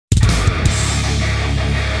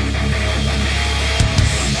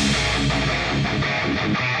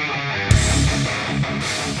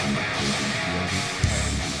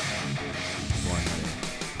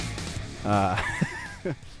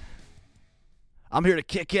I'm here to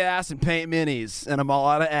kick ass and paint minis, and I'm all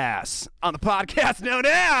out of ass on the podcast known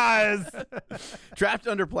as Trapped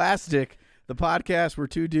Under Plastic, the podcast where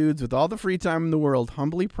two dudes with all the free time in the world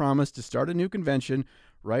humbly promise to start a new convention,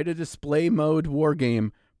 write a display mode war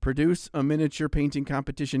game, produce a miniature painting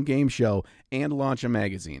competition game show, and launch a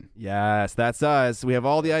magazine. Yes, that's us. We have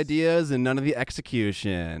all the ideas and none of the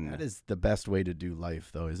execution. That is the best way to do life,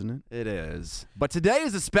 though, isn't it? It is. But today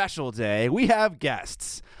is a special day. We have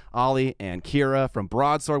guests, Ollie and Kira from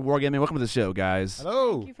Broadsword Wargaming. Welcome to the show, guys.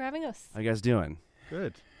 Hello. Thank you for having us. How you guys doing?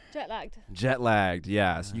 Good. Jet lagged. Jet lagged,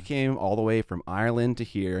 yes. You came all the way from Ireland to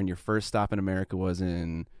here, and your first stop in America was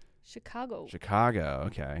in Chicago. Chicago.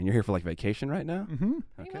 Okay, and you're here for like vacation right now? Mm-hmm.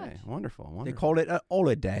 Pretty Okay, much. wonderful. They call it a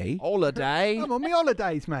holiday. holiday. I'm on my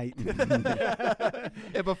holidays, mate.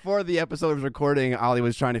 Yeah, before the episode was recording, Ollie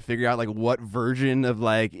was trying to figure out like what version of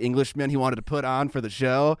like Englishman he wanted to put on for the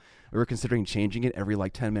show. We were considering changing it every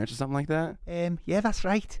like 10 minutes or something like that. Yeah, that's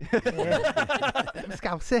right.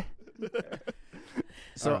 Scouser.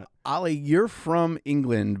 So, Ollie, you're from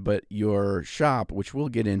England, but your shop, which we'll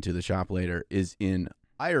get into the shop later, is in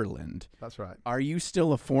Ireland. That's right. Are you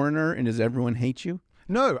still a foreigner, and does everyone hate you?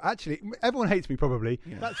 No, actually, everyone hates me probably.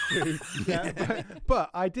 Yeah. That's true. Yeah. But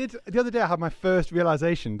I did, the other day I had my first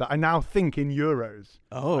realization that I now think in euros.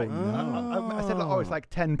 Oh, no. I said, like, it's like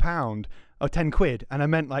 £10 or 10 quid, and I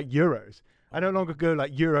meant like euros. I no longer go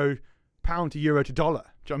like pound to euro to dollar.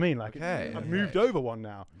 Do you know what I mean? Like, Okay. I've moved over one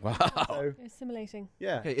now. wow. So, Assimilating.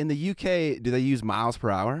 yeah. Okay, in the UK, do they use miles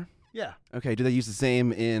per hour? Yeah. Okay, do they use the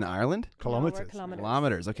same in Ireland? Kilometers. No, we're kilometers.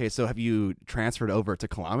 Kilometers. Okay, so have you transferred over to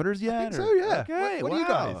kilometers yet? I think or- so, yeah. Okay, What are you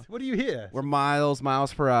wow. guys? What do you hear? We're miles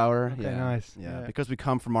per hour. Okay, yeah. nice. Yeah. Yeah. Because we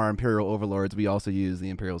come from our imperial overlords, we also use the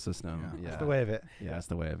imperial system. Yeah, That's the way of it. Yeah, that's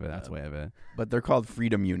the way of it. That's the way of it. But they're called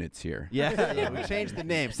freedom units here. Yeah, we changed the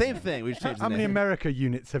name. Same thing. We just changed the How name. many America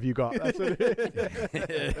units have you got? That's what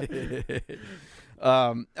it is.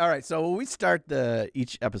 All right, so when we start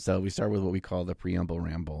each episode, we start with what we call the preamble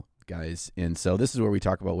ramble, guys. And so this is where we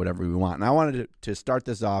talk about whatever we want. And I wanted to start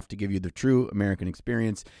this off to give you the true American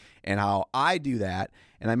experience and how I do that.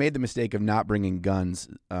 And I made the mistake of not bringing guns.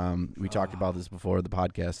 We talked about this before the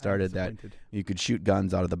podcast started, that you could shoot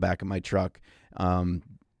guns out of the back of my truck. And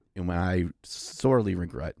when I sorely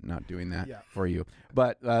regret not doing that for you.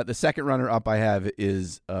 But the second runner-up I have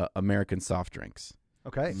is American soft drinks.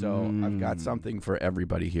 Okay. So I've got something for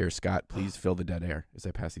everybody here. Scott, please fill the dead air as I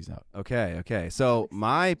pass these out. Okay. So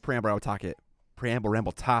my preamble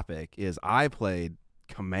ramble topic is I played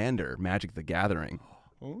Commander Magic the Gathering,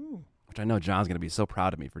 Ooh. which I know John's going to be so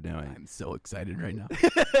proud of me for doing. I'm so excited right now.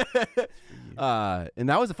 And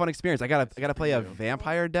that was a fun experience. I got to play a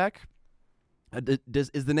vampire deck.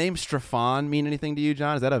 Is the name Strafon mean anything to you,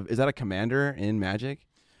 John? Is that a commander in Magic?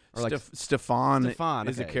 Or like Stefan is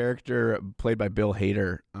a okay. character played by Bill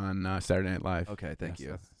Hader on Saturday Night Live. Okay, thank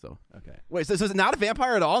you. So Okay. Wait, so is it not a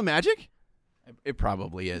vampire at all in Magic? it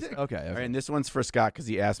probably is. Okay. All right, and this one's for Scott because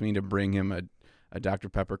he asked me to bring him a Dr.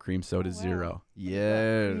 Pepper cream soda wow. zero.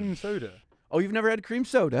 Yeah. Cream soda. Oh, you've never had cream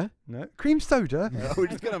soda? No. Cream soda? We're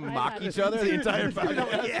just going to mock each other the entire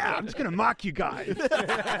podcast. Yeah, I'm just going to mock you guys. You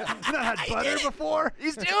not had butter before?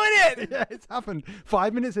 He's doing it! Yeah, it's happened.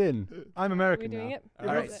 5 minutes in. I'm Are American we doing now. it? All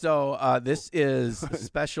right, so this is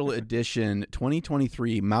special edition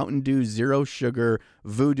 2023 Mountain Dew Zero Sugar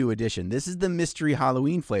Voodoo Edition. This is the mystery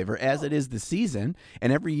Halloween flavor, as it is the season,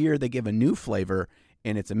 and every year they give a new flavor,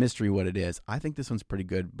 and it's a mystery what it is. I think this one's pretty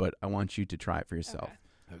good, but I want you to try it for yourself. Okay.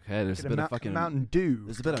 Okay, there's a bit of fucking Mountain Dew.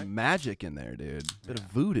 There's a bit of magic in there, dude. A bit of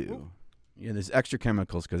voodoo. Yeah, there's extra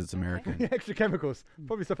chemicals because it's American. Extra chemicals.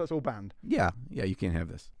 Probably stuff that's all banned. Yeah, you can't have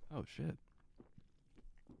this. Oh shit.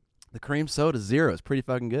 The cream soda zero is pretty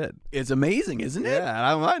fucking good. It's amazing, isn't it? Yeah,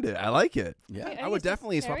 I don't mind it. I like it. Yeah. Wait, I would it's just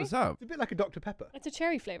definitely swap cherry? this out. It's a bit like a Dr. Pepper. It's a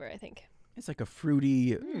cherry flavor, I think. It's like a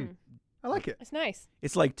fruity. I like it. It's nice.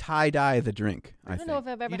 It's like tie-dye the drink, I I don't know think.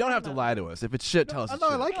 if I've ever You don't had have to that. lie to us. If it's shit, tell us. I It's know,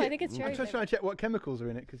 I shit. like No, it. I think it's cherry I'm just trying to check what chemicals are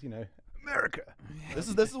in it because, America. This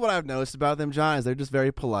is what I've noticed about them, John. Is they're just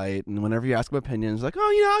very polite, and whenever you ask them opinions, like,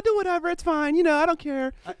 oh, I'll do whatever. It's fine. I don't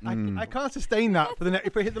care. I can't sustain that for the next.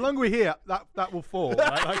 If the longer we're here, that will fall.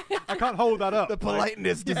 Right? Like, I can't hold that up. The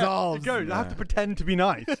politeness dissolves. It goes. I have to pretend to be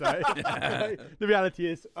nice. Right? The reality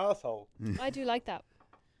is, asshole. I do like that.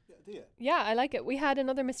 Do you? Yeah, I like it. We had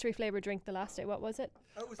another mystery flavor drink the last day. What was it?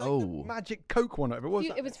 Oh, it was like the Magic Coke one. Whatever. What was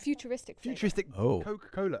that? It was futuristic. Flavor. Futuristic Oh.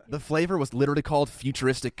 Coca-Cola. The flavor was literally called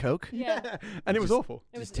Futuristic Coke. Yeah. And it was awful.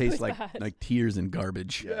 It Just was, it tastes was like bad. tears and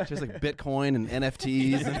garbage. Yeah, just like Bitcoin and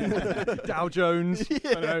NFTs. Dow Jones.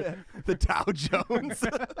 I know. The Dow Jones.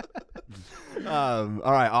 All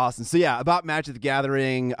right, awesome. So yeah, about Magic the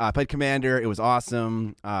Gathering, I played Commander. It was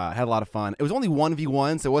awesome. Had a lot of fun. It was only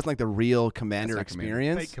 1v1, so it wasn't like the real Commander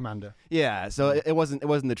experience. Fake Commander. Yeah, so it wasn't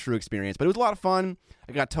the true experience, but it was a lot of fun.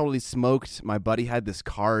 I got totally smoked. My buddy had this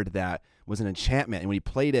card that was an enchantment, and when he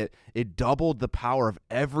played it, it doubled the power of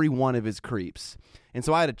every one of his creeps. And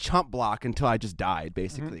so I had a chump block until I just died,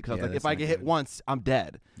 basically. Because I was like, if I get hit once, I'm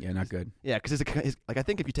dead. Yeah, not good. Yeah, because like I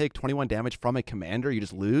think if you take 21 damage from a commander, you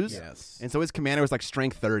just lose. Yes. And so his commander was like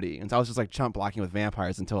strength 30, and so I was just like chump blocking with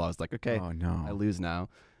vampires until I was like, okay, Oh, no. I lose now.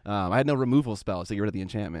 I had no removal spells to get rid of the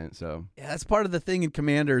enchantment. So Yeah, that's part of the thing in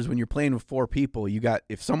Commanders when you're playing with 4 people. You got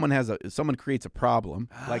if someone creates a problem,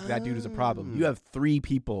 like that dude is a problem, you have 3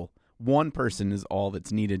 people. One person is all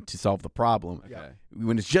that's needed to solve the problem. okay,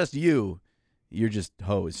 When it's just you, you're just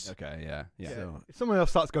hosed. okay, yeah. So, If someone else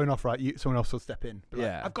starts going off, right, someone else will step in. Be like,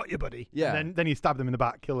 Yeah. I've got you, buddy. Yeah. And then you stab them in the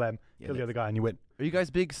back, kill them, kill the other guy, and you win. Are you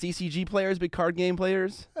guys big CCG players, big card game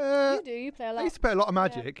players? You do. You play a I lot. used to play a lot of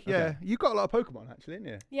Magic. Yeah. Okay. You got a lot of Pokemon, actually, didn't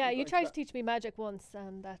you? Yeah, you tried to teach me Magic once,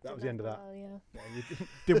 and that was didn't the end of go that. well, yeah. You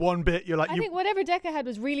did one bit, you're like, I think whatever deck I had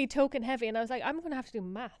was really token heavy, and I was like, I'm going to have to do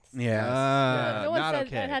maths. yeah. No one not said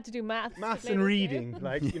okay. I had to do maths. to maths play and this reading, game.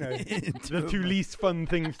 like, the 2 least fun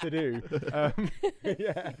things to do.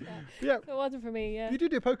 Yeah. Yeah. It wasn't for me, yeah. You do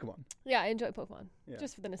Pokemon. Yeah, I enjoy Pokemon. Yeah.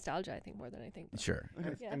 Just for the nostalgia, I think, more than anything. Sure.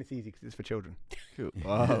 Yeah. And it's easy because it's for children. Cool.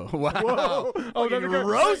 Oh, wow. Oh, Fucking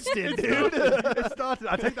roasted, dude. It started.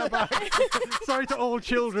 I take that back. Sorry to all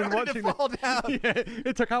children watching. Fall down. Yeah,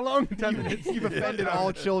 it took how long? 10 minutes. You've offended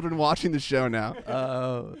all children watching the show now.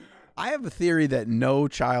 I have a theory that no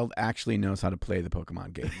child actually knows how to play the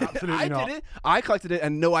Pokemon game. Absolutely I not. did it. I collected it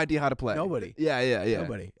and no idea how to play. Nobody. Yeah.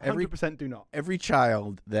 Nobody. 100% do not. Every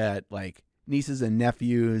child that like nieces and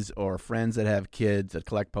nephews or friends that have kids that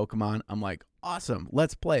collect Pokemon, I'm like, awesome,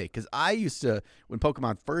 let's play. Because I used to, when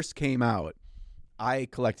Pokemon first came out, I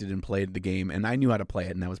collected and played the game, and I knew how to play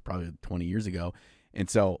it, and that was probably 20 years ago. And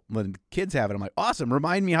so when kids have it, I'm like, awesome,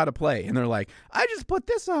 remind me how to play. And they're like, I just put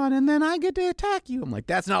this on, and then I get to attack you. I'm like,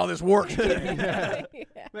 that's not how this works. Yeah.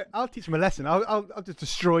 Mate, I'll teach them a lesson. I'll just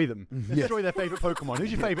destroy them. Destroy their favourite Pokemon.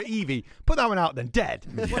 Who's your favourite Eevee? Put that one out then. Dead.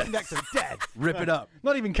 What's next to them? Dead. Rip it up.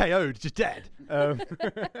 Not even KO'd, just dead.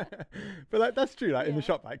 But like, that's true. Like in the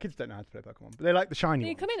shop, like kids don't know how to play Pokemon, but they like the shiny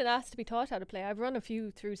You ones. come in and ask to be taught how to play. I've run a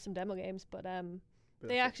few through some demo games, but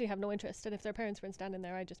they actually have no interest. And if their parents weren't standing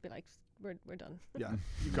there, I'd just be like, we're done. Yeah,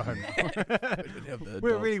 you go home now.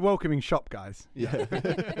 We're a really welcoming shop, guys. Yeah.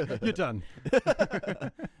 You're done.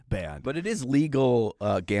 Bad. But it is legal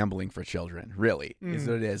gambling for children, really, is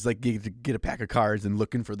what it is. Like, you get a pack of cards and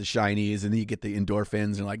looking for the shinies, and then you get the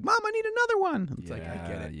endorphins, and like, Mom, I need another one. It's like, I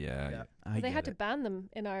get it. Yeah. They had to ban them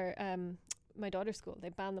in our my daughter's school. They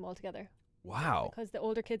banned them altogether Wow. because the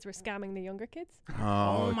older kids were scamming the younger kids.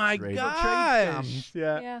 Oh, my trade- gosh.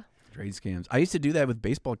 Yeah. Yeah. Trade scams. I used to do that with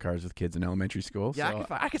baseball cards with kids in elementary school. Yeah, so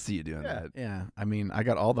I could see you doing that. yeah, I mean, I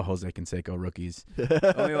got all the Jose Canseco rookies.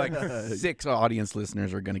 Only like 6 audience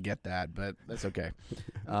listeners are going to get that, but that's okay.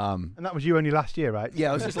 And that was you only last year, right?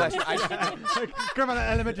 Yeah, it was just last year. Come on,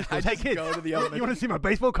 elementary school. I Hey, just kids, go to the you elementary. want to see my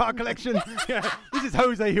baseball card collection? Yeah. This is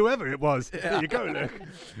Jose, whoever it was. There you go, look.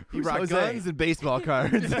 He brought Jose? guns and baseball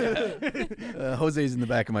cards. Jose's in the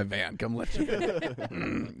back of my van. Come let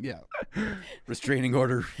you. Yeah. Restraining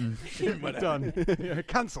order. Done. Yeah,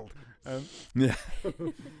 cancelled. Yeah.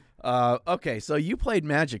 Okay, so you played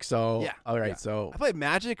Magic, so Yeah. all right, Yeah. so I played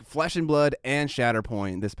Magic, Flesh and Blood, and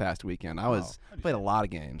Shatterpoint this past weekend. I played a lot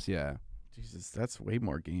of games. Yeah. Jesus, that's way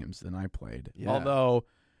more games than I played. Yeah. Although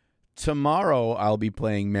tomorrow I'll be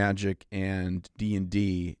playing Magic and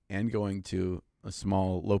D&D and going to a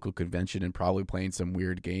small local convention and probably playing some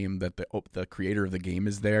weird game that the creator of the game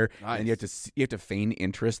is there, Nice. and you have to feign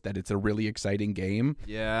interest that it's a really exciting game.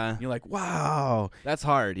 Yeah. You're like, wow, That's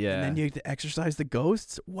hard. Yeah. and then you have to exercise the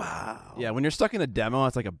ghosts. Wow. Yeah, when you're stuck in a demo,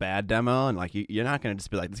 it's like a bad demo, and like you're not gonna just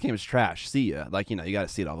be like, "This game is trash." See ya. Like you got to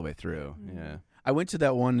see it all the way through. Yeah. I went to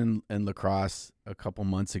that one in La Crosse a couple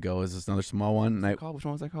months ago. Is this another small one? And Which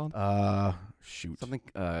one was that called? Shoot. Something.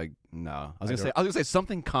 No. I was gonna say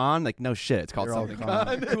something con. Like no shit. It's called They're all something con.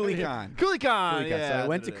 con. CoolieCon. CoolieCon. So Yeah. I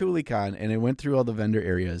went to CoolieCon and I went through all the vendor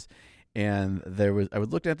areas, and I was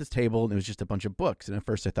looking at this table and it was just a bunch of books. And at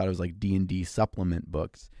first I thought it was like D&D supplement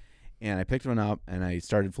books, and I picked one up and I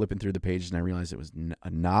started flipping through the pages and I realized it was a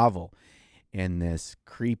novel. And this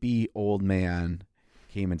creepy old man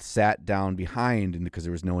came and sat down behind, and because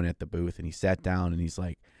there was no one at the booth, and he sat down and he's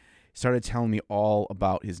like, started telling me all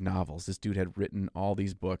about his novels. This dude had written all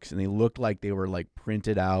these books, and they looked like they were like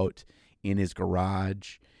printed out in his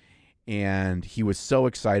garage, and he was so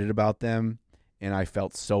excited about them, and I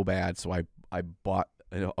felt so bad, so I bought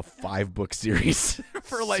a 5-book series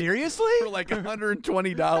for like Seriously? for like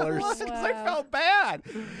 $120. Wow. I felt bad.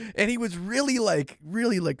 And he was really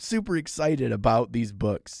super excited about these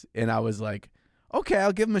books. And I was like, okay,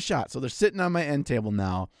 I'll give them a shot. So they're sitting on my end table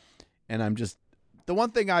now. And I'm just, the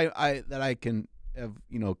one thing I can have,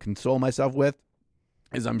 console myself with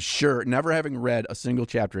is I'm sure, never having read a single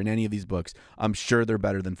chapter in any of these books, I'm sure they're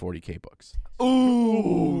better than 40K books.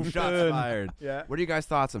 Ooh, shots good. fired. Yeah. What are you guys'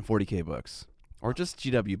 thoughts on 40K books? Or just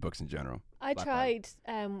GW books in general? I Black tried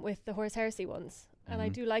with the Horse Heresy ones, and I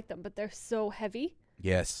do like them, but they're so heavy.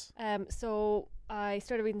 Yes. So I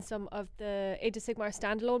started reading some of the Age of Sigmar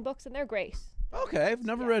standalone books, and they're great. Okay, I've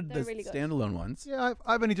never read the they're really good. standalone ones. Yeah,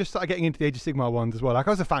 I've only just started getting into the Age of Sigmar ones as well. Like, I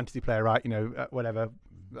was a fantasy player, right? Whatever.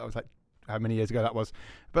 That was like how many years ago that was.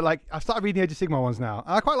 But like, I've started reading the Age of Sigmar ones now.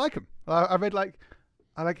 And I quite like them.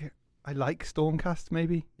 I like Stormcast,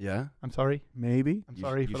 maybe. Yeah? I'm sorry. Maybe. I'm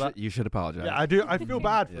sorry for that. You should apologize. Yeah, I do. I feel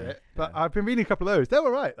bad for Yeah, it, but I've been reading a couple of those. They were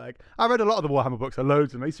right. Like, I read a lot of the Warhammer books, loads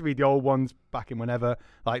of them. I used to read the old ones back in whenever.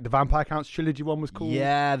 Like the Vampire Counts trilogy one was cool.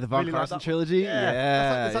 Yeah, the Von Really like Carson that one. trilogy.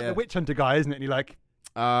 Yeah. It's like the Witch Hunter guy, isn't it? And he like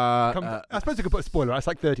I I suppose I could put a spoiler. It's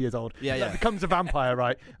like 30 years old. Yeah, He, like, yeah. becomes a vampire,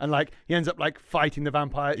 right? And like he ends up like fighting the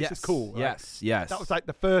vampire. It's just cool. Right? Yes. That was like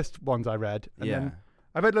the first ones I read. And Yeah. then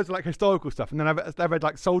I read loads of like historical stuff, and then I read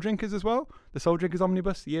like Soul Drinkers as well. The Soul Drinkers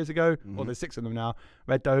omnibus years ago. Well, there's 6 of them now.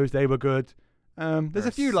 Read those; they were good. There's There a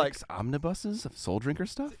are few like 6 omnibuses of Soul Drinker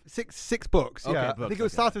stuff. six books. Okay, Yeah, I books, think it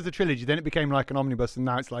was okay. started as a trilogy, then it became like an omnibus, and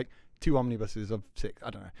now it's like 2 omnibuses of 6. I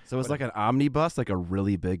don't know. So it's like an omnibus, like a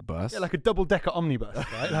really big bus. Yeah, like a double-decker omnibus,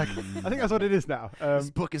 right? Like, I think that's what it is now. This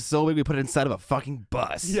book is so big we put it inside of a fucking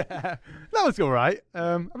bus. Yeah, that was all right.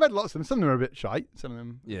 I read lots of them. Some of them are a bit shite. Some of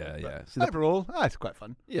them. Yeah. But So the, overall, it's quite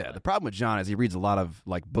fun. yeah. The problem with John is he reads a lot of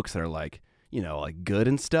like books that are like, like good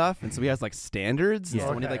and stuff, and so he has like standards. And so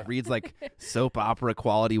when he Okay. like reads like soap opera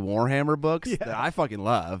quality Warhammer books Yeah. that I fucking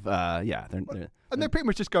love, they're And they pretty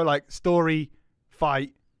much just go like story,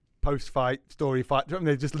 fight, post-fight, story, fight. Do you know what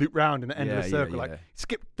I mean? They just loop round in an endless circle. yeah. Like,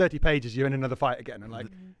 skip 30 pages, you're in another fight again. And like,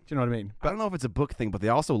 do you know what I mean? I don't know if it's a book thing, but they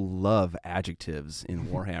also love adjectives in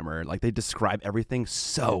Warhammer. Like they describe everything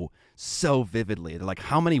so vividly. They're like,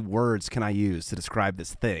 how many words can I use to describe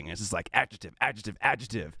this thing? And it's just like adjective.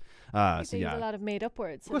 They So use yeah. a lot of made-up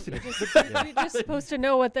words. course and it you're just supposed to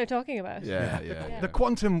know what they're talking about. Yeah. The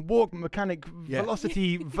quantum walk mechanic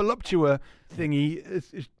velocity voluptua thingy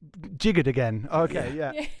is jiggered again. Okay,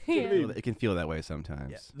 yeah. It can feel that way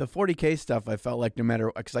sometimes. The 40K stuff, I felt like no matter,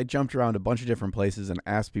 because I jumped around a bunch of different places and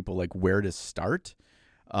asked people like where to start,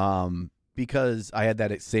 because I had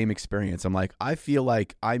that same experience. I'm like, I feel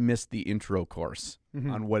like I missed the intro course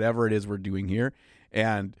on whatever it is we're doing here,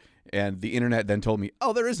 and the internet then told me,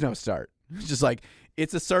 oh, there is no start. It's just like,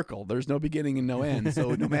 it's a circle. There's no beginning and no end.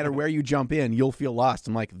 So no matter where you jump in, you'll feel lost.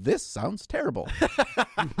 I'm like, this sounds terrible.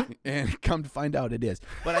 And come to find out it is.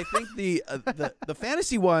 But I think the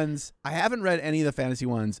fantasy ones, I haven't read any of the fantasy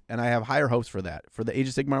ones, and I have higher hopes for that. For the Age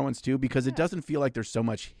of Sigmar ones too, because it doesn't feel like there's so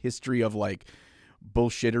much history of like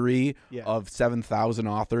bullshittery of 7,000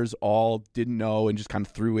 authors all didn't know and just kind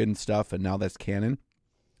of threw in stuff, and now that's canon.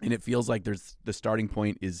 And it feels like there's the starting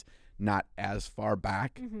point is not as far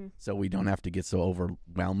back, so we don't have to get so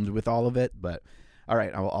overwhelmed with all of it. But all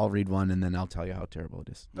right, I'll read one and then I'll tell you how terrible it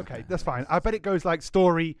is. Okay, that's fine. I bet it goes like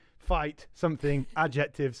story, fight, something,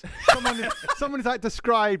 adjectives. Someone has like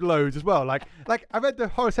described loads as well. Like I read the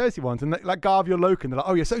Horus Heresy ones, and like Garviel Loken, they're like,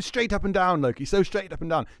 oh, you're so straight up and down, Loki, so straight up and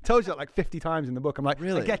down. Tells you that like 50 times in the book. I'm like,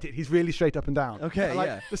 Really? I get it. He's really straight up and down. Okay, And, like,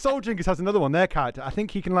 yeah. The Soul Drinkers has another one. Their character, I think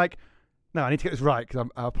he can like. No, I need to get this right because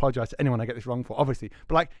I apologize to anyone I get this wrong for, obviously.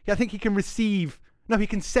 But like, I think he can receive. No, he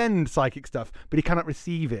can send psychic stuff, but he cannot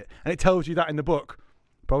receive it, and it tells you that in the book.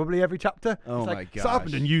 Probably every chapter. Oh It's my like, gosh.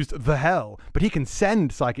 Sarpedon used the hell, but he can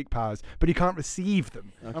send psychic powers, but he can't receive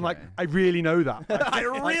them. I'm like, I really know that. I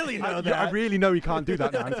really know that. I really know he can't do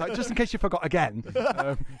that now. And it's like, just in case you forgot again, you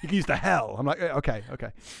can use the hell. I'm like, okay.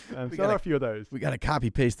 So there are a few of those. We got to copy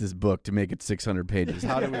paste this book to make it 600 pages.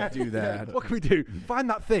 How do we do that? What can we do? Find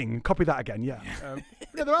that thing, copy that again. Yeah.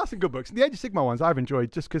 There are some good books. The Age of Sigmar ones I've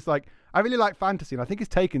enjoyed just because like I really like fantasy, and I think it's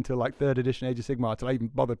taken till like 3rd edition Age of Sigmar till I even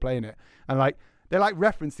bothered playing it. And like they like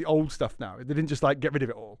reference the old stuff now. They didn't just like get rid of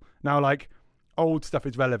it all. Now like old stuff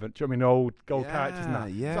is relevant. Do you know what I mean? Old gold characters and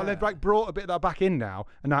that. Yeah. So they've like brought a bit of that back in now,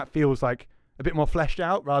 and that feels like a bit more fleshed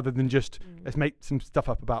out rather than just let's make some stuff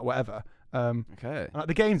up about whatever. Okay. And, like,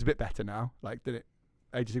 the game's a bit better now. Like, did it?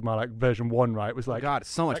 Age of Sigmar like version 1, right? Was like, God,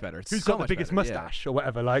 it's so much like, better. It's who's so got the much biggest better, yeah. mustache or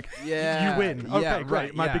whatever? Like, Yeah, you win. yeah, Okay, great.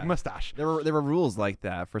 right, My yeah. big mustache. There were rules like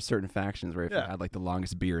that for certain factions where if you Yeah. had like the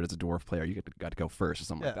longest beard as a dwarf player, you got to go first or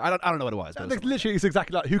something like Yeah. that. I don't know what it was. But it was Like, literally, it's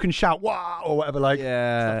exactly like who can shout "wow" or whatever. Like,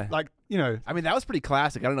 yeah. stuff, like you know. I mean, that was pretty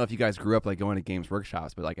classic. I don't know if you guys grew up like going to games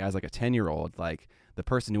workshops, but like as like a 10-year-old, like the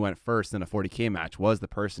person who went first in a 40K match was the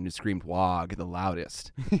person who screamed "wog" the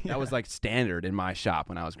loudest. That was like standard in my shop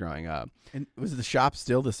when I was growing up. And was the shop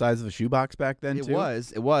still the size of a shoebox back then, It too?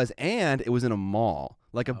 was, and it was in a mall,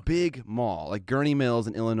 like a big mall, like Gurney Mills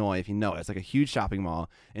in Illinois, if you know it. It's like a huge shopping mall.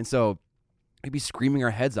 And so we'd be screaming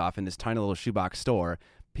our heads off in this tiny little shoebox store.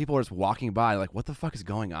 People are just walking by like, what the fuck is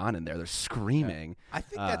going on in there? They're screaming. I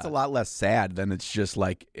think that's a lot less sad than it's just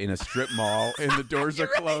like in a strip mall and the doors are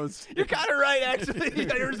closed. You're kind of right, actually.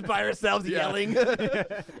 You're just by yourselves yelling.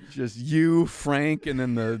 Just you, Frank, and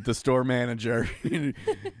then the store manager.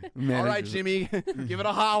 All right, Jimmy, give it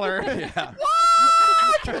a holler. Yeah.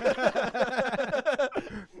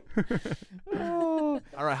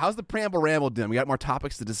 All right, how's the Preamble Ramble doing? We got more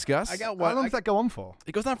topics to discuss? I got How one. long does that go on for?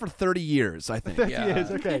 It goes on for 30 years, I think. 30 Yeah.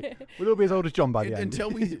 years. Okay, we'll all be as old as John by the end. Until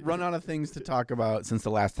we run out of things to talk about since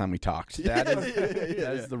the last time we talked. That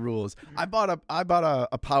is the rules. I bought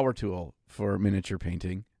a power tool for miniature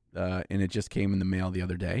painting, and it just came in the mail the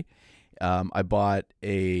other day. I bought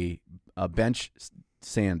a bench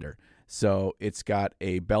sander. So it's got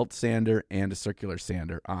a belt sander and a circular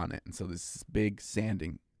sander on it. And so this big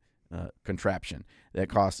sanding contraption that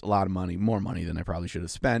costs a lot of money, more money than I probably should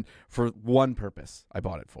have spent, for one purpose I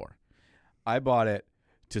bought it for. I bought it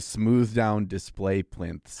to smooth down display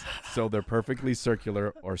plinths so they're perfectly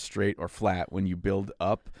circular or straight or flat when you build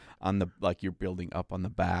up on the, like you're building up on the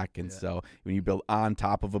back. And so when you build on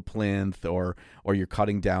top of a plinth or you're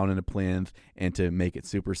cutting down in a plinth, and to make it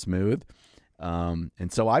super smooth. And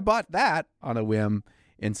so I bought that on a whim.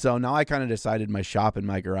 And so now I kind of decided my shop in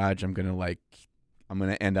my garage, I'm going to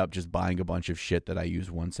end up just buying a bunch of shit that I use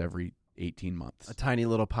once every 18 months. A tiny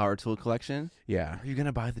little power tool collection. Yeah. Are you going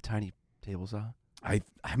to buy the tiny table saw? I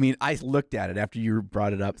mean, I looked at it after you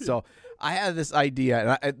brought it up. So I had this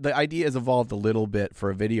idea, and the idea has evolved a little bit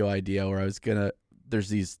for a video idea where there's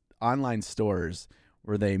these online stores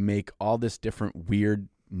where they make all this different weird,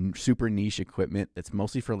 super niche equipment that's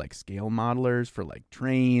mostly for like scale modelers, for like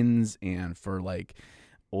trains and for like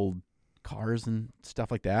old cars and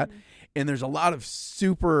stuff like that. And there's a lot of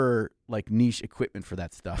super like niche equipment for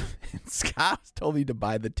that stuff. And Scott told me to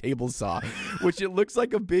buy the table saw, which it looks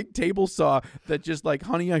like a big table saw that just like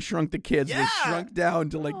Honey, I Shrunk the Kids was shrunk down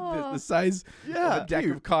to like the size of a deck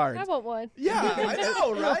of cards. I want one. Yeah, I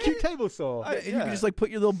know, A cute table saw. And you can just like put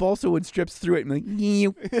your little balsa wood strips through it and like, yeah.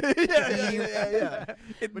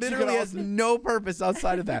 it literally has no purpose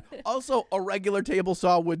outside of that. Also, a regular table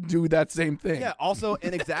saw would do that same thing. Yeah, also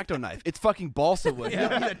an X-Acto knife. It's fucking balsa wood. You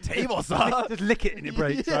don't need a table saw. Just lick it and it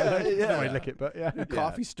breaks. Right? Yeah. Don't really lick it, but yeah.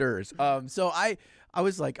 Coffee stirs. So I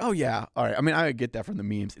was like, oh yeah, all right. I mean, I would get that from the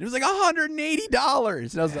memes. It was like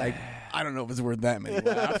 $180, and I was like, I don't know if it's worth that many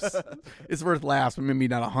laughs. It's worth laughs, but maybe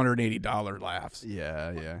not $180 laughs.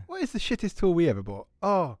 Yeah. What is the shittest tool we ever bought?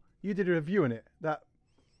 Oh, you did a review on it. That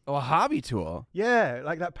Oh, a hobby tool. yeah,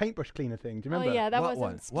 like that paintbrush cleaner thing. Do you remember? Oh yeah, that What wasn't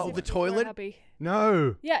one? What, the specifically for toilet? hobby.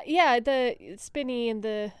 No. Yeah, the spinny and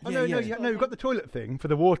the. Oh Yeah, no, yeah. no, you've got the toilet thing for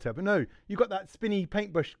the water, but no, you got that spinny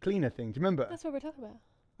paintbrush cleaner thing. Do you remember? That's what we're talking about.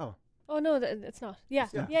 Oh. Oh no, it's not. Yeah.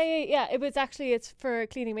 not. Yeah. It was actually it's for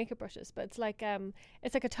cleaning makeup brushes, but it's like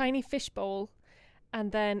a tiny fish bowl,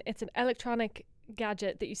 and then it's an electronic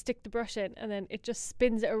gadget that you stick the brush in, and then it just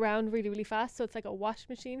spins it around really, really fast. So it's like a wash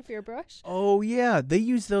machine for your brush. Oh yeah, they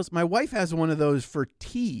use those. My wife has one of those for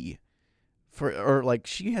tea. Or like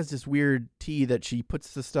she has this weird tea that she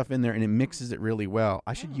puts the stuff in there and it mixes it really well.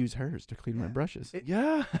 I should use hers to clean my brushes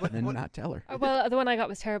Yeah. and then not tell her. Well, the one I got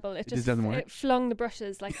was terrible. It just just doesn't work? It flung the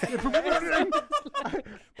brushes like.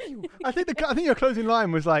 I think your closing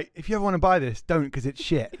line was like, "If you ever want to buy this, don't, because it's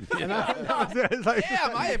shit." And that was it. It's like,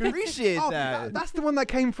 Damn, I appreciate Oh, that. that's the one that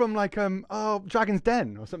came from like Dragon's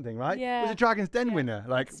Den or something, right? Yeah. It was a Dragon's Den Yeah. winner.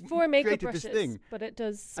 Like It's for makeup created brushes, this thing, but it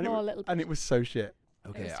does and small little. and it was so shit.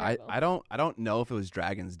 Okay, was I terrible. don't know if it was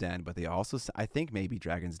Dragon's Den, but they also I think maybe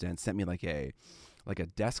Dragon's Den sent me like a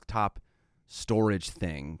desktop storage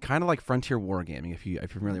thing, kind of like Frontier Wargaming, if you're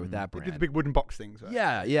familiar with that They brand. did the big wooden box things.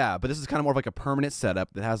 Right? Yeah, but this is kind of more of like a permanent setup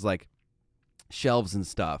that has like shelves and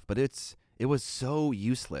stuff, but it was so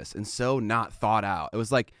useless and so not thought out. It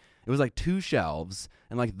was like two shelves,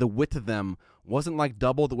 and like the width of them wasn't like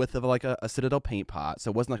double the width of like a Citadel paint pot,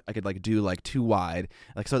 so it wasn't like I could like do like too wide,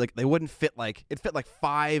 like so like they wouldn't fit, like it fit like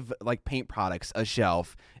 5 like paint products a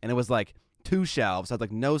shelf, and it was like 2 shelves, had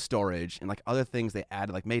like no storage, and like other things they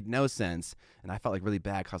added like made no sense. And I felt like really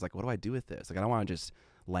bad because I was like, what do I do with this? Like, I don't want to just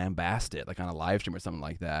lambast it like on a live stream or something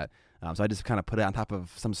like that. So I just kind of put it on top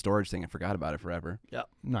of some storage thing and forgot about it forever. Yep.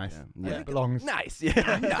 Nice. Yeah. It belongs. Nice.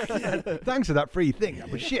 Yeah. Nice. Thanks for that free thing. That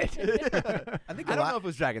was shit. I think I don't know if it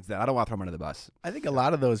was Dragon's Den. I don't want to throw him under the bus. I think a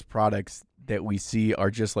lot of those products that we see are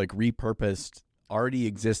just like repurposed, already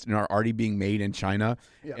exist and are already being made in China,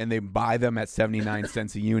 and they buy them at 79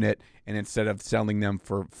 cents a unit, and instead of selling them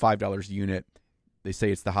for $5 a unit, they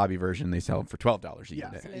say it's the hobby version. They sell them for $12 a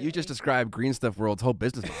unit. Absolutely. You just described Green Stuff World's whole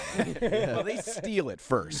business model. Well, they steal it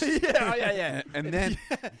first. yeah. and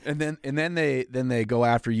then they go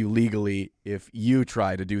after you legally if you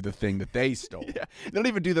try to do the thing that they stole. Yeah. They don't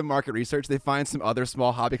even do the market research. They find some other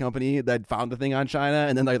small hobby company that found the thing on China,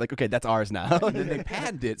 and then they're like, okay, that's ours now. And then they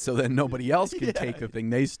patent it so that nobody else can take the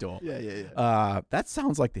thing they stole. Yeah. That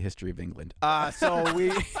sounds like the history of England. So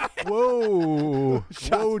we Whoa.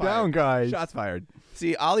 Slow down, guys. Shots fired.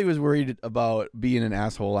 see. Ollie was worried about being an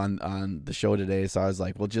asshole on the show today, so I was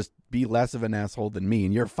like, well, just be less of an asshole than me,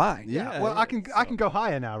 and you're fine. Well, I can go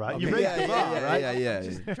higher now, right? You raised the bar, right? Yeah.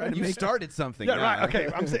 You started something. Yeah, right. Okay,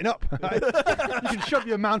 I'm sitting up. Right? You can shove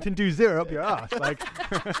your Mountain Dew Zero up your ass. Like,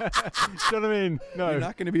 you know what I mean? No. You're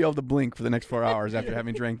not going to be able to blink for the next 4 hours after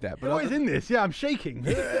having drank that. But What is in this? Yeah, I'm shaking.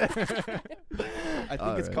 I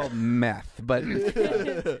think it's called meth. But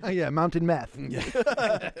Oh, yeah, mountain meth.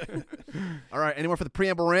 All right. Any more for the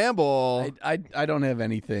preamble ramble? I don't have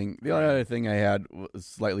anything. The only other thing I had was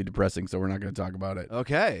slightly depressing, so we're not going to talk about it.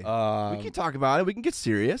 Okay. We can talk about it. We can get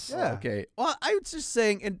serious. Yeah. Okay. Well, I was just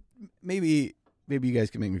saying, and maybe you guys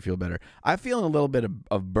can make me feel better. I'm feeling a little bit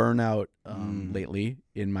of burnout lately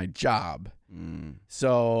in my job.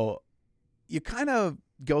 So you kind of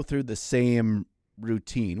go through the same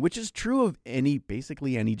routine, which is true of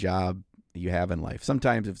basically any job you have in life.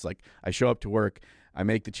 Sometimes it's like I show up to work, I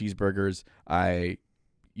make the cheeseburgers, I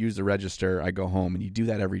use the register, I go home, and you do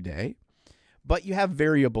that every day. But you have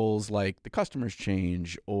variables like the customers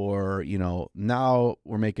change, or, now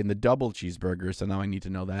we're making the double cheeseburger, so now I need to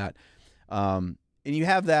know that. And you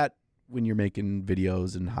have that when you're making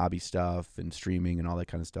videos and hobby stuff and streaming and all that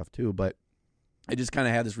kind of stuff too. But I just kind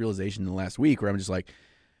of had this realization in the last week where I'm just like,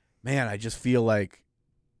 man, I just feel like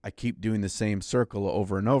I keep doing the same circle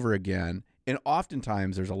over and over again. And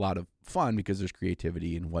oftentimes there's a lot of fun because there's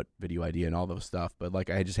creativity and what video idea and all those stuff. But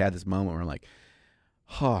like I just had this moment where I'm like,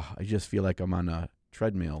 I just feel like I'm on a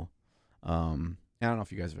treadmill. I don't know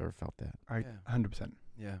if you guys have ever felt that. 100%.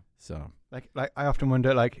 Yeah. So Like I often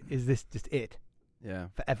wonder, like, is this just it Yeah.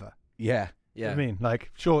 forever? yeah. You know what I mean,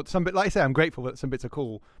 like, sure, some bit, like I say, I'm grateful that some bits are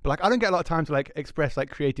cool, but like, I don't get a lot of time to like express like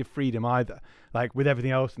creative freedom either. Like with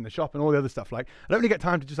everything else in the shop and all the other stuff, like I don't really get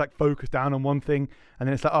time to just like focus down on one thing, and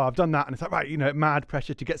then it's like, oh, I've done that, and it's like, right, mad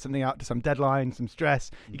pressure to get something out to some deadline, some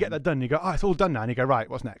stress. You get that done, and you go, oh, it's all done now, and you go, right,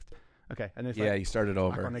 what's next? Okay, and it's Yeah, like, you started back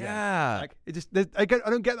over. on again. Yeah. Like it just, I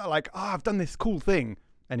don't get that, like, oh, I've done this cool thing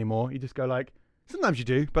anymore. You just go like, sometimes you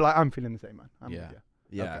do, but like I'm feeling the same, man. I'm Yeah. with you.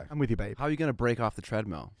 Yeah. Okay. I'm with you, babe. How are you going to break off the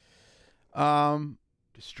treadmill?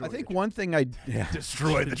 Destroy I think it. one thing I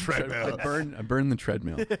Destroy the treadmill. I burned the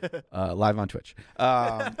treadmill live on Twitch.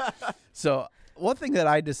 So one thing that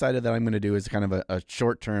I decided that I'm going to do is kind of a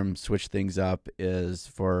short-term switch things up is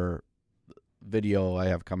for video I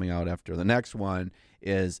have coming out after the next one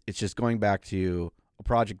is it's just going back to a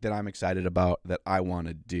project that I'm excited about that I want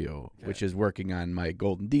to do, which is working on my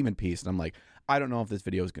Golden Demon piece. And I'm like, I don't know if this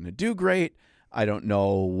video is going to do great. I don't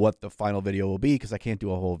know what the final video will be because I can't do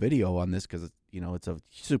a whole video on this because, it's a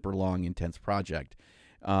super long, intense project.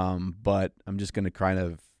 But I'm just going to kind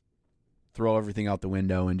of throw everything out the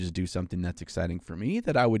window and just do something that's exciting for me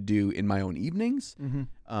that I would do in my own evenings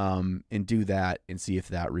and do that and see if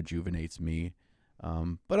that rejuvenates me.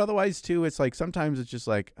 But otherwise, too, it's like sometimes it's just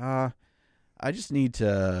like, I just need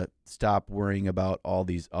to stop worrying about all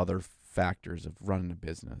these other factors of running a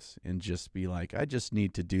business and just be like, I just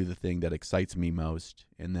need to do the thing that excites me most,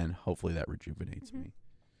 and then hopefully that rejuvenates me.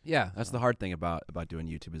 Yeah, that's the hard thing about doing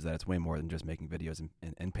YouTube is that it's way more than just making videos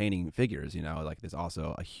and painting figures, like there's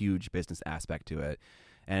also a huge business aspect to it.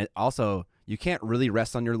 And also, you can't really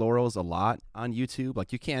rest on your laurels a lot on YouTube.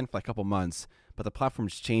 Like you can for a couple months, but the platform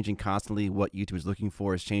is changing constantly. What YouTube is looking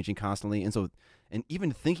for is changing constantly. And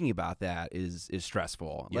even thinking about that is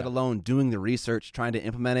stressful, let alone doing the research, trying to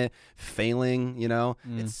implement it, failing,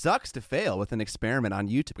 It sucks to fail with an experiment on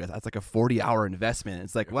YouTube because that's like a 40-hour investment.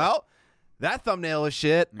 It's like, well, that thumbnail is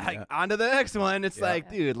shit. On to the next one. It's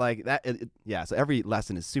like, dude, like that. So every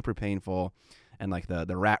lesson is super painful. and like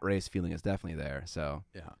the rat race feeling is definitely there. So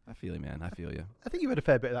Yeah. I feel you, man. I feel you. I think you've had a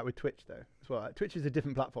fair bit of that with Twitch though as well. Like, Twitch is a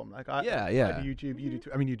different platform. Like I do YouTube, you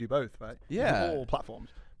do. I mean, you do both, right? Yeah. You do all platforms.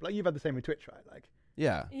 But like you've had the same with Twitch, right? Like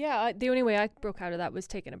Yeah. Yeah, the only way I broke out of that was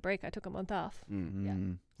taking a break. I took a month off.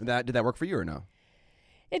 Mm-hmm. Did that work for you or no?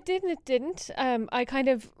 It didn't. I kind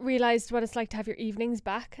of realized what it's like to have your evenings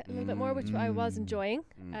back a little bit more, which I was enjoying.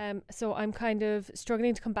 So I'm kind of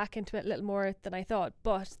struggling to come back into it a little more than I thought.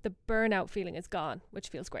 But the burnout feeling is gone, which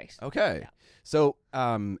feels great. Okay. Yeah. So,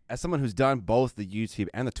 as someone who's done both the YouTube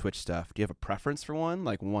and the Twitch stuff, do you have a preference for one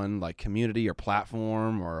like community or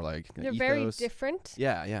platform or like They're ethos? very different.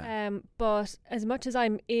 Yeah. But as much as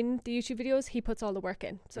I'm in the YouTube videos, he puts all the work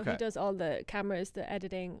in. So Okay. he does all the cameras, the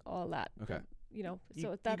editing, all that. Okay. You know, You-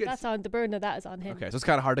 so you that get that's on the burden of that is on him. Okay. So it's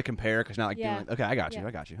kind of hard to compare because not like Yeah. doing. Okay, I got you. Yeah.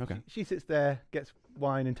 I got you. Okay. she sits there, gets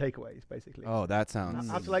wine and takeaways, basically. Oh, that sounds.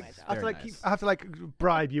 I have to like- very I have to like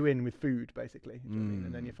bribe you in with food, basically. Do you know what I mean?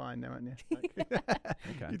 And then Mm. you're fine now, aren't you? Like,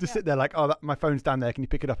 Okay. you just sit there like, oh, my phone's down there. Can you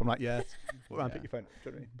pick it up? I'm like, yes. Walk around, Yeah. pick your phone up. Do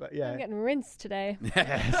you know what I mean? But I'm yeah. getting rinsed today.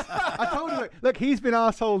 Yes. I told him, look, he's been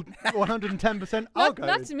arsehole 110%. I'll go.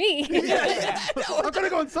 Not to me. I've got to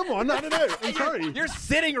go on someone. I don't know. I'm sorry. You're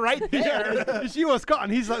sitting right there. Yeah, it's you or Scott,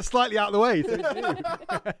 and he's like slightly out of the way. So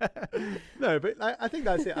it's you. No, but I think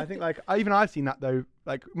that's it. I think like even I've seen that though.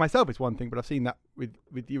 Like myself, it's one thing, but I've seen that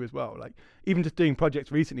with you as well. Like even just doing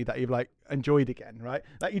projects recently that you've like enjoyed again, right?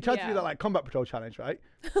 Like you tried to do Yeah. that like combat patrol challenge, right?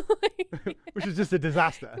 Which was just a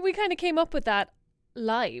disaster. We kind of came up with that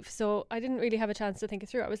live, so I didn't really have a chance to think it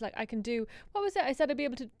through. I was like, I can do, what was it? I said I'd be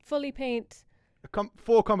able to fully paint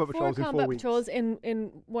 4 combat 4 patrols in 4 combat weeks. patrols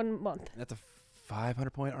in 1 month. That's a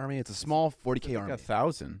 500-point army. It's a small 40K army.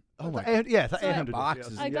 1,000. Oh my. Yeah, it's like So 800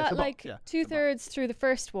 boxes. I Yeah, got it's a box, like yeah. 2/3 through the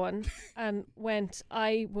first one and went,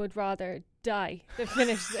 I would rather die than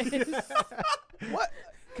finish this. What?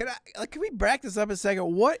 Can we back this up a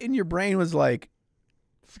second? What in your brain was like,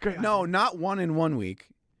 It's a great no, idea. not 1 in 1 week,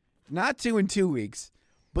 not 2 in 2 weeks,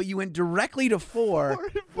 but you went directly to 4.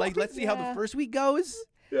 Like, let's see how the Yeah. first week goes.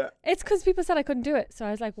 Yeah. It's because people said I couldn't do it, so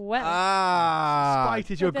I was like, well, Spite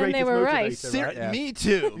is your But then greatest they were right. motivator, right? Yeah. Me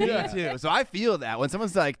too. Me Yeah. too. So I feel that when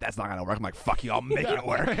someone's like, "That's not gonna work," I'm like, "Fuck you! I'll make it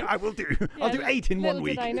work." I will do. yeah, I'll do 8 in 1 little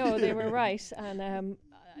week. did I know they were right, and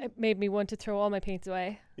it made me want to throw all my paints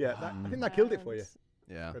away. Yeah, I think that killed it for you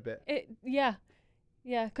And Yeah. for a bit.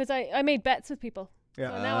 Yeah, because I made bets with people,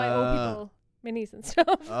 Yeah. so now I owe people minis and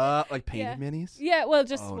stuff. Like painted minis. Yeah, well,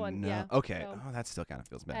 just Oh, one. no. Yeah. Okay. So, Oh, that still kind of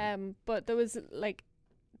feels bad. but there was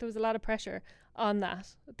a lot of pressure on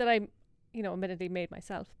that I, admittedly made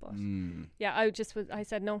myself. But yeah, I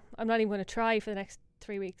said no. I'm not even going to try for the next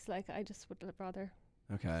 3 weeks. Like I just would rather.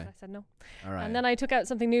 Okay. So I said no. All right. And then I took out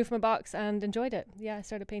something new from a box and enjoyed it. Yeah, I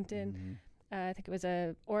started painting. Mhm. I think it was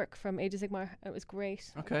a orc from Age of Sigmar. It was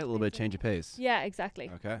great. Okay, a little bit of change of pace. Yeah, exactly.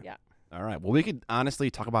 Okay. Yeah. All right. Well, we could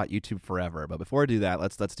honestly talk about YouTube forever, but before we do that,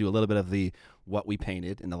 let's do a little bit of the what we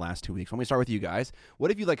painted in the last 2 weeks. When we start with you guys,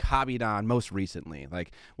 what have you like hobbied on most recently?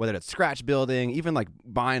 Like whether it's scratch building, even like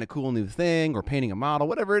buying a cool new thing or painting a model,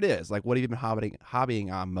 whatever it is. Like what have you been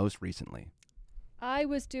hobbying on most recently? I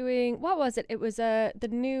was doing, what was it? It was the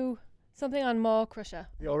new something on Maw Crusher.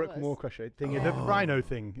 The Auric Maw Crusher thing, the rhino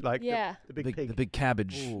thing, like Yeah. the big pig. The big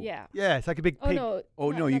cabbage. Yeah. Yeah, it's like a big Oh pig. no.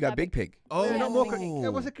 Oh, no, you not got that Big Pig. Oh, No, Yeah, not the Maw big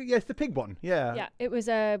Crusher. Was it? Yeah, it's the pig one. Yeah. Yeah, it was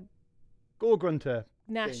a Gore Grunter.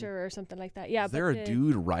 Gnasher or something like that. Yeah. Is there a but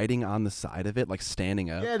dude riding on the side of it, like standing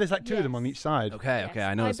up? Yeah, there's like 2 of them on Yes. each side. Okay, Yes. okay,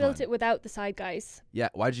 I know I this built one. it without the side guys. Yeah,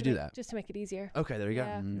 why did you do that? Just to make it easier. Okay, there you go.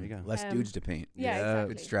 Yeah. There you go. Less dudes to paint. Yeah, Yeah,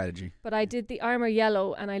 exactly. Good strategy. But I did the armor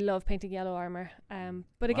yellow, and I love painting yellow armor.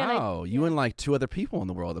 But again, Wow, you and like 2 other people in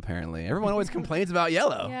the world apparently. Everyone always complains about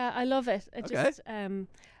yellow. yeah, I love it. It Okay. just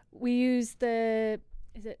we use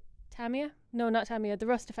is it Tamiya? No, not Tamiya. The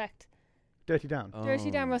rust effect. Dirty Down. Dirty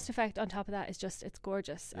Down Oh. rust effect on top of that is just, it's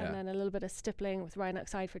gorgeous. Yeah. And then a little bit of stippling with Rhinox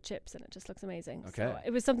side for chips, and it just looks amazing. Okay. So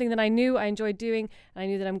it was something that I knew I enjoyed doing, and I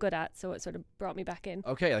knew that I'm good at, so it sort of brought me back in.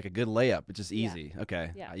 Okay, like a good layup. It's just Yeah. easy.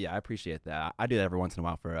 Okay. Yeah. Yeah, I appreciate that. I do that every once in a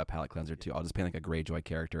while for a palette cleanser too. I'll just paint like a Greyjoy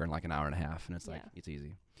character in like an hour and a half, and it's like, Yeah. it's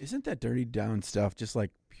easy. Isn't that Dirty Down stuff just like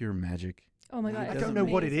pure magic? Oh my It god, I it's don't know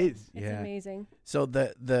what it amazing. is. It's Yeah. amazing. So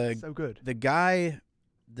the So good. the guy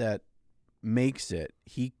that makes it,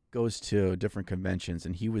 he goes to different conventions,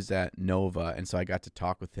 and he was at Nova, and so I got to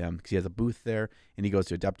talk with him because he has a booth there, and he goes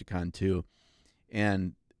to Adepticon too.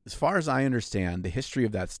 And as far as I understand, the history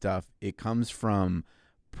of that stuff, it comes from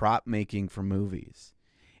prop making for movies.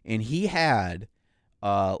 And he had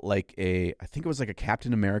I think it was like a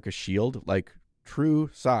Captain America shield, like true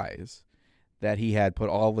size, that he had put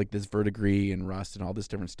all like this verdigris and rust and all this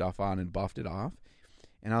different stuff on and buffed it off.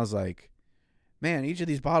 And I was like, man, each of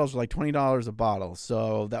these bottles were like $20 a bottle.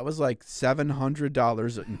 So that was like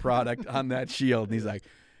 $700 in product on that shield. And he's like,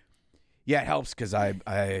 yeah, it helps because I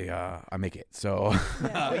make it. So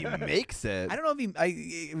Oh, he makes it. I don't know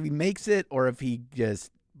if he makes it or if he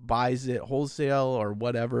just buys it wholesale or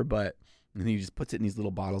whatever, but and he just puts it in these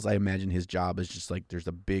little bottles. I imagine his job is just like there's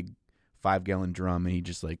a big 5-gallon drum and he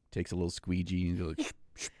just like takes a little squeegee and goes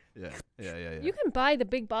Yeah. You can buy the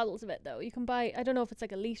big bottles of it though. You can buy, I don't know if it's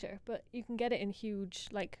like a liter, but you can get it in huge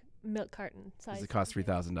like milk carton size. Does it cost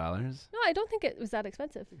 $3,000? No, I don't think it was that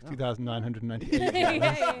expensive. $2,998.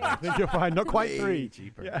 Yeah. I think you'll find not quite way $3.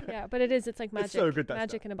 cheaper. Yeah. Yeah, but it is. It's like magic. It's so good, that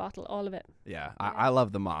magic stuff. in a bottle, all of it. Yeah, I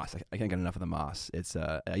love the moss. I can't get enough of the moss. It's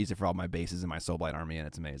I use it for all my bases in my Soulblight army, and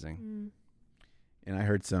it's amazing. Mm. And I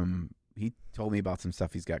heard he told me about some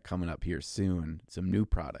stuff he's got coming up here soon, some new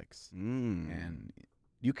products. And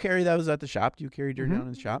you carry those at the shop? Do you carry Dirty Down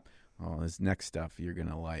in the shop? Oh, this next stuff you're going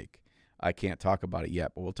to like. I can't talk about it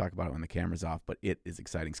yet, but we'll talk about it when the camera's off. But it is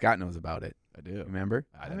exciting. Scott knows about it. I do. Remember?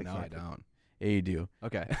 I don't know. I don't. Yeah, you do.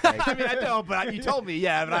 Okay. I mean, I don't, but you told me.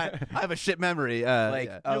 Yeah, but I have a shit memory.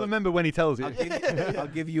 You'll remember when he tells you. I'll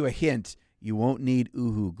give you a hint. You won't need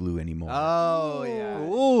Uhu glue anymore. Oh yeah.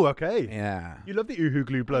 Oh, okay. Yeah. You love the Uhu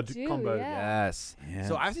glue blood do, combo. yeah. Yes. Yeah.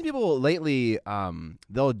 So I've seen people lately.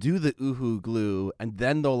 They'll do the Uhu glue and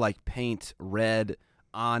then they'll like paint red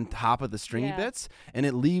on top of the stringy Yeah. bits, and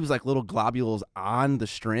it leaves like little globules on the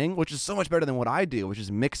string, which is so much better than what I do, which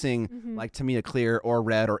is mixing like Tamiya clear or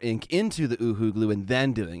red or ink into the Uhu glue and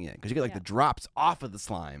then doing it, because you get like the drops off of the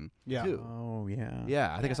slime. Yeah. Too. Oh, yeah.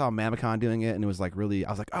 Yeah, I think I saw Mamicon doing it, and it was like really. I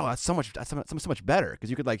was like, oh, that's so much better, because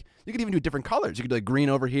you could even do different colors. You could do like green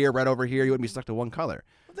over here, red over here. You wouldn't be stuck to one color.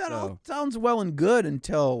 That all sounds well and good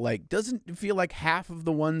until, like, doesn't it feel like half of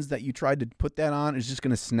the ones that you tried to put that on is just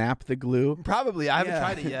going to snap the glue? Probably. I haven't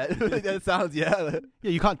tried it yet. That sounds, Yeah,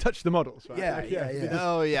 you can't touch the models, right? Yeah, Like, yeah. you just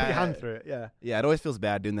Oh, yeah. Put your hand through it, yeah. Yeah, it always feels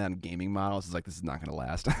bad doing that on gaming models. It's like, this is not going to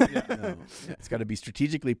last. No. It's got to be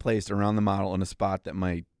strategically placed around the model in a spot that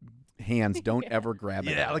my hands don't ever grab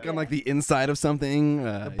it. Yeah, like on like the inside of something.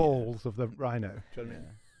 The balls of the rhino. Do you know what I mean?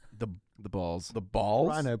 The balls. The balls?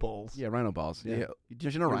 Rhino balls. Yeah, rhino balls. Yeah. Yeah.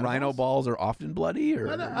 Did you know Rhino balls are often bloody? Or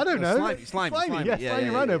I don't know. Slimy. Yeah, slimy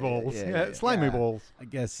rhino balls. Yeah, slimy balls. I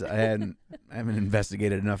guess I haven't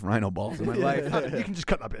investigated enough rhino balls in my life. You can just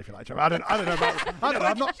cut that bit if you like, Trevor. I don't know about. I don't know.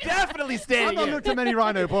 I'm not. Definitely I've staying not in. looked at many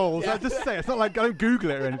rhino balls. I just say it's not like I don't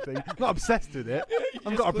Google it or anything. I'm not obsessed with it.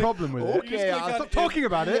 I've got a problem with it. Okay, I'll stop talking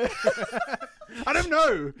about it. I don't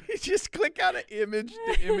know. You just click on the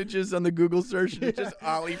images on the Google search and it's just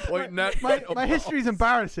Ollie pointing at My history's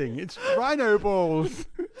embarrassing. It's rhino balls.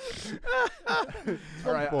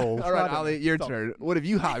 All right, balls. all right, Rhino- Ollie, your Stop. turn. What have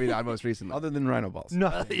you hobbied on most recently? other than rhino balls.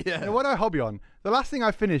 Nothing. Yeah. You know, what do I hobby on? The last thing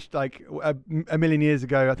I finished, like a million years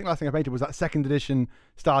ago, I think the last thing I painted was that second edition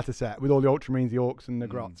starter set with all the Ultramarines, the Orcs, and the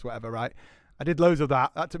Grots, whatever, right? I did loads of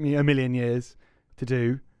that. That took me a million years to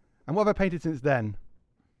do. And what have I painted since then?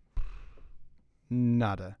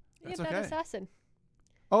 Nada. You That's get that okay. assassin.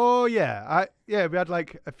 Oh, yeah. We had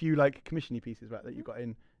like a few like commissiony pieces, right, that you got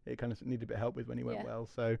in. It kind of needed a bit of help with when he went Yeah. well.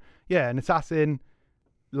 So, yeah, an assassin.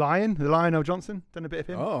 Lion, the Lionel Johnson. Done a bit of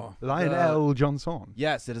him. Oh. Lionel Johnson.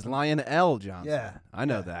 Yes, it is Lion L. Johnson. Yeah. I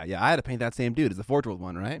know that. Yeah, I had to paint that same dude. It's the Forge World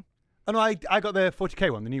one, right? Oh, no, I got the 40k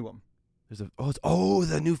one, the new one. There's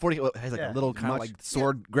the new 40. It has like Yeah. a little kind of Much- like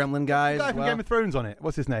sword gremlin guy. The guy as from well. Game of Thrones on it.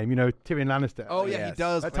 What's his name? You know, Tyrion Lannister. Oh yeah, Yes. he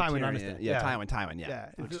does. Tywin play Lannister. Tyrion. Yeah. Tywin. Yeah.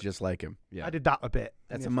 Looks just like him. Yeah. I did that a bit.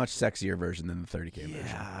 That's Yeah. a much sexier version than the 30K version.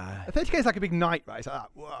 Yeah. A 30k is like a big knight, right? It's like that.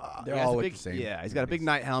 Whoa. They're Yeah, all it's a look big, the same. Yeah, he's got a big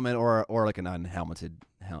knight helmet or like an unhelmeted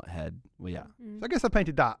head. Well, yeah. So I guess I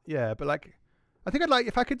painted that. Yeah, but like, I think I'd like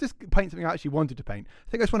if I could just paint something I actually wanted to paint. I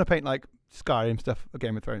think I just want to paint like Skyrim stuff or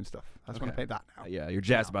Game of Thrones stuff. I just want to Okay. paint that now. Yeah, you're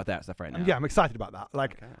jazzed about that stuff right now. And yeah, I'm excited about that.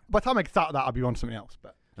 Like, Okay. by the time I start that, I'll be on something else.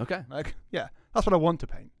 But Okay. like, yeah, that's what I want to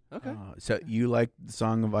paint. Okay. So you like the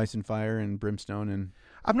Song of Ice and Fire and Brimstone and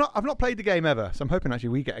I've not played the game ever, so I'm hoping actually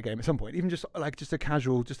we get a game at some point. Even just a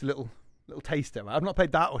casual, just a little taster. I've not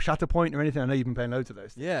played that or Shatterpoint or anything. I know you've been playing loads of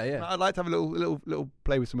those. Yeah, yeah. I'd like to have a little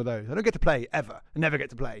play with some of those. I don't get to play ever. I never get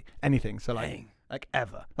to play anything. So Dang. like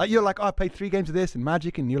ever. Like you're like, oh, I played 3 games of this and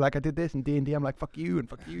Magic, and you're like, I did this and D&D. I'm like, fuck you and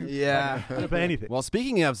fuck you. Yeah. I don't play anything. Well,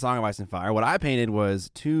 speaking of Song of Ice and Fire, what I painted was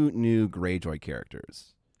 2 new Greyjoy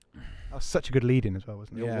characters. That was such a good lead in as well,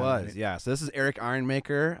 wasn't it? Yeah, It was, right. yeah. So this is Eric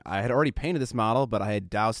Ironmaker. I had already painted this model, but I had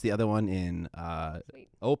doused the other one in Sweet.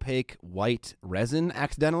 opaque white resin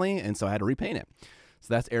accidentally, and so I had to repaint it.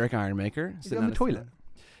 So that's Eric Ironmaker. Is he on the toilet?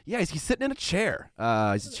 Yeah, he's sitting in a chair.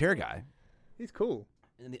 He's a chair guy. He's cool.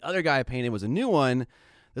 And the other guy I painted was a new one.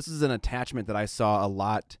 This is an attachment that I saw a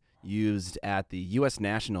lot used at the U.S.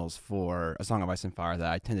 Nationals for A Song of Ice and Fire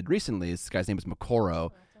that I attended recently. This guy's name is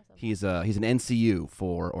Makoro. He's an NCU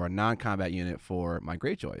or a non-combat unit for my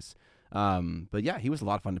Greyjoys. But yeah, he was a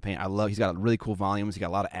lot of fun to paint. He's got really cool volumes. He got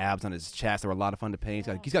a lot of abs on his chest. They were a lot of fun to paint.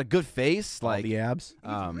 He's got a good face. Like the abs.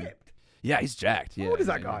 Yeah, he's jacked. Yeah, What is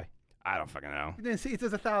that guy? I don't fucking know. He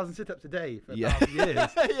does 1,000 sit-ups a day for 1,000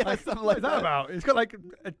 years. Something What's that about? He's got like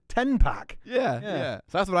a 10-pack. Yeah.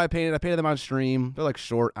 So that's what I painted. I painted them on stream. They're like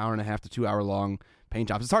short, 1.5 to 2 hour long paint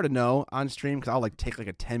jobs. It's hard to know on stream because I'll like take like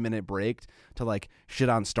a 10-minute break to like shit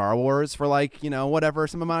on Star Wars for like, whatever,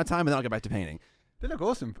 some amount of time, and then I'll get back to painting. They look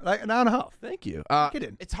awesome. Like an hour and a half. Thank you.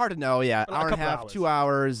 Kidding. It's hard to know, yeah. Like hour and a half, hours. 2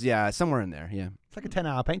 hours, yeah, somewhere in there, yeah. It's like a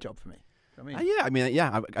 10-hour paint job for me.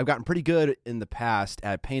 I've gotten pretty good in the past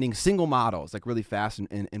at painting single models, like really fast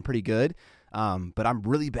and pretty good. But I'm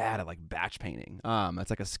really bad at like batch painting. That's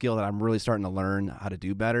like a skill that I'm really starting to learn how to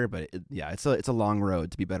do better. But it's a long road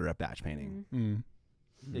to be better at batch painting.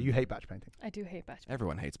 Yeah, you hate batch painting. I do hate batch painting.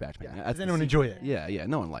 Everyone hates batch painting. Does anyone enjoy it? Yeah,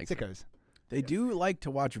 no one likes it. Sickos. They do like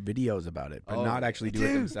to watch videos about it, but not actually do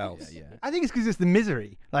it themselves. Yeah. I think it's because it's the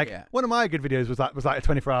misery. Like one of my good videos was like a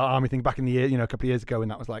 24-hour army thing back in the year, a couple of years ago, and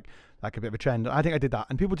that was like a bit of a trend. I think I did that,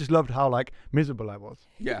 and people just loved how like miserable I was.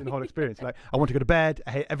 Yeah. In the whole experience. Like I want to go to bed.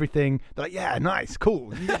 I hate everything. They're like, yeah, nice,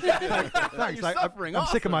 cool. Thanks. You're Like suffering. I'm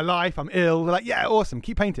sick of my life. I'm ill. They're like, yeah, awesome.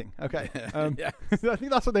 Keep painting. Okay. I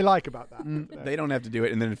think that's what they like about that. They don't have to do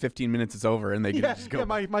it, and then in 15 minutes it's over, and they can just go.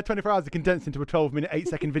 Yeah, my 24 hours are condensed into a 12-minute,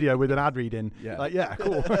 8-second video with an ad read in. Yeah. Like, yeah,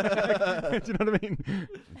 cool. Do you know what I mean?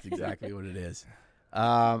 That's exactly what it is.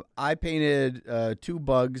 I painted 2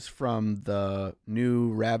 bugs from the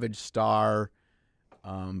new Ravaged Star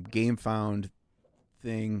Game Found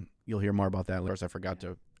thing. You'll hear more about that. Of course, I forgot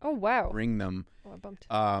to Oh, wow. bring them. Oh, I bumped.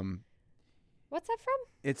 What's that from?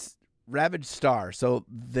 It's Ravaged Star. So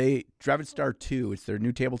Ravaged Star 2. It's their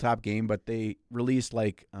new tabletop game, but they released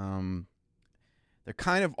like they're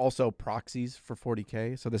kind of also proxies for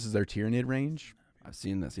 40K. So this is their Tyranid range. I've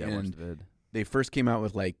seen this. Yeah, I watched the vid. They first came out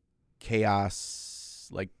with like chaos,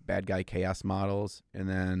 like bad guy chaos models, and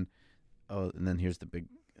then here's the big.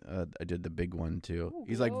 I did the big one too. Ooh,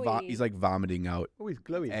 he's like vomiting out Always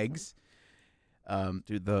glowy. eggs.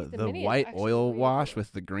 Dude, the mini is white actually oil really wash cool.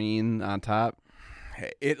 with the green on top.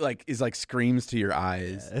 It like is like screams to your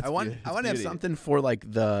eyes. Yeah, I want to have something for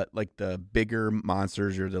like the bigger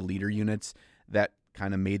monsters or the leader units that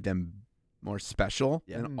kind of made them more special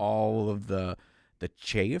than all of the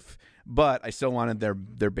chafe. But I still wanted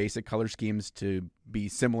their basic color schemes to be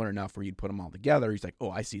similar enough where you'd put them all together. He's like, oh,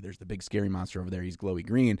 I see. There's the big scary monster over there. He's glowy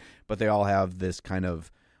green, but they all have this kind of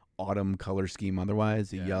autumn color scheme.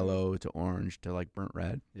 Otherwise, yellow to orange to like burnt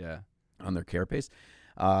red. Yeah, on their carapace.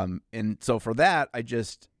 And so for that, I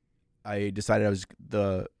decided I was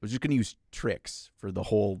just going to use tricks for the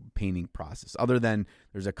whole painting process. Other than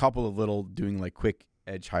there's a couple of little doing like quick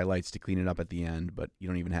edge highlights to clean it up at the end, but you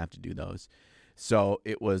don't even have to do those. So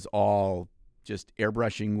it was all just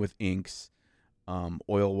airbrushing with inks,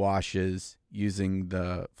 oil washes, using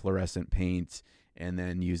the fluorescent paint, and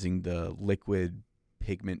then using the liquid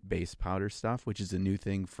pigment-based powder stuff, which is a new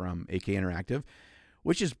thing from AK Interactive,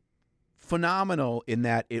 which is phenomenal in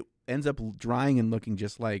that it ends up drying and looking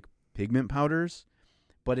just like pigment powders,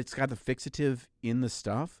 but it's got the fixative in the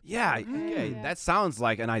stuff. Yeah, that sounds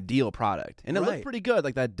like an ideal product, and it looked pretty good,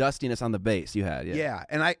 like that dustiness on the base you had. Yeah,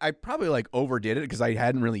 and I probably like overdid it because I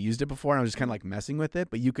hadn't really used it before, and I was just kind of like messing with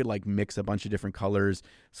it. But you could like mix a bunch of different colors,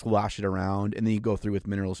 slosh it around, and then you go through with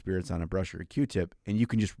mineral spirits on a brush or a Q-tip, and you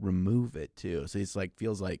can just remove it too. So it's like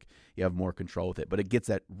feels like you have more control with it, but it gets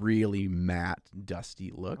that really matte,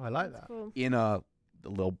 dusty look. Oh, I like that. Cool. In a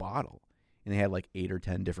little bottle. And they had like 8 or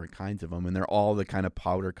 10 different kinds of them, and they're all the kind of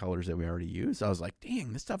powder colors that we already use. So I was like,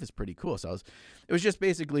 dang, this stuff is pretty cool. So it was just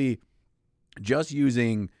basically just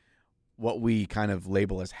using what we kind of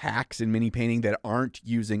label as hacks in mini painting that aren't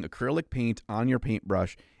using acrylic paint on your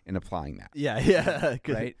paintbrush and applying that. Yeah.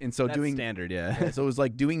 Right? And so that's doing standard, yeah. So it was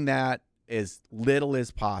like doing that as little as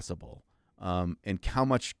possible. And how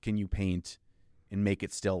much can you paint and make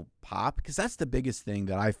it still pop? Because that's the biggest thing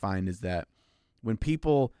that I find is that when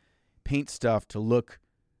people paint stuff to look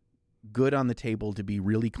good on the table, to be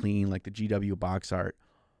really clean, like the GW box art,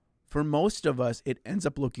 for most of us, it ends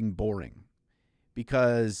up looking boring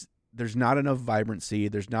because there's not enough vibrancy.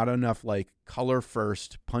 There's not enough like color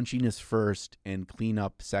first, punchiness first, and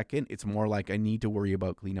cleanup second. It's more like I need to worry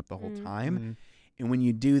about cleanup the whole time. Mm-hmm. And when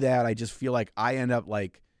you do that, I just feel like I end up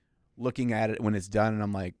like looking at it when it's done, and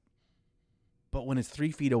I'm like, but when it's 3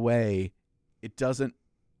 feet away, it doesn't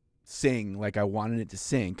sing like I wanted it to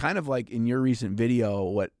sing. Kind of like in your recent video,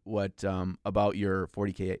 what about your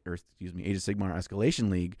 40K or Age of Sigmar Escalation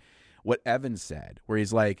League, what Evan said, where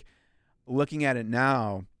he's like, looking at it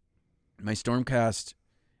now, my Stormcast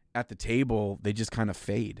at the table, they just kind of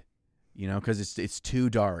fade, because it's too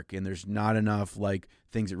dark and there's not enough like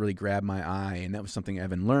things that really grab my eye. And that was something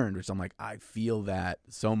Evan learned, which I'm like, I feel that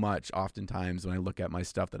so much oftentimes when I look at my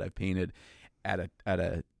stuff that I've painted at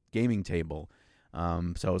a gaming table.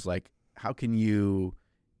 So I was like, how can you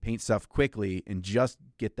paint stuff quickly and just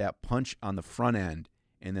get that punch on the front end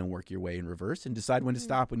and then work your way in reverse and decide when to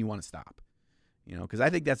stop when you want to stop? Because I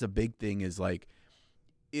think that's a big thing is like,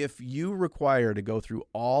 if you require to go through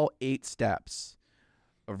all 8 steps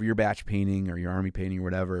of your batch painting or your army painting or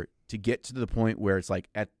whatever to get to the point where it's like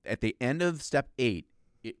at the end of step 8,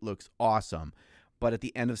 it looks awesome. But at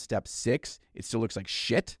the end of step 6, it still looks like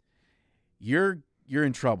shit. You're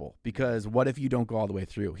in trouble, because what if you don't go all the way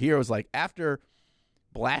through? Here it was like, after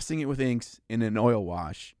blasting it with inks in an oil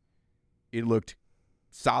wash, it looked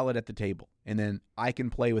solid at the table. And then I can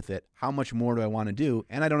play with it. How much more do I want to do?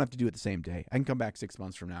 And I don't have to do it the same day. I can come back 6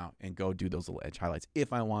 months from now and go do those little edge highlights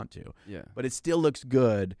if I want to. Yeah. But it still looks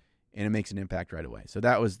good, and it makes an impact right away. So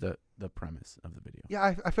that was the premise of the video.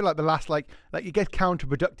 Yeah, I feel like the last like it gets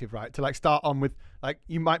counterproductive, right? To like start on with like,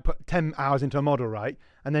 you might put 10 hours into a model, right?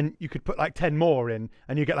 And then you could put like 10 more in,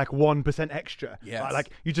 and you get like 1% extra. Yes. Right? Like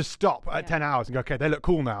you just stop at 10 hours and go, okay, they look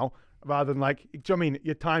cool now. Rather than like, do you know what I mean?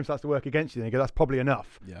 Your time starts to work against you, and you go, that's probably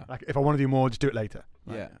enough. Yeah. Like if I want to do more, just do it later.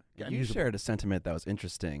 Yeah. Like, You shared a sentiment that was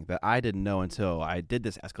interesting that I didn't know until I did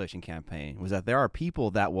this escalation campaign, was that there are people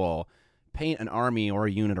that will paint an army or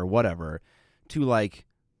a unit or whatever to like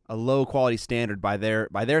a low quality standard by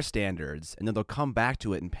their standards, and then they'll come back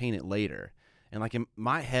to it and paint it later. And like in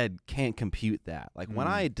my head can't compute that. Like when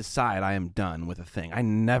I decide I am done with a thing, I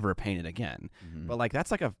never paint it again. But like that's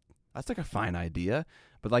like a fine idea.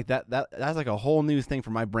 But like that's like a whole new thing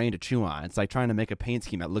for my brain to chew on. It's like trying to make a paint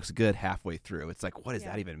scheme that looks good halfway through. It's like, what does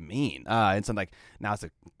that even mean? And so I'm like, now it's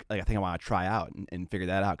like I think I want to try out and figure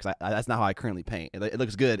that out, because that's not how I currently paint. It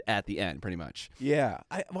looks good at the end, pretty much. Yeah.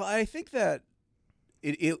 I think that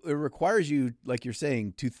it requires you, like you're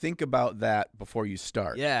saying, to think about that before you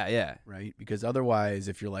start. Yeah. Right? Because otherwise,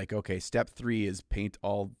 if you're like, okay, step 3 is paint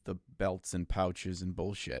all the belts and pouches and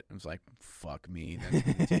bullshit, I was like, fuck me. That's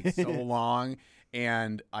going to take so long.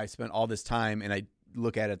 And I spent all this time, and I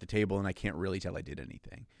look at it at the table, and I can't really tell I did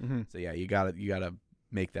anything. So yeah, you gotta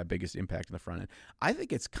make that biggest impact in the front end. I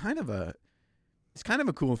think it's kind of a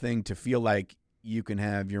cool thing to feel like you can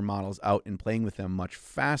have your models out and playing with them much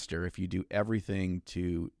faster if you do everything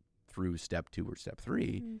through step 2 or step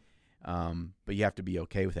 3. But you have to be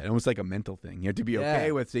okay with that. Almost like a mental thing. You have to be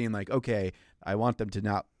okay with saying like, okay, I want them to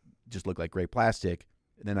not just look like gray plastic,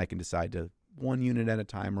 and then I can decide to, one unit at a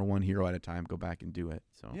time or one hero at a time, go back and do it.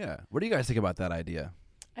 So Yeah. What do you guys think about that idea?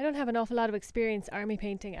 I don't have an awful lot of experience army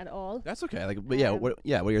painting at all. That's okay. Like, but what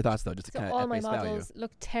are your thoughts though? Just to So kind all of my face value. models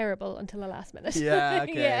look terrible until the last minute. Yeah.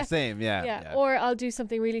 Okay. Same. Yeah. Or I'll do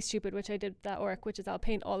something really stupid, which I did that orc, which is I'll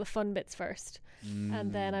paint all the fun bits first,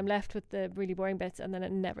 and then I'm left with the really boring bits, and then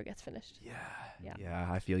it never gets finished. Yeah,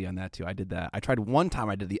 I feel you on that too. I did that. I tried one time.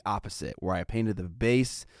 I did the opposite, where I painted the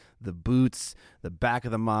base, the boots, the back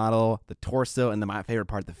of the model, the torso, and then my favorite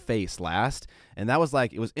part, the face, last. And that was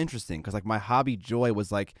like, it was interesting because like my hobby joy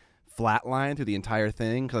was like flatline through the entire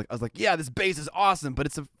thing. Cause like, I was like, yeah, this base is awesome, but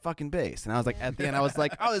it's a fucking base. And I was like, at the end, I was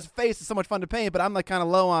like, oh, this face is so much fun to paint, but I'm like kind of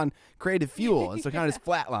low on creative fuel, and so kind of just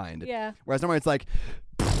flatlined. Yeah. Whereas normally it's like,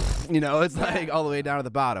 it's like all the way down to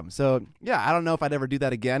the bottom. So yeah, I don't know if I'd ever do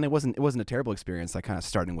that again. It wasn't a terrible experience, like kind of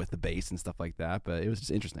starting with the base and stuff like that, but it was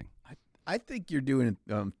just interesting. I think you're doing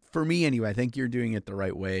it, for me anyway, I think you're doing it the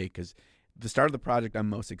right way, because the start of the project, I'm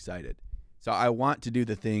most excited. So I want to do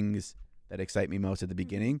the things that excite me most at the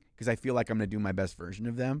beginning, because I feel like I'm going to do my best version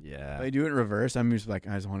of them. Yeah. If I do it in reverse, I'm just like,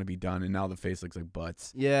 I just want to be done, and now the face looks like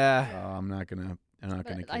butts. Yeah. So I'm not going to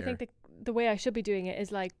care. I think the way I should be doing it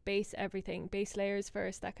is like base everything, base layers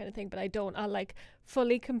first, that kind of thing. But I don't. I'll like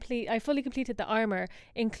fully completed the armor,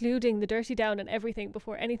 including the dirty down and everything,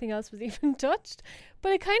 before anything else was even touched.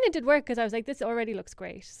 But it kind of did work, because I was like, this already looks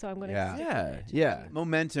great, so I'm going to Yeah.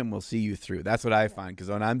 Momentum will see you through. That's what I find, because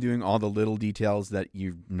when I'm doing all the little details that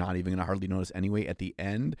you're not even going to hardly notice anyway, at the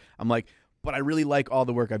end, I'm like, but I really like all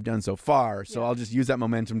the work I've done so far, so I'll just use that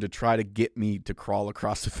momentum to try to get me to crawl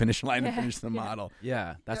across the finish line and finish the model.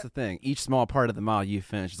 Yeah, that's the thing. Each small part of the model you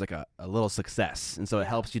finish is like a little success, and so it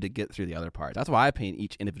helps you to get through the other parts. That's why I paint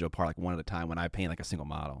each individual part like one at a time when I paint like a single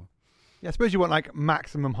model. Yeah, I suppose you want like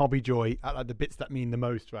maximum hobby joy at like the bits that mean the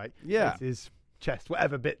most, right? Yeah. Faces, chest,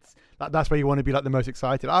 whatever bits. That's where you want to be like the most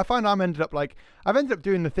excited. I find I've ended up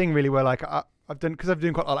doing the thing really where like I've done, because I've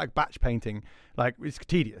doing quite a lot like batch painting, like it's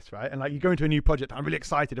tedious, right? And like you go into a new project, I'm really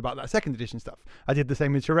excited about that second edition stuff. I did the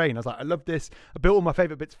same with terrain. I was like, I love this. I built all my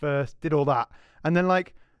favorite bits first, did all that, and then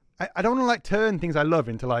like I don't want to like turn things I love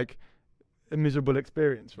into like a miserable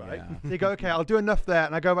experience, right? Yeah. So you go, okay, I'll do enough there,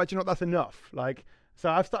 and I go, you know what, that's enough. Like, so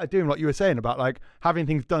I've started doing what you were saying about like having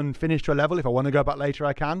things done, finished to a level. If I want to go back later,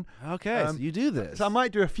 I can. Okay, so you do this. So I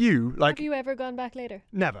might do a few. Like, Have you ever gone back later?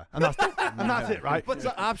 never, and that's it, right? But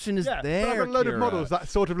the option is Yeah, there. but I've got a load of Kira. models that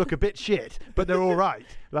sort of look a bit shit, but they're all right.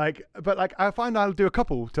 Like, but like I find I'll do a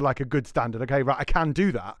couple to like a good standard. Okay, right, I can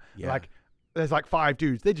do that. Yeah. Like, there's like 5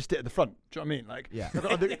 dudes. They just sit at the front. Do you know what I mean? Like, Yeah. I've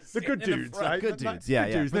got the good dudes, right? Good Like, dudes, yeah,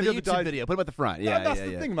 good yeah. dudes. For Then the the other YouTube guys- video, put them at the front. Yeah, that's yeah,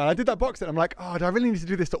 the yeah. thing, man. I did that box set. I'm like, oh, do I really need to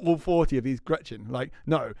do this to all 40 of these Gretchen? Like,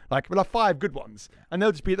 no. Like, we'll have 5 good ones, and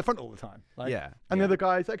they'll just be at the front all the time. Like, Yeah, And yeah. the other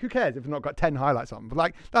guys, like, who cares if we've not got 10 highlights on? But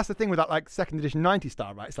like, that's the thing with that like second edition 90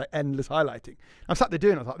 star, right? It's like endless highlighting. I'm sat there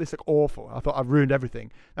doing it. I was like, this looks awful. I thought I've ruined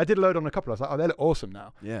everything. I did a load on a couple. I was like, oh, they look awesome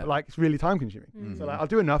now. Yeah. But like, it's really time consuming. So like, I'll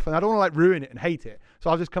do enough, and I don't want to like ruin it and hate it. So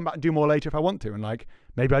I'll just come back and do more later if I want to. And like,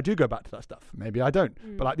 maybe I do go back to that stuff. Maybe I don't.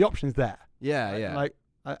 But like, the option's there. Yeah, Right? yeah. And, like,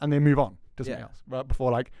 and then move on to something Yeah. else. Right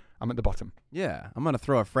before like I'm at the bottom. Yeah, I'm going to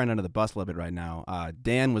throw a friend under the bus a little bit right now.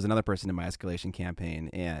 Dan was another person in my escalation campaign,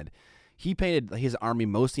 and he painted his army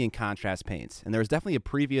mostly in contrast paints. And there was definitely a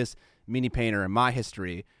previous mini painter in my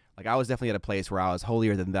history. Like, I was definitely at a place where I was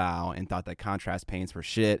holier than thou and thought that contrast paints were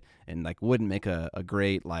shit and like wouldn't make a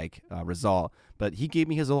great like result. But he gave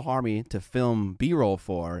me his little army to film B-roll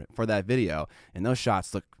for that video, and those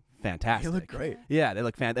shots look fantastic. They look great. Yeah, they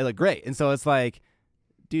look great. And so it's like,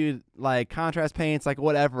 dude, like contrast paints, like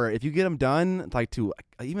whatever. If you get them done, like to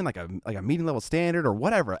even like a medium level standard or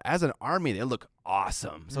whatever, as an army, they look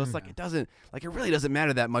awesome. So it's like it really doesn't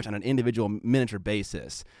matter that much on an individual miniature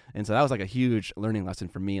basis. And so that was like a huge learning lesson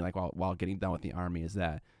for me. Like while getting done with the army, is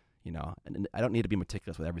that and I don't need to be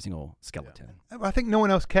meticulous with every single skeleton. I think no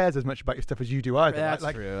one else cares as much about your stuff as you do either. That's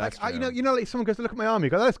like, true, Like, that's true. like someone goes to look at my army, you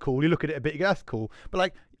go, that's cool. You look at it a bit, you go, that's cool. But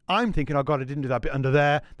like, I'm thinking, oh God, I didn't do that bit under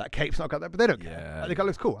there. That cape's not got that, but they don't care. Yeah. Like, they go,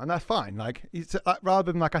 looks cool, and that's fine. Like, it's like,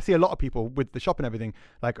 rather than like I see a lot of people with the shop and everything,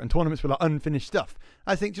 like on tournaments with like unfinished stuff.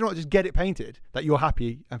 I think, do you know what? Just get it painted that you're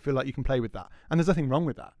happy and feel like you can play with that, and there's nothing wrong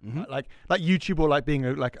with that. Like YouTube or like being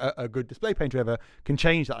a good display painter ever can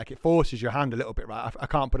change that. Like it forces your hand a little bit, right? I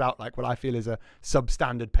can't put out like what I feel is a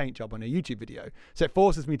substandard paint job on a YouTube video, so it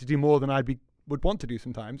forces me to do more than would want to do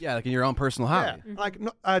sometimes. Yeah, like in your own personal hobby. Yeah, like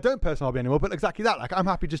I don't personal hobby anymore, but exactly that. Like I'm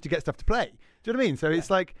happy just to get stuff to play. Do you know what I mean? So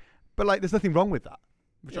it's like, but like there's nothing wrong with that.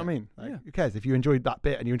 Which I mean, like, who cares if you enjoyed that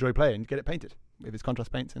bit and you enjoy playing? Get it painted if it's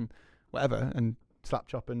contrast paints and whatever, and slap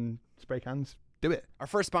chop and spray cans. Do it. Our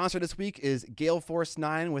first sponsor this week is Gale Force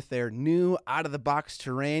 9 with their new out-of-the-box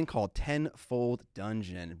terrain called Tenfold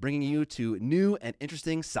Dungeon, bringing you to new and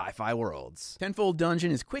interesting sci-fi worlds. Tenfold Dungeon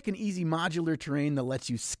is quick and easy modular terrain that lets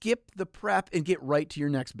you skip the prep and get right to your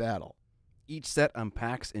next battle. Each set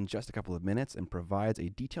unpacks in just a couple of minutes and provides a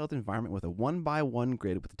detailed environment with a 1x1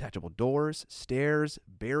 grid with detachable doors, stairs,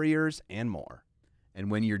 barriers, and more. And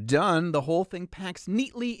when you're done, the whole thing packs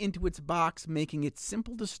neatly into its box, making it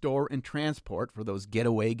simple to store and transport for those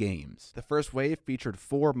getaway games. The first wave featured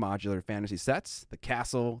 4 modular fantasy sets. The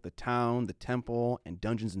castle, the town, the temple, and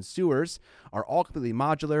dungeons and sewers are all completely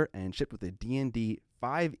modular and shipped with a D&D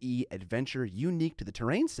 5e adventure unique to the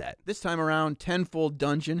terrain set. This time around, Tenfold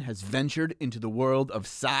Dungeon has ventured into the world of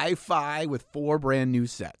sci-fi with 4 brand new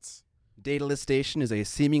sets. Daedalus Station is a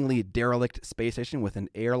seemingly derelict space station with an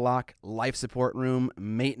airlock, life support room,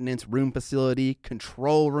 maintenance room facility,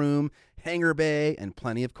 control room, hangar bay, and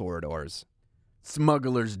plenty of corridors.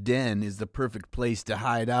 Smuggler's Den is the perfect place to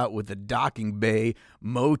hide out with a docking bay,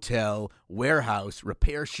 motel, warehouse,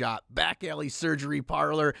 repair shop, back alley surgery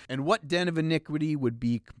parlor, and what den of iniquity would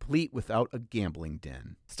be complete without a gambling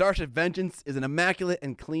den? Starship Vengeance is an immaculate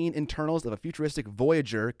and clean internals of a futuristic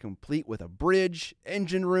Voyager, complete with a bridge,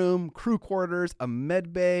 engine room, crew quarters, a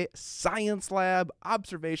med bay, science lab,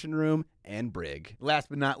 observation room, and brig. Last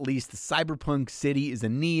but not least, the Cyberpunk City is a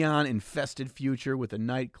neon-infested future with a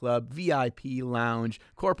nightclub, VIP lounge,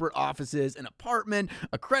 corporate offices, an apartment,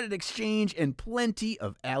 a credit exchange, and plenty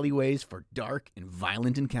of alleyways for dark and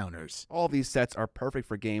violent encounters. All these sets are perfect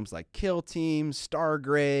for games like Kill Team,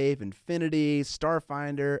 Stargrave, Infinity,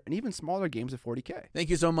 Starfinder, and even smaller games of 40K.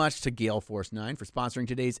 Thank you so much to Gale Force 9 for sponsoring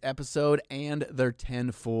today's episode and their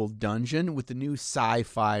Tenfold Dungeon with the new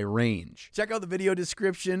sci-fi range. Check out the video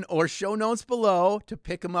description or show notes below to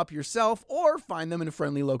pick them up yourself or find them in a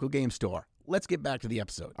friendly local game store. let's get back to the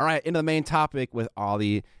episode. All right, into the main topic with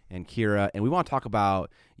Ollie and Kira, and we want to talk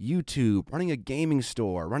about YouTube, running a gaming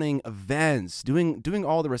store, running events, doing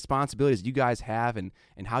all the responsibilities you guys have, and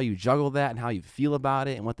how you juggle that, and how you feel about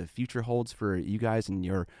it, and what the future holds for you guys and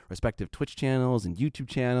your respective Twitch channels and YouTube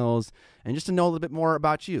channels, and just to know a little bit more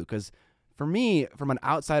about you. Because for me, from an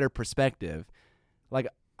outsider perspective, like,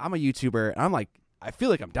 I'm a YouTuber, and I'm like, I feel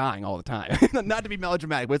like I'm dying all the time. Not to be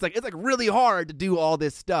melodramatic, but it's like really hard to do all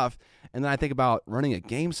this stuff. And then I think about running a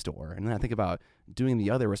game store, and then I think about doing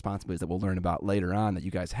the other responsibilities that we'll learn about later on that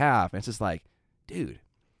you guys have. And it's just like, dude,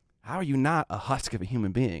 how are you not a husk of a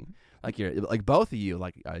human being? Like, you're like, both of you,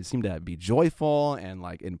 like, seem to be joyful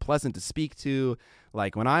and pleasant to speak to.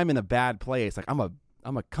 Like, when I'm in a bad place, like, I'm a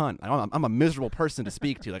cunt. I'm a miserable person to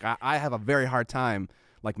speak to. Like, I have a very hard time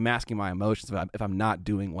like masking my emotions if I'm not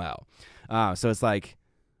doing well. So it's like,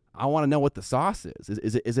 I want to know what the sauce is.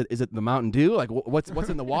 Is it the Mountain Dew? Like, what's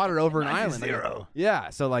in the water over an island? Zero. Yeah.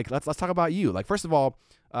 So like, let's talk about you. Like, first of all,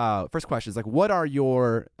 first question is like, what are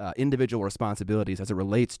your individual responsibilities as it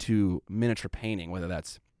relates to miniature painting? Whether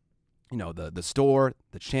that's, the store,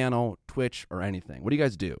 the channel, Twitch, or anything. What do you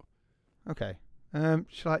guys do? Okay.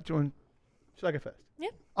 Shall I go first? Yeah.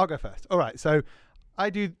 I'll go first. All right. So I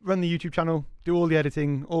do run the YouTube channel, do all the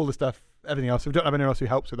editing, all the stuff, everything else. So we don't have anyone else who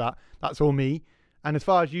helps with that. That's all me. And as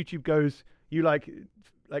far as YouTube goes, you like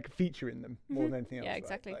feature in them more than anything else. Yeah, right?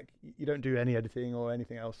 exactly. Like, you don't do any editing or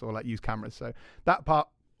anything else, or like use cameras. So that part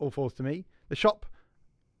all falls to me. The shop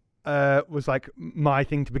was like my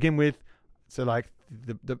thing to begin with. So like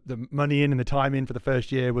the money in and the time in for the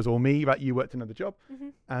first year was all me. Right, you worked another job,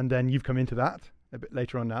 and then you've come into that a bit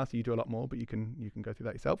later on now. So you do a lot more, but you can go through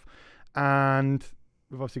that yourself. And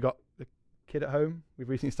we've obviously got the kid at home. We've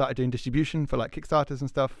recently started doing distribution for like Kickstarters and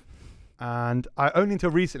stuff. And I only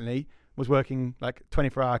until recently was working like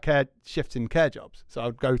 24-hour care shifts in care jobs. So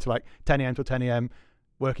I'd go to like 10 a.m. till 10 a.m.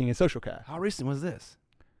 working in social care. How recent was this?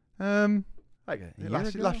 Like a year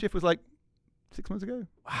last ago? shift was like 6 months ago,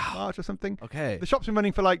 Wow. March or something. Okay. The shop's been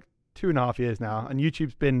running for like 2.5 years now, and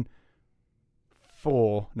YouTube's been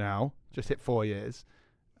 4 now. Just hit 4 years.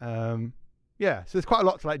 Yeah, so there's quite a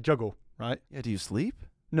lot to like juggle, right? Yeah. Do you sleep?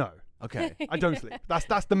 No, Okay. I don't sleep.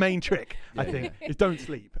 That's the main trick, I think, is don't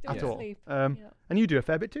sleep Don't at all. sleep. And you do a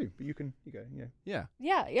fair bit too, but you go. Yeah.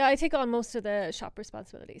 Yeah, I take on most of the shop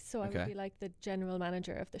responsibilities. So I Okay. would be like the general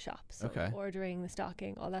manager of the shop. So Okay. ordering, the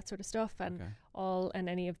stocking, all that sort of stuff, and Okay.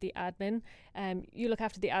 any of the admin. You look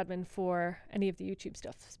after the admin for any of the YouTube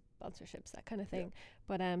stuff, sponsorships, that kind of thing.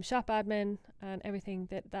 But shop admin and everything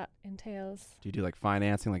that entails. Do you do like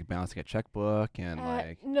financing, like balancing a checkbook and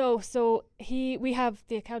No, so we have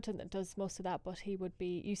the accountant that does most of that, but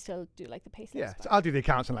you still do like the pay slips. Yeah, so I'll do the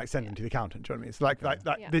accounts and like send them to the accountant. Do you know what I mean? It's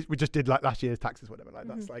like Yeah. this, we just did like last year's taxes, whatever. Like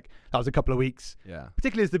that's like that was a couple of weeks. Yeah.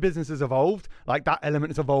 Particularly as the business has evolved, like that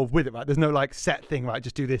element has evolved with it. Right? There's no like set thing. Right?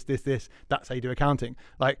 Just do this. That's how you do accounting.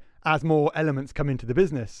 Like as more elements come into the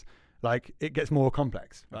business, like it gets more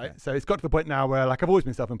complex, right? Okay. So it's got to the point now where like I've always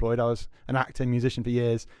been self-employed. I was an actor and musician for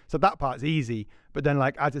years. So that part's easy. But then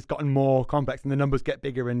like as it's gotten more complex and the numbers get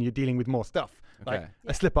bigger and you're dealing with more stuff, like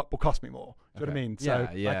a slip up will cost me more. Do you know what I mean? So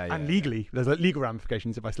and legally, there's like legal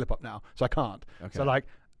ramifications if I slip up now. So I can't. Okay. So like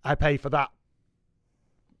I pay for that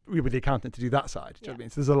with the accountant to do that side. Do you know what I mean?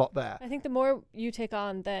 So there's a lot there. I think the more you take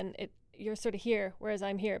on, then you're sort of here, whereas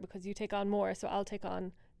I'm here because you take on more. So I'll take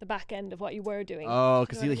on the back end of what you were doing. Oh,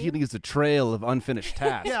 because he leaves a trail of unfinished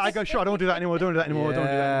tasks. Yeah, I go, sure, I don't want to do that anymore.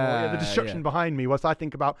 Yeah, the destruction behind me whilst I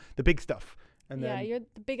think about the big stuff. And then, you're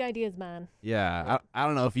the big ideas man. Yeah, I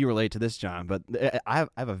don't know if you relate to this, John, but I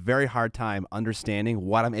have a very hard time understanding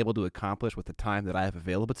what I'm able to accomplish with the time that I have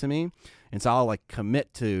available to me. And so I'll like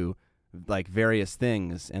commit to like various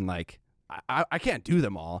things and like I can't do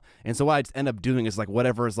them all. And so what I just end up doing is like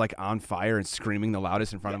whatever is like on fire and screaming the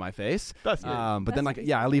loudest in front of my face. That's but then like,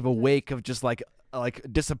 I leave a wake of just like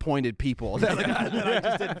disappointed people that I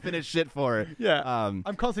just didn't finish shit for. Yeah.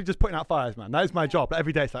 I'm constantly just putting out fires, man. That is my job. Like,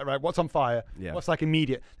 every day it's like, right, what's on fire? Yeah. What's like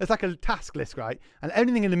immediate? There's like a task list, right? And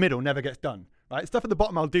anything in the middle never gets done. Right? Stuff at the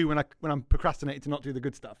bottom I'll do when I'm procrastinating to not do the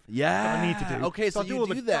good stuff. Yeah. That I need to do. Okay, so I'll you all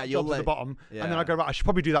do the that. You'll jobs at the bottom, Yeah. and then I go, right, I should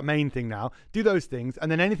probably do that main thing now. Do those things, and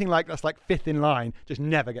then anything like that's like fifth in line just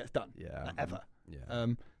never gets done. Yeah. Like, ever. Yeah.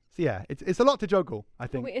 So yeah, it's a lot to juggle, I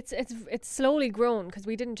think. It's slowly grown because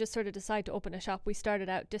we didn't just sort of decide to open a shop. We started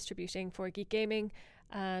out distributing for Geek Gaming,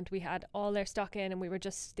 and we had all their stock in, and we were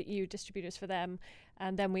just the EU distributors for them.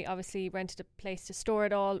 And then we obviously rented a place to store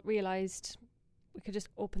it all. Realized we could just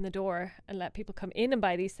open the door and let people come in and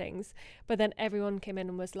buy these things. But then everyone came in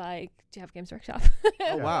and was like, do you have Games Workshop?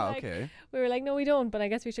 Oh, wow. Like, Okay. we were like, no, we don't, but I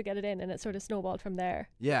guess we should get it in. And it sort of snowballed from there.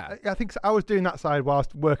 Yeah. I think I was doing that side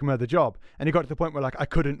whilst working my other job, and it got to the point where like I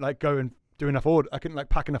couldn't like go and do enough order. I couldn't like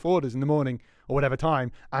pack enough orders in the morning or whatever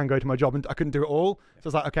time and go to my job, and I couldn't do it all. So I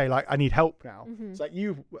was like, okay, like I need help now. Mm-hmm. It's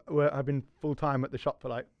like I've been full time at the shop for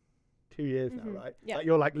like 2 years now, right? Yeah. Like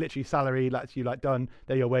you're like literally salary, that's you like done.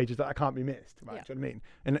 They're your wages that I can't be missed, right? Yeah. Do you know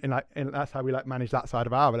what I mean? And that's how we like manage that side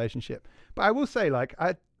of our relationship. But I will say, like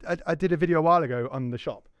I did a video a while ago on the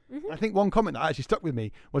shop. Mm-hmm. I think one comment that actually stuck with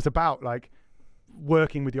me was about like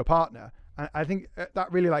working with your partner. And I think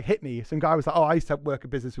that really like hit me. Some guy was like, oh, I used to work a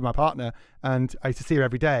business with my partner and I used to see her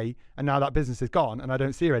every day, and now that business is gone and I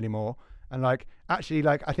don't see her anymore. And like, actually,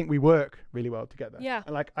 like, I think we work really well together. Yeah.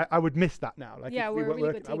 And like, I would miss that now. Like, Yeah, if we we're a weren't really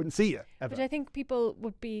working, good I team. wouldn't see you ever. But I think people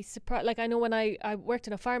would be surprised. Like, I know when I worked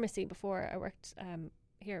in a pharmacy before I worked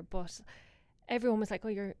here, but everyone was like, oh,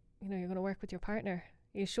 you're going to work with your partner.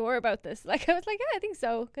 Are you sure about this? Like, I was like, yeah, I think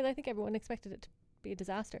so. Because I think everyone expected it to be a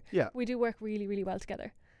disaster. Yeah. We do work really, really well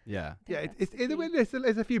together. Yeah. Yeah, I think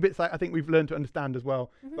there's a few bits like I think we've learned to understand as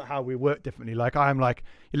well about how we work differently. Like I'm like,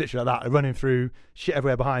 you're literally like that, running through shit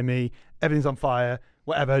everywhere behind me, everything's on fire,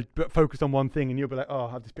 whatever, but focused on one thing, and you'll be like, oh,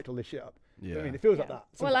 I've just picked all this shit up. Yeah. You know what I mean, it feels like Yeah.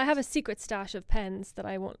 that. Well, I have a secret stash of pens that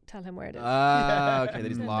I won't tell him where it is. Okay. That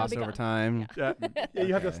he's They'll lost be over gone. time. Yeah,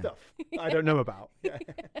 you have your Okay. stuff I don't know about. Yeah.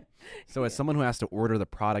 So, as someone who has to order the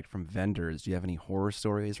product from vendors, do you have any horror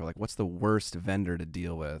stories, or like, what's the worst vendor to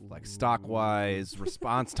deal with, like stock wise,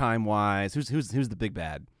 response time wise? Who's the big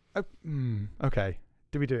bad? Okay.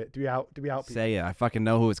 Do we do it? Do we out people? Say it. I fucking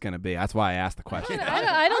know who it's gonna be. That's why I asked the question.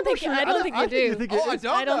 I don't think you do. Oh, I don't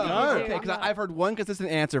I don't know. think you do. Okay, because I've heard one consistent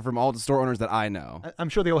answer from all the store owners that I know. I'm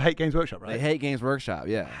sure they all hate Games Workshop, right? They hate Games Workshop.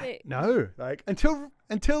 Yeah. No, like until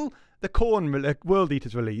the Corn World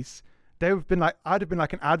Eaters release, they've been like I'd have been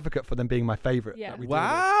like an advocate for them being my favorite. Yeah. that we deal with.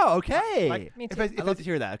 Wow. Okay. Like, Me if too. there's, I'd if, love there's, to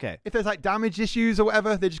hear that. Okay. if there's like damage issues or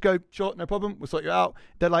whatever, they just go, sure, no problem, we'll sort you out.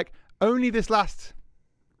 They're like, only this last,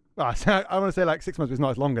 I want to say like 6 months, but it's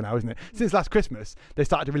not as longer now, isn't it? Since last Christmas, they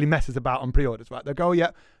started to really mess us about on pre-orders, right? They'll go, oh,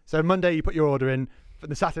 yeah, so Monday you put your order in, for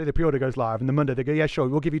the Saturday the pre-order goes live, and the Monday they go, yeah, sure,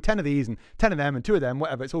 we'll give you 10 of these and 10 of them and 2 of them,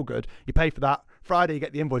 whatever, it's all good. You pay for that. Friday you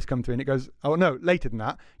get the invoice come through and it goes, oh no, later than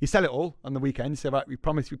that. You sell it all on the weekend. You say, right, we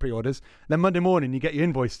promise you pre-orders. Then Monday morning you get your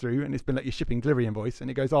invoice through and it's been like your shipping delivery invoice,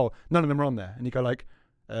 and it goes, oh, none of them are on there. And you go like,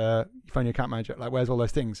 you phone your account manager, like, where's all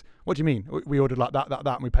those things? What do you mean? We ordered like that,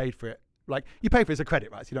 and we paid for it. Like, you pay for it as a credit,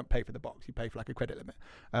 right? So you don't pay for the box. You pay for like a credit limit.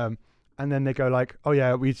 And then they go like, oh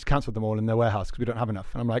yeah, we just cancelled them all in their warehouse because we don't have enough.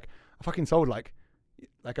 And I'm like, I fucking sold like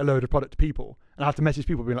a load of product to people, and I have to message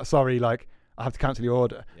people being like, sorry, like I have to cancel your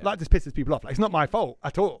order. Yeah. Like, this pisses people off. Like, it's not my fault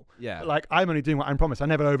at all. Yeah. But, like, I'm only doing what I'm promised. I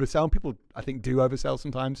never oversell. People, I think, do oversell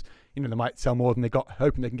sometimes. You know, they might sell more than they got,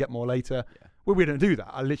 hoping they can get more later. Yeah. Well, we don't do that.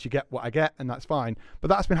 I literally get what I get, and that's fine. But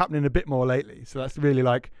that's been happening a bit more lately. So that's really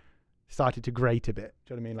like started to grate a bit.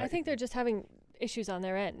 Do you know what I mean? Like, I think they're just having issues on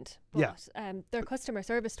their end. But their customer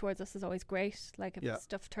service towards us is always great. Like, if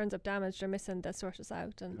stuff turns up damaged or missing, they'll sort us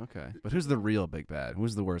out. And Okay. But who's the real big bad?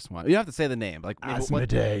 Who's the worst one? You don't have to say the name. Like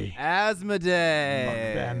Asmodee. Asmodee.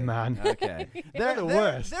 Fuck them, man. Okay. They're the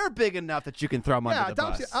worst. They're big enough that you can throw them under the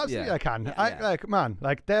bus. Absolutely, Yeah. I can.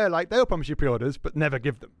 Yeah. They'll promise you pre-orders, but never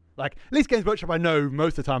give them. Like, at least Games Workshop, I know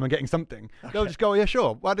most of the time I'm getting something. They'll just go, oh, yeah,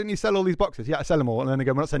 sure. Why didn't you sell all these boxes? Yeah, I sell them all. And then they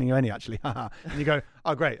go, we're not sending you any, actually. And you go,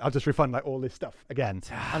 oh, great. I'll just refund like all this stuff again.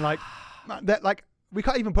 And like, man, like, we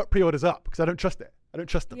can't even put pre-orders up because I don't trust it. I don't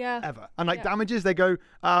trust them ever. And like damages, they go,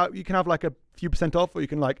 you can have like a few % off, or you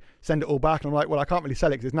can like send it all back. And I'm like, well, I can't really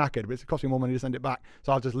sell it because it's knackered, but it's cost me more money to send it back.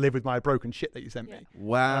 So I'll just live with my broken shit that you sent me.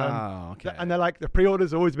 Wow. Okay. And they're like, the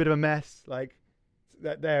pre-orders are always a bit of a mess. Like,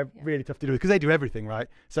 they're really tough to do because they do everything, right?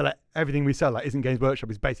 So like everything we sell like isn't Games Workshop,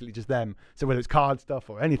 is basically just them. So whether it's card stuff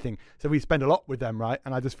or anything, so we spend a lot with them, right?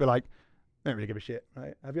 And I just feel like I don't really give a shit,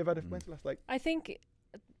 right? Have you ever had when's the last, like? I think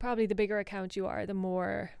probably the bigger account you are, the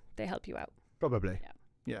more they help you out. Probably.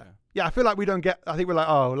 Yeah. I feel like we don't get. I think we're like,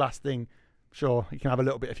 oh, last thing, sure, you can have a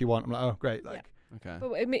little bit if you want. I'm like, oh, great, like. Okay.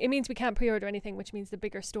 But it means we can't pre-order anything, which means the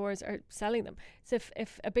bigger stores are selling them. So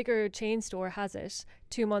if a bigger chain store has it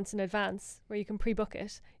 2 months in advance where you can pre-book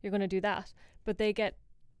it, you're going to do that. But they get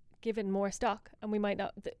given more stock, and we might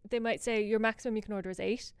not. They might say your maximum you can order is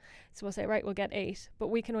 8. So we'll say, right, we'll get 8, but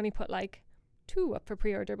we can only put like 2 up for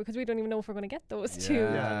pre-order because we don't even know if we're going to get those 2. Yeah. You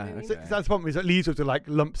know what I mean? So that's the problem, is it leaves us with like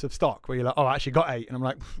lumps of stock where you're like, oh, I actually got 8. And I'm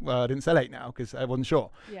like, well, I didn't sell 8 now because I wasn't sure.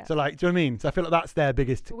 Yeah. So like, do you know what I mean? So I feel like that's their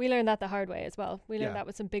biggest. But we learned that the hard way as well. We learned Yeah. that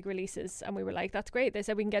with some big releases, and we were like, "That's great." They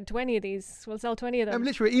said we can get 20 of these. We'll sell 20 of them. I'm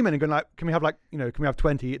literally emailing going like, can we have like, can we have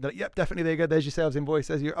 20? They're like, yep, definitely. There you go. There's your sales invoice.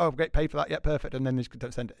 There's your, oh, great, pay for that. Yep, perfect. And then they just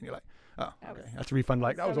don't send it. And you're like, oh, That okay. was- That's a refund.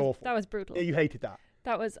 Like, that was awful. That was brutal. Yeah, you hated that.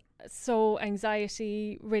 That was so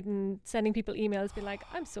anxiety ridden, sending people emails being like,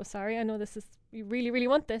 I'm so sorry, I know this is, you really, really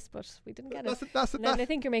want this, but we didn't get it. And then they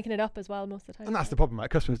think you're making it up as well most of the time. And that's the problem, right?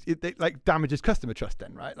 Customers, they like damages customer trust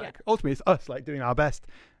then, right? Like ultimately it's us like doing our best.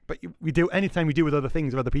 But anytime we deal with other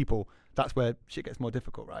things or other people, that's where shit gets more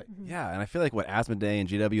difficult, right? Mm-hmm. Yeah, and I feel like what Asmodee and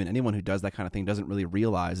GW and anyone who does that kind of thing doesn't really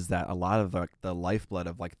realize is that a lot of the lifeblood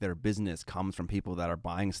of like their business comes from people that are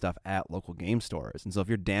buying stuff at local game stores. And so if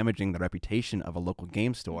you're damaging the reputation of a local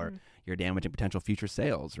game store, you're damaging potential future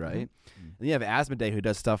sales, right? And you have Asmodee who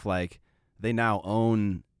does stuff like they now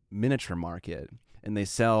own Miniature Market and they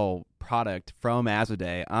sell product from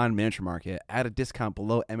Asmodee on Miniature Market at a discount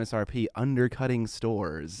below MSRP, undercutting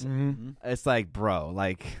stores. It's like, bro,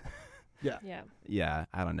 like yeah,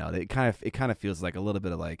 I don't know. It kind of feels like a little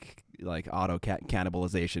bit of like auto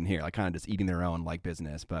cannibalization here, like kind of just eating their own like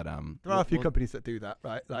business. But there are a few companies that do that,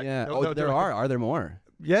 right? Like, yeah, they'll there are. Are there more?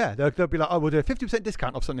 Yeah, they'll be like, oh, we'll do a 50%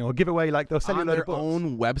 discount off something, or give away like they'll sell you a On load their of books.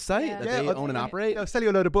 own website that they own and operate. They'll sell you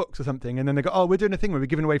a load of books or something, and then they go, oh, we're doing a thing where we're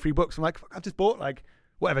giving away free books. I'm like, fuck, I've just bought like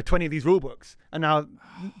whatever 20 of these rule books, and now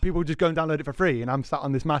people just go and download it for free, and I'm sat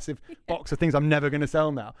on this massive box of things I'm never going to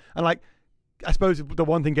sell now. And like, I suppose the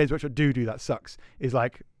one thing Games Workshop do that sucks is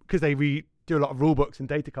like, because they do a lot of rule books and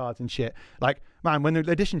data cards and shit. Like, man, when the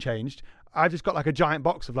edition changed, I just got like a giant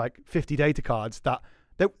box of like 50 data cards that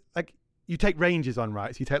like you take ranges on,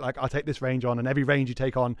 right? So you take like, I'll take this range on, and every range you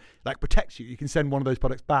take on like protects you. You can send one of those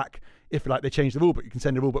products back if like they change the rule book. You can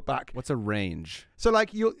send a rule book back. What's a range? So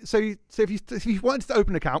like if you wanted to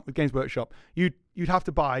open an account with Games Workshop, you'd have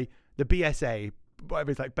to buy the BSA,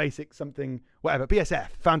 whatever it's like, basic something, whatever, BSF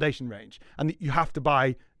foundation range, and you have to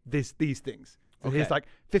buy these things. So here's like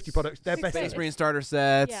 50 products. They're best. Space Marine starter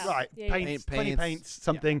sets. Yeah. Right, Yeah, paints, yeah. 20 paints,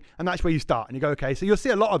 something, and that's where you start. And you go, okay, so you'll see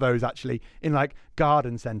a lot of those actually in like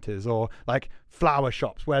garden centres or like flower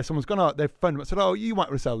shops where someone's gone out, they've phoned them and said, oh, you might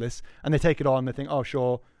want to sell this, and they take it on, they think, oh,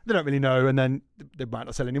 sure, they don't really know, and then they might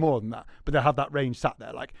not sell any more than that, but they'll have that range sat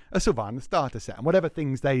there, like a Sylvan, a starter set, and whatever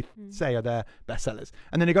things they say are their best sellers.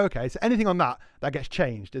 And then you go, okay, so anything on that gets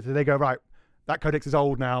changed. So they go, right, that codex is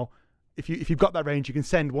old now. If you've got that range, you can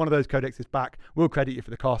send one of those codexes back. We'll credit you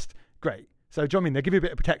for the cost. Great. So, do you know what I mean? They give you a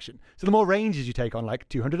bit of protection. So the more ranges you take on, like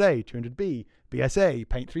 200A, 200B, BSA,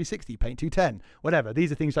 Paint 360, Paint 210, whatever,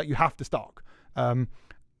 these are things that you have to stock.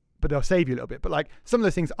 But they'll save you a little bit. But like some of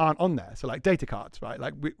those things aren't on there. So like data cards, right?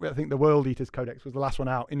 Like I think the World Eaters Codex was the last one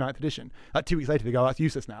out in 9th edition. Like 2 weeks later, they go, oh, that's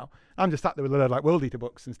useless now. I'm just sat there with a load of like World Eater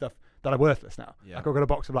books and stuff that are worthless now. Yeah. Like I've got a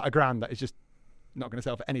box of like $1,000 that is just not going to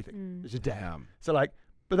sell for anything. It's just dead. Damn. So like,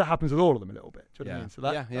 but that happens with all of them a little bit. Do you know what I mean? So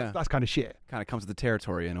that's kind of shit. Kind of comes with the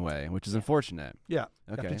territory in a way, which is unfortunate. Yeah.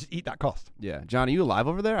 You Okay. have to just eat that cost. Yeah. John, are you alive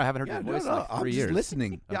over there? I haven't heard your voice in like I'm 3 just years.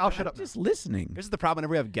 listening. Yeah, I'll shut up. Just listening. This is the problem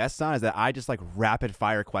whenever we have guests on, is that I just like rapid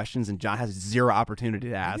fire questions and John has zero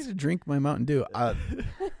opportunity to I ask. need to drink my Mountain Dew.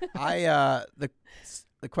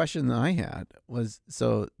 The question that I had was,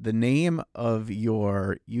 so the name of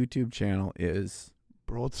your YouTube channel is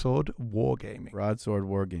Broadsword Wargaming. Broadsword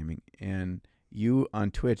Wargaming, and you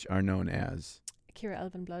on Twitch are known as Kira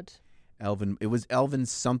Elvenblood. Elvin. It was Elvin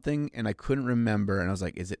something, and I couldn't remember. And I was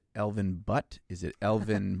like, is it Elvin Butt? Is it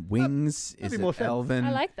Elvin Wings? That'd Is be more it sense. Elvin?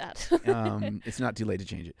 I like that. It's not too late to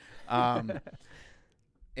change it. And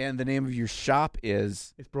the name of your shop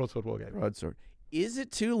is It's Broadsword Wargaming. Broadsword. Is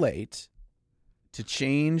it too late to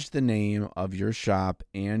change the name of your shop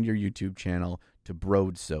and your YouTube channel to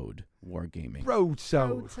Broadsword Wargaming?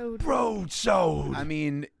 Broadsword. I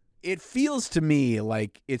mean, it feels to me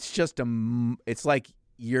like it's just it's like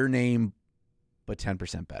your name, but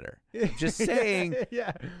 10% better. Just saying.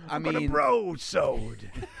 Yeah. I I've got a mean,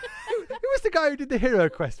 broadsword. Who was the guy who did the Hero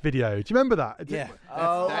Quest video? Do you remember that? yeah,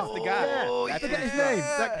 that's the guy. Yeah. That's Forget his the guy.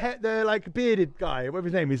 name. The like bearded guy. Whatever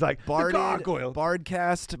his name. He's like the gargoyle.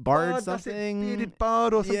 Bardcast, Bard, that's it, something. bearded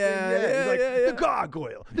bard or something. Yeah, He's like yeah. the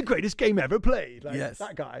gargoyle, the greatest game ever played. Like, Yes.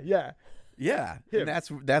 that guy. Yeah. Yeah, Him. and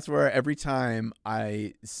that's where every time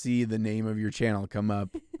I see the name of your channel come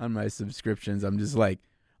up on my subscriptions, I'm just like,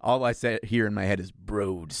 all I say here in my head is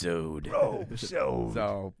Broadsword. Broadsword.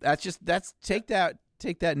 So that's take that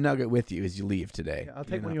nugget with you as you leave today. I'll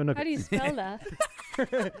take You one of know? your nuggets. How do you spell that?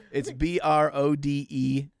 It's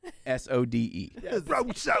BRODESODE.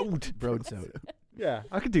 Broadsword. Broadsword. Yeah,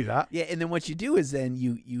 I could do that. Yeah, and then what you do is then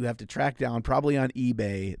you have to track down, probably on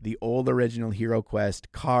eBay, the old original Hero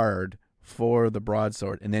Quest card for the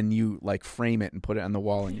broadsword, and then you like frame it and put it on the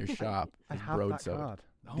wall in your shop. I as have broadsword. that card.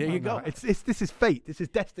 There you go. It's this is fate. This is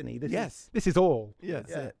destiny. Yes. This is all. Yes.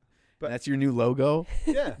 Yeah. But that's your new logo.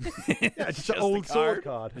 Yeah. Yeah, just an the old sword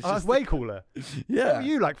card. card. Oh, that's way cooler. Yeah. Where were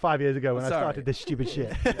you like 5 years ago when I Sorry. started this stupid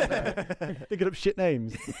shit? Thinking up shit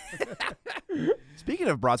names. Speaking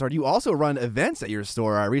of Broadsword, you also run events at your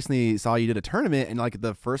store. I recently saw you did a tournament, and like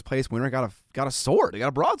the first place winner got a sword. They got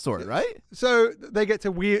a broadsword, right? So they get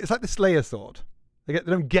to wield. It's like the Slayer sword. They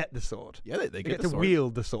don't get the sword. Yeah, they They get get the to sword.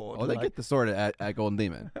 wield the sword. Oh, they like- get the sword at Golden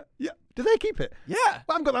Demon. Yeah. Do they keep it? Yeah. Well,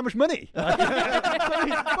 I haven't got that much money. Fuck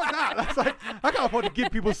that. That's like, I can't afford to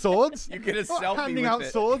give people swords. You get a Not selfie handing with out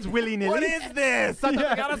it. swords willy-nilly. What is this? I thought Yeah.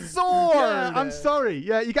 they got a sword. Yeah, I'm sorry.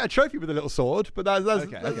 Yeah, you get a trophy with a little sword, but that's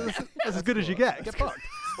Okay. that's as good as you get. Get fucked.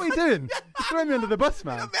 What are you doing? You're throwing me under the bus,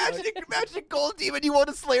 man. Imagine Golden Demon. You want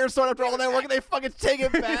a Slayer sword after all that work, and they fucking take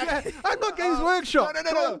it back. I'm not Games Workshop.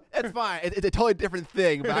 No. It's fine. It's a totally different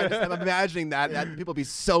thing. But I'm imagining that people be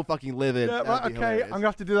so fucking livid. Yeah, That'd right, be okay, hilarious. I'm gonna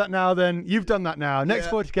have to do that now. Then you've done that now. Next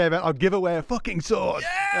Yeah. 40k event, I'll give away a fucking sword.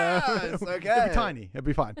 Yes, okay. It'll be tiny. It'll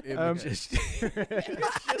be fine. a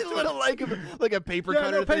little like a paper yeah,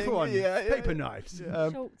 cutter no, paper thing. one. Yeah, Paper knives.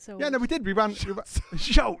 Short Yeah, no, we did. We ran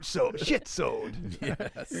short sword, shit sword.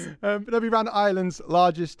 Yes. But no, we ran Ireland's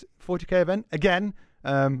largest 40k event again,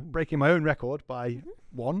 breaking my own record by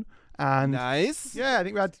one. And Nice. yeah, I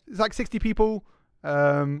think it's like 60 people.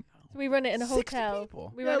 We run it in a 60 hotel.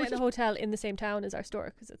 people. We Yeah, run which it in a hotel in the same town as our store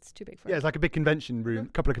because it's too big for Yeah, us. it's like a big convention room, a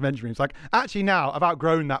couple of convention rooms. Like, actually, now I've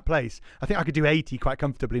outgrown that place. I think I could do 80 quite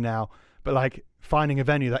comfortably now. But like finding a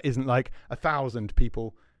venue that isn't like 1,000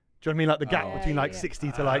 people. Do you know what I mean? Like the gap Yeah, between like yeah.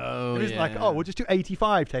 60 to like, Oh, it isn't like, yeah. oh, we'll just do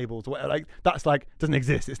 85 tables or whatever. Like, that's like, doesn't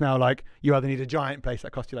exist. It's now like, you either need a giant place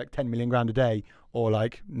that costs you like 10 million grand a day or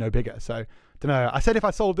like no bigger. So, don't know. I said if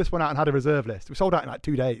I sold this one out and had a reserve list, we sold out in like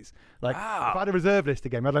 2 days. Like, Wow. if I had a reserve list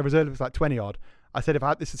again, we had a reserve list like 20 odd. I said if I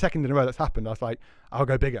had, this is the second in a row that's happened, I was like, I'll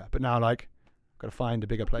go bigger. But now, like, got to find a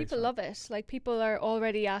bigger place. People love it. Like people are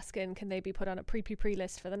already asking, can they be put on a pre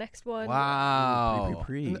list for the next one? Wow.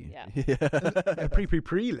 Pre. Yeah. A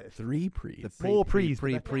pre list. 3 pre. The Four pre's.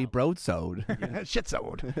 pre broadsword. Shit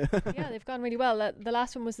sword. Yeah, they've gone really well. The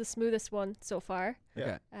last one was the smoothest one so far.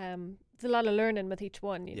 Okay. There's a lot of learning with each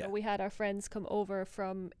one. You Yeah. know, we had our friends come over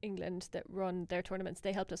from England that run their tournaments.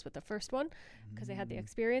 They helped us with the first one because they had the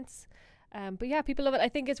experience. But yeah, people love it. I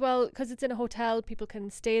think as well because it's in a hotel, people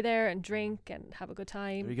can stay there and drink and have a good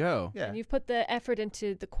time. There you go. Yeah. And you've put the effort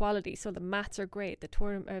into the quality, so the mats are great. The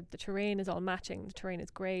terrain is all matching. The terrain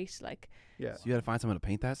is great. Like, Yeah. So you had to find someone to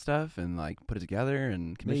paint that stuff and like put it together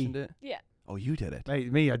and commissioned it. yeah, Oh, you did it.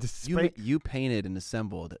 Mate, me, I just You sprayed. you painted and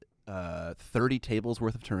assembled 30 tables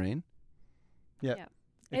worth of terrain. Yeah.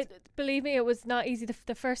 believe me, it was not easy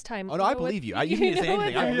the first time. Oh no, I You know believe what- you. You didn't say know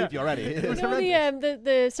anything. what I the- believe you already. It You was know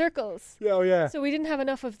the circles. Yeah, oh yeah. So we didn't have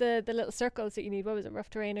enough of the little circles that you need. What was it, rough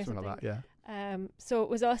terrain or Something something? like that, yeah. So it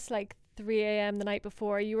was us like 3 a.m. the night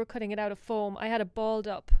before. You were cutting it out of foam. I had a balled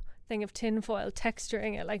up thing of tin foil,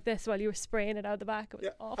 texturing it like this while you were spraying it out the back. It was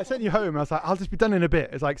awful. I sent you home and I was like, I'll just be done in a bit.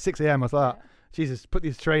 It's like 6 a.m. I was like, Jesus, put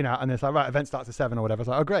this train out. And it's like, right, event starts at 7 or whatever. I was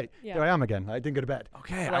like, oh, great. Yeah. Here I am again. I didn't go to bed.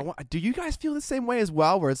 Okay, Like- do you guys feel the same way as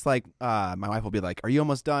well? Where it's like, my wife will be like, "Are you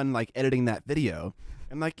almost done like editing that video?"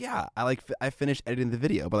 I'm like, "Yeah, I finished editing the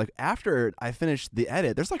video, but like after I finished the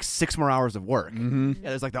edit, there's like 6 more hours of work. Mm-hmm. Yeah,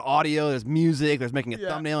 there's like the audio, there's music, there's making a Yeah.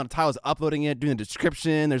 thumbnail and a title, there's uploading it, doing the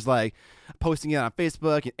description, there's like posting it on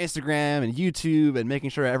Facebook and Instagram and YouTube and making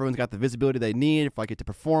sure everyone's got the visibility they need for like it to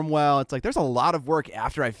perform well. It's like there's a lot of work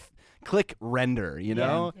after I click render, you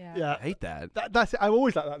know? Yeah. Yeah. I hate that. That's it. I'm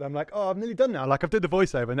always like that. I'm like, oh, I'm nearly done now. Like I've did the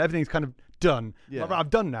voiceover and everything's kind of done. Yeah. Like, right, I've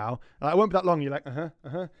done now. And I won't be that long. You're like, Well, I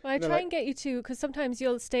And they're try like- and get you to, because sometimes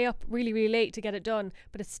you'll stay up really, really late to get it done,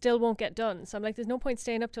 but it still won't get done. So I'm like, there's no point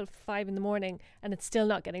staying up till 5 in the morning and it's still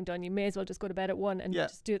not getting done. You may as well just go to bed at 1 and Yeah.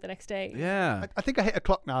 just do it the next day. Yeah. I think I hit a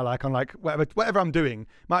clock now, like on like whatever I'm doing.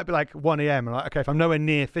 Might be like 1 a.m. and like, okay, if I'm nowhere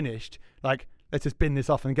near finished, like let's just bin this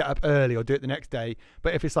off and get up early or do it the next day.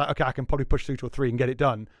 But if it's like, okay, I can probably push through till 3 and get it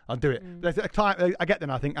done, I'll do it. But there's a time I get there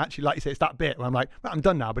and I think actually, like you say, it's that bit where I'm like, right, I'm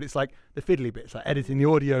done now. But it's like the fiddly bits, like editing the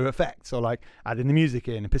audio effects or like adding the music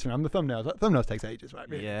in and pissing around the thumbnails. Like, thumbnails takes ages, right?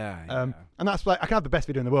 Really. Yeah. And that's like I can have the best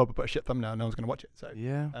video in the world, but put a shit thumbnail, no one's going to watch it. So,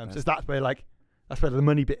 Yeah. so that's where like that's where the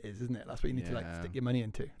money bit is, isn't it? That's what you need to like Yeah. stick your money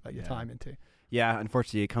into, like your Yeah. time into. Yeah,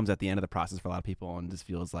 unfortunately, it comes at the end of the process for a lot of people, and just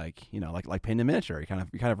feels like like painting a miniature. You kind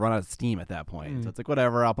of run out of steam at that point. So it's like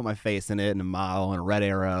whatever. I'll put my face in it and a model and a red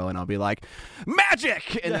arrow, and I'll be like,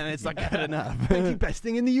 magic, and then it's not good enough. The best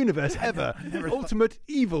thing in the universe ever. Ultimate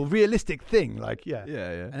evil, realistic thing. Like,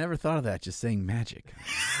 yeah. I never thought of that. Just saying magic.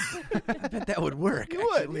 I bet that would work. It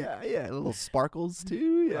would. Yeah. Little sparkles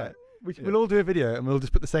too. Yeah. Right. We'll all do a video and we'll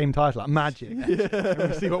just put the same title, like magic, and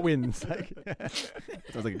we'll see what wins. Like,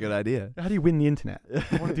 Sounds like a good idea. how do you win the internet?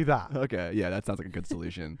 I want to do that. Okay, yeah, that sounds like a good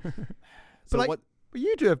solution. But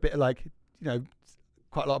you do a bit of like,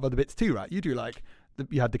 quite a lot of other bits too, right? You do like,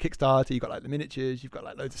 you had the Kickstarter, you got like the miniatures, you've got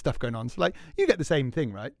like loads of stuff going on. So like, you get the same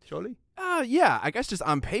thing, right? Surely? Yeah, I guess just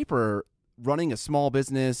on paper, running a small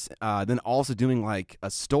business, then also doing like a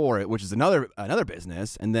store, which is another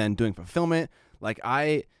business, and then doing fulfillment. Like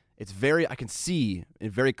I can see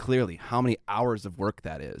it very clearly how many hours of work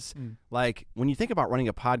that is. Like when you think about running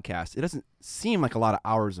a podcast, it doesn't seem like a lot of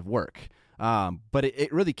hours of work. But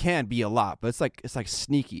it really can be a lot, but it's like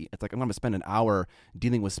sneaky. It's like I'm going to spend an hour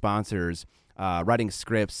dealing with sponsors, writing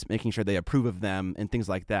scripts, making sure they approve of them and things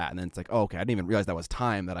like that. And then it's like, oh, okay, I didn't even realize that was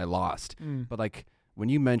time that I lost. But like when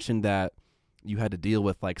you mentioned that you had to deal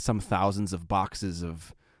with like some thousands of boxes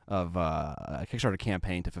of a Kickstarter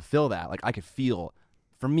campaign to fulfill that, like I could feel,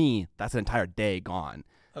 for me, that's an entire day gone.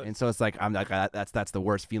 And so it's like I'm like that's the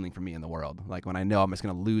worst feeling for me in the world. Like when I know I'm just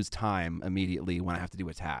going to lose time immediately when I have to do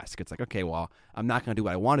a task. It's like, okay, well, I'm not going to do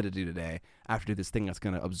what I wanted to do today. I have to do this thing that's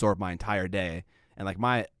going to absorb my entire day. And like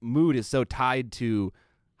my mood is so tied to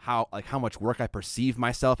how much work I perceive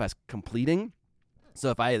myself as completing.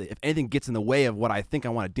 So if anything gets in the way of what I think I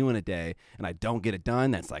want to do in a day and I don't get it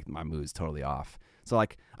done, that's like my mood's totally off. So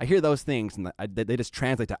like I hear those things and they just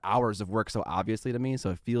translate to hours of work so obviously to me.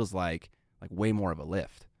 So it feels like way more of a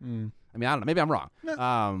lift. I mean, I don't know. Maybe I'm wrong.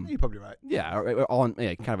 No, you're probably right. Yeah, we're all in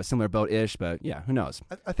kind of a similar boat-ish, but yeah, who knows?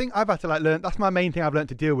 I think I've had to like learn. That's my main thing I've learned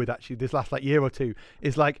to deal with actually this last like year or two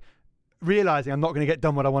is like realizing I'm not going to get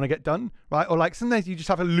done what I want to get done, right? Or like sometimes you just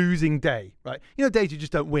have a losing day, right? Days you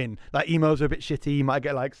just don't win. Like emails are a bit shitty. You might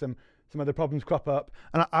get like some other problems crop up.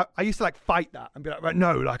 And I used to like fight that and be like, right,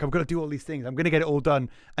 no, like I've got to do all these things. I'm going to get it all done.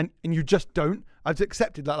 And you just don't. I've just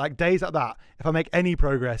accepted that like days like that, if I make any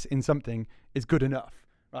progress in something, is good enough.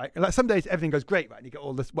 Right, and like some days everything goes great, right? And you get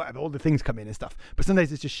all this, whatever, all the things come in and stuff. But some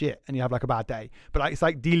days it's just shit, and you have like a bad day. But like it's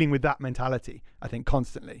like dealing with that mentality, I think,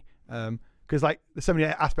 constantly. Because like there's so many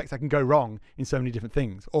aspects that can go wrong in so many different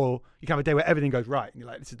things. Or you can have a day where everything goes right, and you're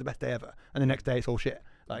like, this is the best day ever. And the next day it's all shit.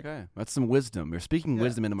 Like, okay, that's some wisdom. You're speaking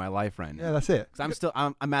wisdom into my life right now. Yeah, that's it. Because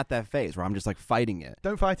I'm at that phase where I'm just like fighting it.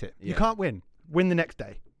 Don't fight it. Yeah. You can't win. Win the next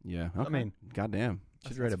day. Yeah, okay. I mean, goddamn.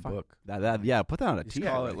 Should write a book. Yeah, put that on a t-shirt.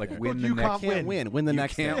 Call it like win you the can't next. win. Win the You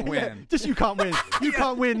next. can't day. win. Just you can't win. You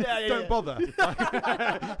can't win. Don't bother.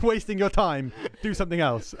 Wasting your time. Do something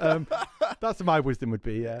else. That's what my wisdom would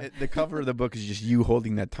be. Yeah. The cover of the book is just you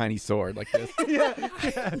holding that tiny sword like this.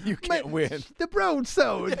 yeah. You can't win. The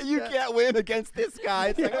broadsword. You can't win against this guy.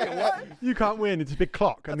 It's like, wait, what? You can't win. It's a big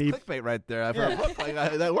clock. That's clickbait right there. I've heard a book like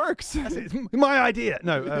that works. That's it. It's my idea.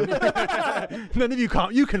 No, none of you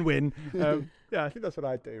can't. You can win. Yeah, I think that's what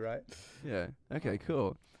I'd do, right? Yeah. Okay,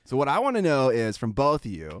 cool. So what I want to know is from both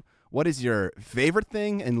of you, what is your favorite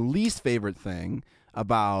thing and least favorite thing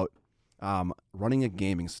about running a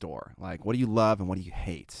gaming store? Like, what do you love and what do you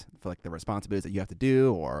hate for like the responsibilities that you have to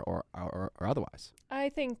do or otherwise? I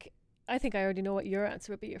think I already know what your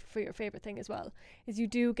answer would be for your favorite thing as well. Is you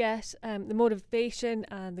do get the motivation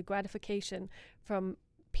and the gratification from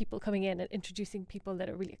people coming in and introducing people that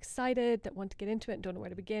are really excited, that want to get into it and don't know where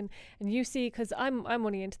to begin. And you see, because I'm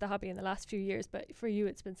only into the hobby in the last few years, but for you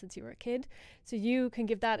it's been since you were a kid, so you can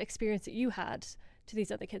give that experience that you had to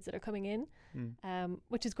these other kids that are coming in,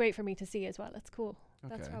 which is great for me to see as well. It's cool.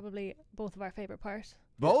 Okay. That's probably both of our favorite part.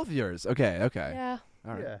 Both yours. Okay. Yeah.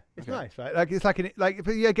 All right. Yeah, it's nice, right? Like it's like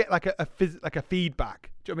you get like a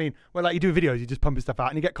feedback. Do you know what I mean? Where like you do videos, you just pumping stuff out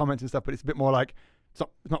and you get comments and stuff, but it's a bit more like it's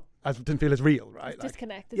not as it doesn't feel as real, right? It's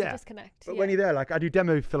disconnect. There's a disconnect. But when you're there, like I do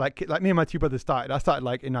demos for like me and my two brothers started. I started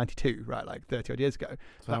like in '92, right? Like 30 odd years ago.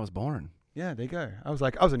 So I was born. Yeah, there you go. I was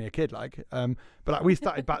only a kid, like, but like we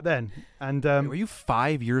started back then. And were you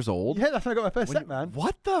 5 years old? Yeah, that's when I got my first set, man.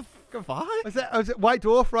 What the fuck? I was at White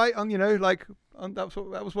Dwarf, right? On that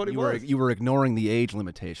was what it was. You were ignoring the age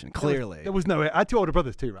limitation. Clearly, there was no. I had two older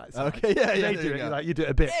brothers too, right? So okay, yeah. They do it. Like, you do it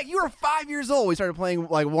a bit. Yeah, you were 5 years old. We started playing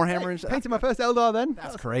like Warhammer and stuff. Painted my first Eldar then.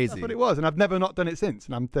 That's crazy. That's what it was, and I've never not done it since.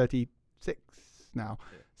 And I'm 36 now.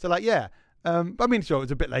 Yeah. So like, yeah. But I mean, sure, it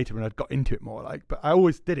was a bit later when I got into it more, like, but I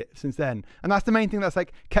always did it since then. And that's the main thing that's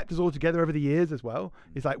like kept us all together over the years as well.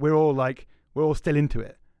 It's like we're all still into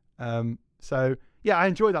it. So yeah, I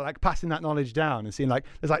enjoy that, like passing that knowledge down and seeing like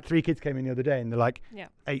there's like 3 kids came in the other day and they're like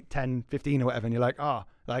 8, 10, 15 or whatever, and you're like,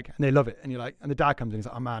 like, and they love it, and you're like, and the dad comes in and he's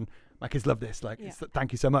like, oh man, my kids love this, like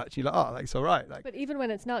thank you so much. And you're like, like, it's all right. Like, but even when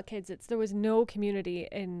it's not kids, there was no community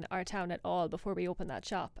in our town at all before we opened that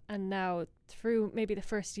shop, and now through maybe the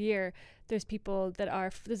first year, there's people that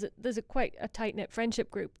are there's a quite a tight knit friendship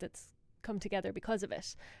group that's come together because of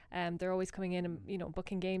it. They're always coming in and, you know,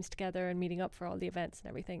 booking games together and meeting up for all the events and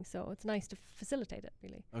everything, so it's nice to facilitate it,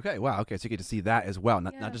 really. Okay, wow. Okay, so you get to see that as well,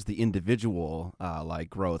 not just the individual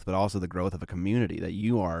like growth, but also the growth of a community that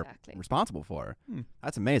you are responsible for.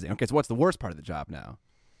 That's amazing. Okay, so what's the worst part of the job now?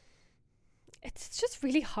 It's just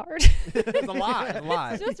really hard. It's a lot.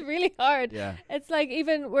 It's just really hard. Yeah. It's like,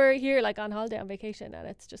 even we're here like on holiday, on vacation, and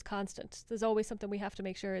it's just constant. There's always something we have to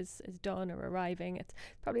make sure is done or arriving. It's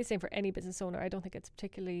probably the same for any business owner. I don't think it's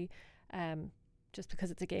particularly just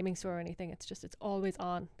because it's a gaming store or anything. It's just, it's always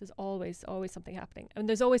on. There's always something happening, and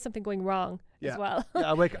there's always something going wrong as well.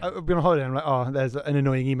 Yeah, I've been on holiday and I'm like, there's an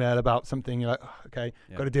annoying email about something. You're like, okay,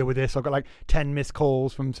 got to deal with this. I've got like 10 missed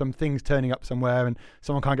calls from some things turning up somewhere, and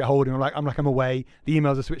someone can't get hold of me. I'm away. The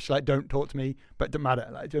emails are switched to like, don't talk to me, but it doesn't matter.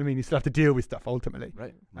 Like, do you know what I mean? You still have to deal with stuff ultimately.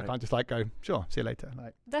 Right. I can't just like go, sure, see you later.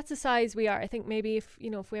 Like, that's the size we are. I think maybe if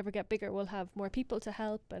we ever get bigger, we'll have more people to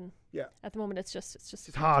help. And at the moment,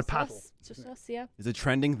 it's hard paddle. It's just us. Yeah. Is it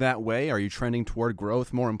trending that way? Are you trending toward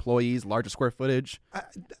growth, more employees, larger square footage?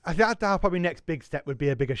 I think our probably next big step would be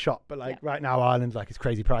a bigger shop, but like right now Ireland's like, it's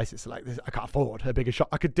crazy prices, so like I can't afford a bigger shop.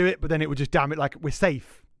 I could do it, but then it would just damn it. Like, we're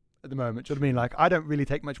safe at the moment. Do you know what I mean? Like, I don't really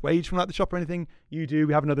take much wage from like the shop or anything. You do.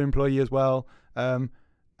 We have another employee as well, and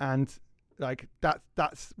like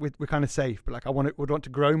that's we're kind of safe. But like, would want to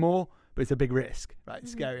grow more, but it's a big risk, right?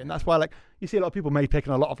 It's scary, and that's why like you see a lot of people maybe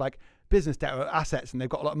taking a lot of like business debt or assets, and they've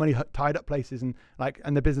got a lot of money tied up places, and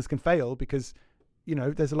the business can fail because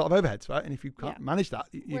there's a lot of overheads, right? And if you can't manage that,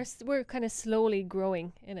 we're kind of slowly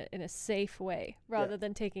growing in a safe way, rather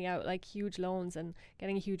than taking out like huge loans and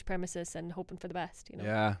getting a huge premises and hoping for the best.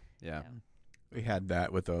 Yeah. We had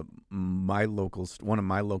that with one of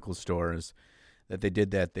my local stores that they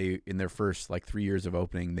did that. They, in their first like 3 years of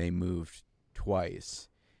opening, they moved twice,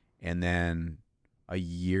 and then a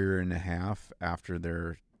year and a half after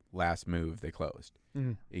their last move, they closed.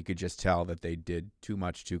 You could just tell that they did too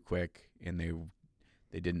much too quick, and they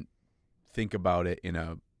didn't think about it in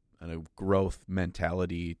a growth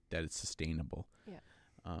mentality that is sustainable.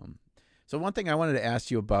 Yeah. So one thing I wanted to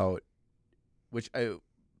ask you about, which it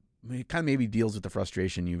kind of maybe deals with the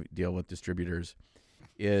frustration you deal with distributors,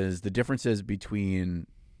 is the differences between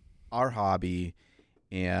our hobby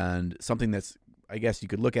and something that's, I guess you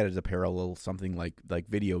could look at it as a parallel, something like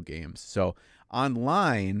video games. So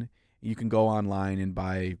online, you can go online and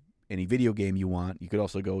buy any video game you want. You could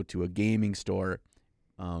also go to a gaming store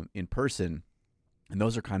in person, and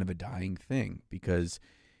those are kind of a dying thing because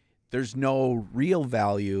there's no real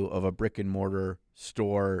value of a brick and mortar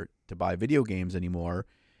store to buy video games anymore,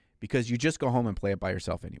 because you just go home and play it by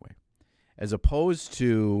yourself anyway, as opposed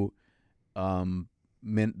to the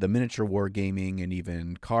miniature wargaming and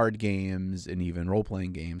even card games and even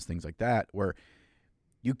role-playing games, things like that, where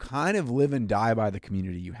you kind of live and die by the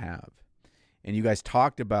community you have. And you guys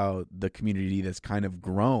talked about the community that's kind of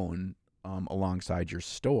grown alongside your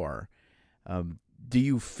store. Do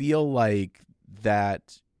you feel like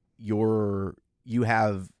that you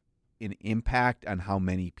have an impact on how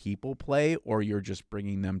many people play, or you're just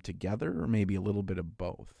bringing them together, or maybe a little bit of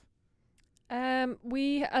both?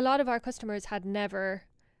 A lot of our customers had never,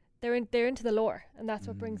 they're into the lore, and that's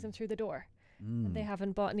what brings them through the door. They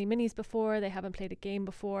haven't bought any minis before, they haven't played a game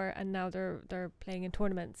before, and now they're playing in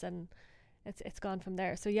tournaments, and it's gone from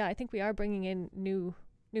there. So yeah, I think we are bringing in new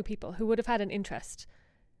people who would have had an interest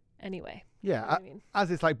anyway. Yeah, you know what I mean?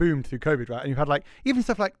 As it's like boomed through COVID, right? And you've had like even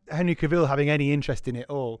stuff like Henry Cavill having any interest in it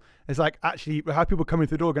all. It's like actually how people coming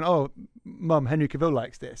through the door going, "Oh, Mum, Henry Cavill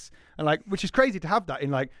likes this," and like, which is crazy to have that in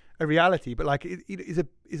like a reality, but like it is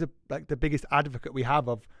a like the biggest advocate we have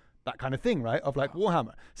of that kind of thing, right? Of like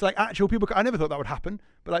Warhammer. So like actual people, I never thought that would happen,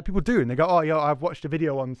 but like people do, and they go, "Oh, yeah, I've watched a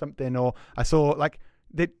video on something," or I saw like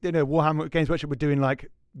Warhammer Games Workshop were doing like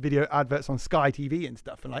video adverts on Sky TV and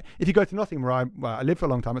stuff. And like, if you go to Nottingham, where I lived for a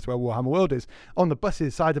long time, it's where Warhammer World is. On the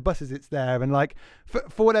buses, side of buses, it's there. And like,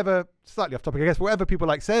 for whatever, slightly off topic, I guess, whatever people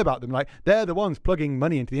like say about them, like they're the ones plugging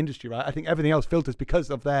money into the industry, right? I think everything else filters because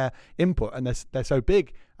of their input, and they're so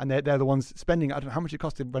big, and they're the ones spending. I don't know how much it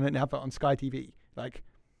cost to run an advert on Sky TV. Like,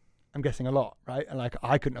 I'm guessing a lot, right? And like,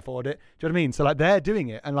 I couldn't afford it. Do you know what I mean? So like, they're doing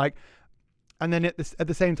it, and like, and then at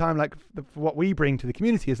the same time, like what we bring to the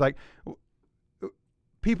community is like,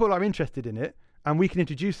 people are interested in it, and we can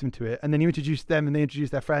introduce them to it, and then you introduce them, and they introduce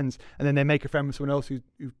their friends, and then they make a friend with someone else who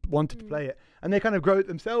wanted to play it, and they kind of grow it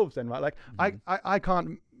themselves. Then, right? Like I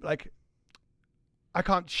can't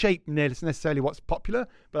shape necessarily what's popular,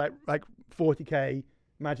 but like 40k,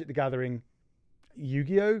 Magic the Gathering,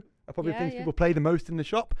 Yu-Gi-Oh are probably the things people play the most in the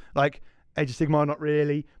shop. Like Age of Sigmar, not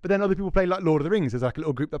really, but then other people play like Lord of the Rings. There's like a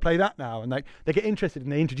little group that play that now, and like they get interested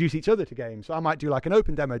and they introduce each other to games. So I might do like an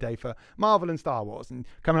open demo day for Marvel and Star Wars, and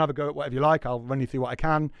come and have a go at whatever you like. I'll run you through what I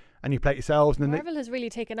can, and you play it yourselves. And then Marvel has really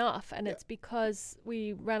taken off, and it's because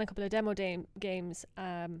we ran a couple of demo games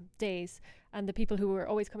days, and the people who were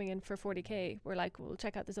always coming in for 40k were like, "We'll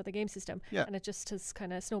check out this other game system," and it just has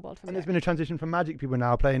kind of snowballed from there. And there's been a transition from Magic people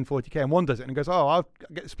now playing 40k, and one does it and goes, "Oh, I'll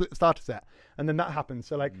get a split starter set," and then that happens.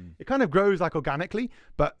 So like it kind of grows like organically,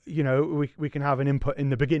 but you know we can have an input in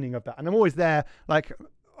the beginning of that, and I'm always there like.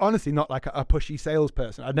 Honestly, not like a pushy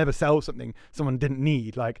salesperson. I'd never sell something someone didn't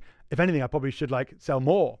need. Like, if anything, I probably should like sell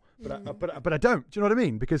more, but I don't. Do you know what I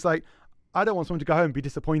mean? Because like, I don't want someone to go home and be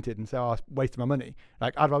disappointed and say, "Oh, I wasted my money."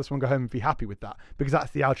 Like, I'd rather someone go home and be happy with that, because that's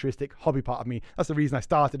the altruistic hobby part of me. That's the reason I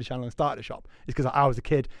started the channel and started a shop. Is because I was a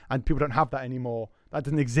kid and people don't have that anymore. That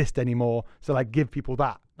doesn't exist anymore. So like, give people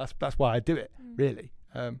that. That's why I do it. Really.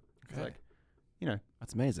 Like, you know.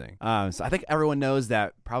 That's amazing. So I think everyone knows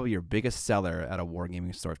that probably your biggest seller at a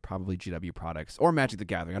wargaming store is probably GW products or Magic the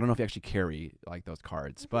Gathering. I don't know if you actually carry like those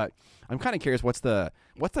cards, but I'm kind of curious what's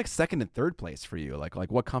like second and third place for you? Like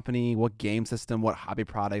what company, what game system, what hobby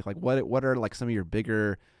product? Like what are like some of your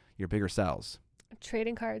bigger sells?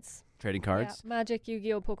 Trading cards. Trading cards? Yeah, Magic,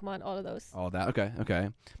 Yu-Gi-Oh, Pokemon, all of those. All of that. Okay.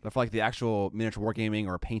 But for like the actual miniature wargaming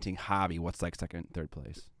or painting hobby, what's like second, third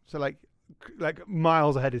place? So like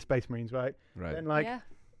miles ahead is Space Marines, right? Right. Then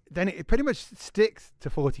then it pretty much sticks to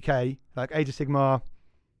 40k. Like Age of Sigmar,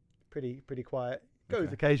 pretty quiet.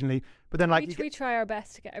 Goes occasionally, but then like we try our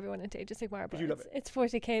best to get everyone into Age of Sigmar, but it's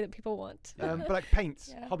 40k that people want. But like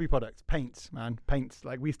paints, hobby products, paints.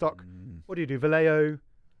 Like we stock. What do you do? Vallejo,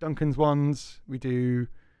 Duncan's ones. We do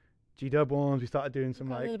G-Dub ones. We started doing some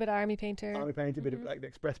like a little bit of Army Painter, a bit of like the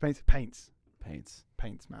Express paints, paints,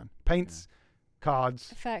 man,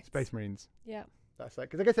 cards, effects, Space Marines. Yeah. That's like,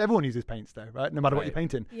 because I guess everyone uses paints though, right? No matter what you're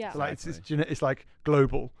painting. Yeah. So like it's like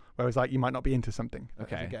global, whereas like you might not be into something.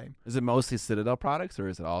 Okay. As a game. Is it mostly Citadel products, or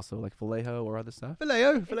is it also like Vallejo or other stuff?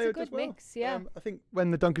 Vallejo a good does well. mix, yeah. I think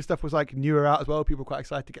when the Duncan stuff was like newer out as well, people were quite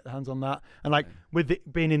excited to get their hands on that. And like with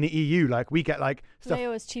it being in the EU, like we get like stuff.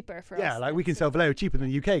 Vallejo is cheaper for us. Yeah, like we can sell Vallejo cheaper than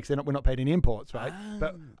the UK because we're not paid any imports, right?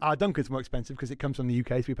 But our Duncan's more expensive because it comes from the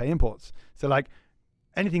UK, so we pay imports. So like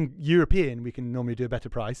anything European, we can normally do a better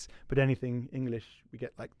price, but anything English, we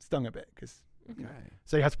get like stung a bit because.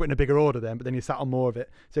 So you have to put in a bigger order then, but then you sat on more of it,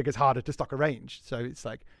 so it gets harder to stock a range. So it's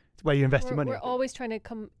like it's where you invest your money. We're always trying to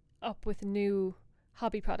come up with new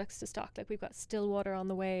hobby products to stock. Like we've got Stillwater on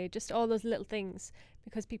the way, just all those little things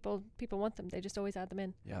because people want them. They just always add them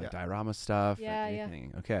in. Yeah, like diorama stuff. Yeah,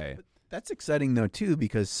 anything. Okay. But that's exciting though too,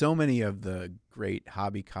 because so many of the great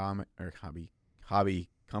hobby companies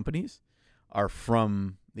are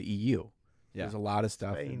from the EU. Yeah. There's a lot of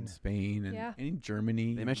stuff in Spain and in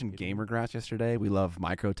Germany. They mentioned Gamergrass yesterday. We love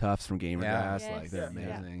Micro Tufts from Gamergrass. Yes. Like they're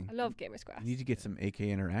amazing. I love Gamergrass. You need to get some AK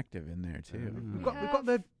Interactive in there too. We've got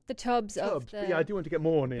the tubs of the... But yeah, I do want to get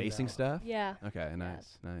more in basing stuff. Yeah. Okay,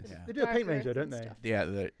 nice. Yeah. They do a paint range, don't they? Stuff. Yeah,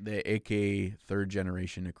 the AK 3rd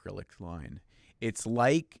generation acrylics line. It's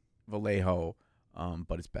like Vallejo,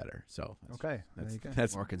 but it's better. So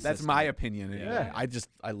that's more consistent. That's my opinion. Yeah.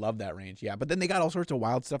 I love that range. Yeah, but then they got all sorts of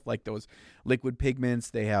wild stuff like those liquid pigments.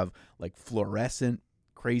 They have like fluorescent,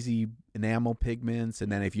 crazy enamel pigments,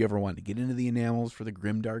 and then if you ever want to get into the enamels for the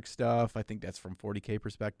grimdark stuff, I think that's from 40k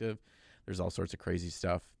perspective. There's all sorts of crazy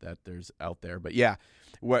stuff that there's out there. But yeah,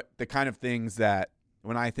 what the kind of things that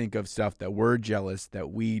when I think of stuff that we're jealous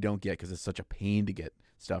that we don't get because it's such a pain to get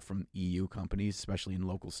stuff from EU companies, especially in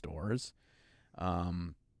local stores.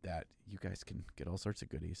 That you guys can get all sorts of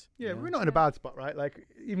goodies. Yeah, we're not in a bad spot, right? Like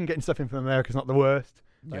even getting stuff in from America is not the worst.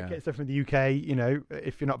 Like getting stuff from the UK, you know,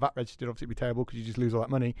 if you're not VAT registered, obviously it'd be terrible because you just lose all that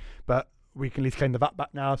money. But we can at least claim the VAT back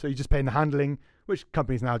now, so you're just paying the handling, which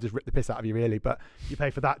companies now just rip the piss out of you really. But you pay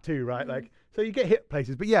for that too, right? Like so you get hit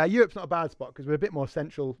places. But yeah, Europe's not a bad spot because we're a bit more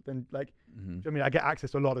central than like. I mean, I get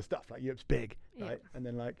access to a lot of stuff. Like Europe's big, right? And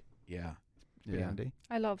then like Pretty Yeah. handy.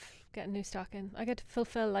 I love getting new stock in. I get to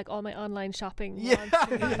fulfill like all my online shopping. Yeah.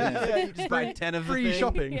 wants. You just buy 10 of the Free thing.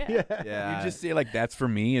 shopping. Yeah. Yeah. You just say like, "That's for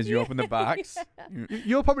me" as you open the box.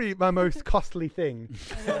 You're probably my most costly thing.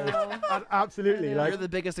 I know. Absolutely. I know. Like, You're the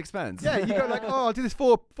biggest expense. yeah, you go like, oh, I'll do this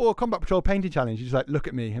four combat patrol painting challenge. You just like look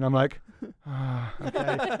at me, and I'm like,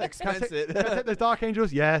 okay. Expense it. Can I take those Dark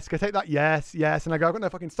Angels? Yes. Can I take that? Yes, yes. And I go, I've got no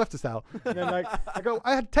fucking stuff to sell. And then like, I go,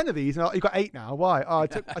 I had 10 of these, and you've got 8 now. Why? Oh, I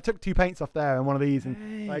took 2 paints off there and one of these,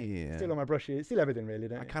 and like, Hey. steal all my brushes, steal everything really,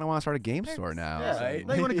 don't I you? kind of want to start a game store now. Yeah. so- Right.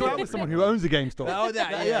 No, you want to go out with someone who owns a game store. Oh,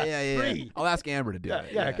 that, yeah. Free. I'll ask Amber to do Yeah,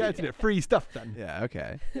 it. yeah, get into it. Free stuff then. Yeah,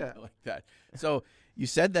 okay. Yeah. I like that. So you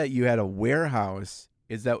said that you had a warehouse.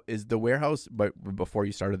 Is the warehouse, but before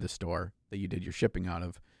you started the store that you did your shipping out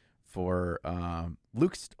of for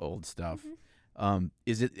Luke's old stuff?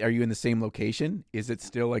 Is it? Are you in the same location? Is it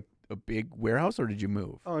still like a big warehouse, or did you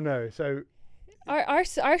move? Oh no. So Our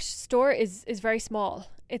store is very small.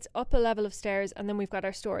 It's up a level of stairs, and then we've got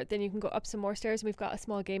our store. Then you can go up some more stairs, and we've got a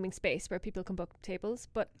small gaming space where people can book tables.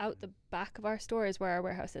 But out the back of our store is where our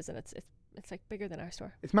warehouse is, and it's like bigger than our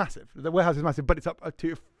store. it's massive. The warehouse is massive, but it's up a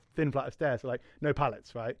thin flight of stairs, so like no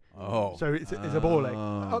pallets, right? Oh, So it's a ball ache.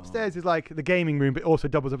 Oh. Upstairs is like the gaming room, but also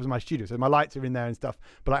doubles up as my studio. So my lights are in there and stuff,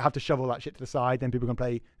 but I have to shovel that shit to the side. Then people can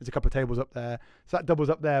play. There's a couple of tables up there, so that doubles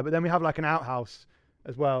up there. But then we have like an outhouse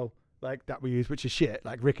as well, like that we use, which is shit,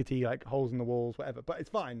 like rickety, like holes in the walls, whatever. But it's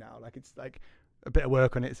fine now. Like it's like a bit of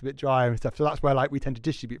work on it. It's a bit drier and stuff. So that's where like we tend to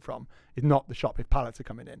distribute from. Is not the shop if pallets are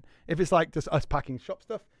coming in. If it's like just us packing shop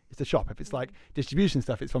stuff, it's the shop. If it's like distribution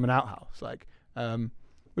stuff, it's from an outhouse. Like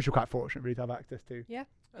which we're quite fortunate really to have access to.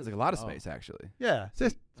 That's like a lot of space, actually. Yeah, so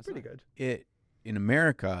it's That's pretty nice. good. in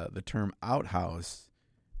America, the term outhouse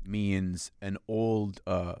means an old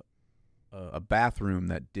a bathroom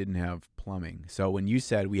that didn't have plumbing. So when you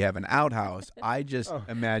said we have an outhouse, I just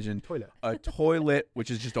imagined Toilet. a toilet, which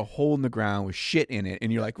is just a hole in the ground with shit in it,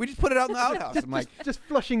 and you're like, we just put it out in the outhouse. I'm like, Just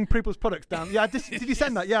flushing people's products down. Yeah, did you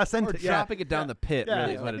send that? Yeah, I sent Or it. Yeah. dropping it down the pit, Yeah.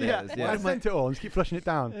 really, is what it is. Yeah, Yeah. I sent it all and just keep flushing it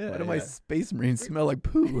down. why do my space marines smell like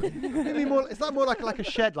poo? It's like more like a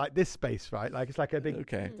shed, like this space, right? Like it's like a big,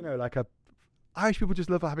 Okay. you know, like a. Irish people just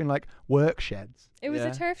love having like work sheds. It was Yeah.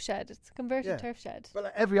 a turf shed. It's a converted Yeah. turf shed. But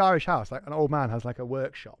like every Irish house, like an old man has like a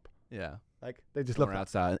workshop. Yeah. Like they just love Somewhere that.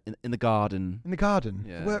 outside, in the garden. In the garden,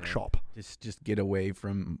 Yeah, workshop. Just get away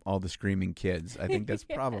from all the screaming kids. I think that's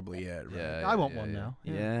probably it. Right? Yeah, I want yeah, one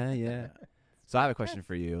yeah. now. Yeah. So I have a question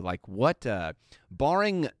for you. Like, what,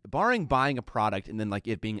 barring buying a product and then like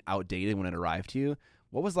it being outdated when it arrived to you,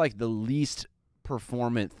 what was like the least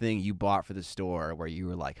performant thing you bought for the store where you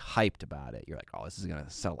were like hyped about it? You're like, oh, this is gonna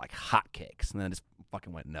sell like hotcakes, and then it just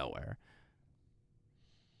fucking went nowhere.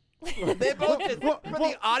 They both just, for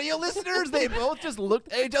the audio listeners, they both just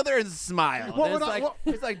looked at each other and smiled. What And would it's, I- like, what-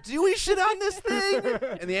 it's like, do we shit on this thing?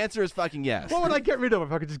 And the answer is fucking yes. What would I get rid of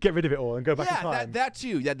if I could just get rid of it all and go back in Yeah, time? that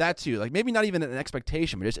too. Yeah, that too. Like maybe not even an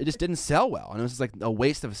expectation, but it just didn't sell well, and it was just like a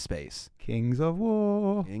waste of space. Kings of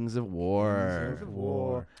War. Kings of War. Kings of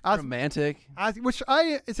War. Romantic.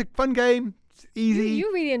 It's a fun game. It's easy.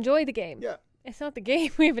 You really enjoy the game. Yeah. It's not the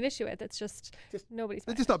game we have an issue with. It's just nobody's. It's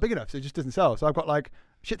buying just it. not big enough, so it just doesn't sell. So I've got like a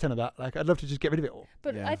shit ton of that. Like I'd love to just get rid of it all.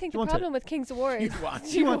 But Yeah. I think Do you the want it? problem with Kings of War is you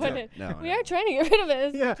want want it? it. No, We no. are trying to get rid of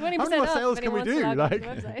it. Yeah. 20% How many more off sales if can we anyone do? wants to log into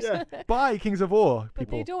Like, the website. yeah. Buy Kings of War, But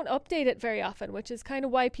people. they don't update it very often, which is kind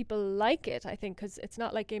of why people like it, I think, because it's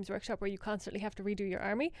not like Games Workshop where you constantly have to redo your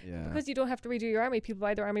army. Yeah. Because you don't have to redo your army, people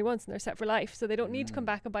buy their army once and they're set for life, so they don't need to come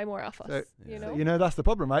back and buy more off us. So- you Yeah. know? You know, that's the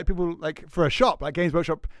problem, right? People, like, for a shop, like Games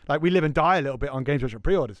Workshop, like, we live and die a little bit on Games Workshop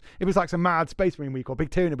pre-orders. If it's like some mad Space Marine week or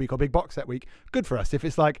big Tyranid week or big box set week, good for us. If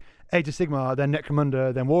it's like Age of Sigmar, then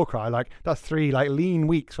Necromunda, then Warcry, like, that's 3, like, lean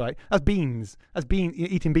weeks, right? That's beans. You're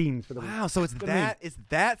eating beans for the week. Wow, so it's You know what I mean? it's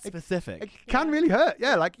that specific. It can really hurt.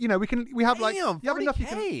 Yeah, like, you know, we have like, Damn, you have enough,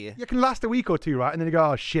 40K. you can last a week or two, right? And then you go,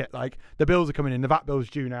 oh shit, like, the bills are coming in, the VAT bill's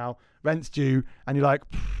due now, rent's due, and you're like,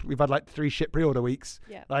 we've had like 3 shit pre-order weeks.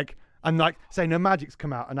 Yeah. Like, and like, say no Magic's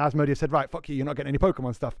come out, and Asmodee said, right, fuck you, you're not getting any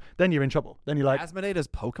Pokemon stuff. Then you're in trouble. Then you're like, Asmodee does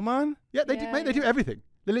Pokemon yeah, they do, Yeah, mate, they yeah. do everything.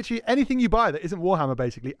 They literally, anything you buy that isn't Warhammer,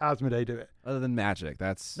 basically, Asmodee do it. other than Magic.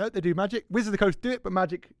 That's No, they do Magic. Wizards of the Coast do it, but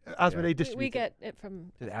Magic, Asmodee distribute We it. get it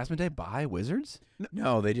from. did Asmodee buy Wizards?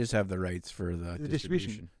 No, they just have the rights for the the distribution.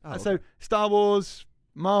 distribution. Oh, So Star Wars,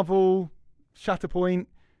 Marvel, Shatterpoint,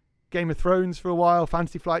 Game of Thrones for a while,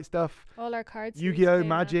 Fantasy Flight stuff, All our cards. Yu-Gi-Oh,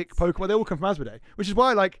 Magic, Pokemon, they all come from Asmodee, which is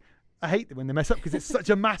why like I hate them when they mess up because it's such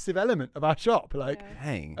a massive element of our shop. Like,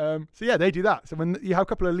 Dang. so yeah, they do that. So when you have a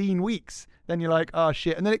couple of lean weeks, then you're like, oh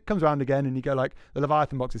shit, and then it comes around again, and you go like, the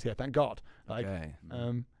Leviathan box is here, thank God. Like, Okay.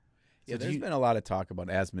 Yeah, So do there's you- been a lot of talk about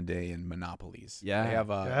Asmodee and monopolies. Yeah. they have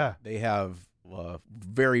Yeah. they have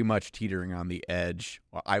very much teetering on the edge.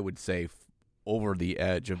 Well, I would say over the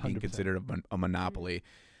edge of being 100%. considered a monopoly,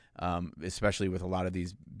 especially with a lot of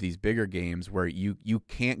these bigger games where you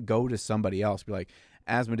can't go to somebody else. Be like,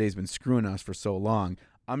 Asmodee's been screwing us for so long.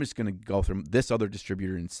 I'm just going to go through this other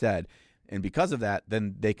distributor instead. And because of that,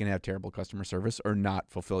 then they can have terrible customer service or not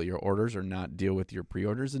fulfill your orders or not deal with your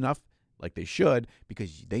pre-orders enough like they should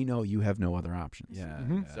because they know you have no other options. Yeah.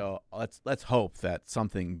 Mhm. yeah. So let's hope that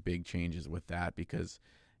something big changes with that because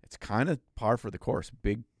it's kind of par for the course.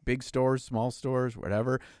 Big stores, small stores,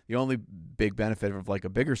 whatever. The only big benefit of like a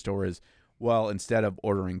bigger store is, well, instead of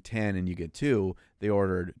ordering 10 and you get 2, they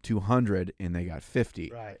ordered 200 and they got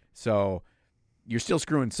 50. Right. So you're still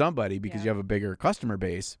screwing somebody because Yeah. you have a bigger customer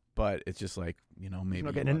base, but it's just like, maybe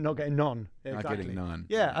Not getting none. not Exactly. getting none.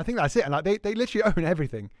 Yeah, I think that's it. And like they literally own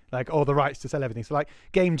everything, like all the rights to sell everything. So like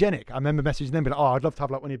GameGenic, I remember messaging them, being like, "Oh, I'd love to have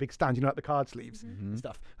like one of your big stands, like the card sleeves and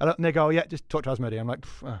stuff." And they go, "Oh, yeah, just talk to Asmodee." I'm like,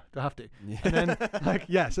 "Do I have to?" Yeah. And then like,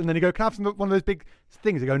 yes, and then you go, "Can I have one of those big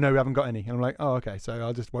things?" They go, "No, we haven't got any." And I'm like, "Oh, okay, so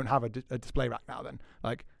I just won't have a display rack now then."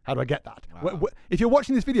 Like, how do I get that? Wow. If you're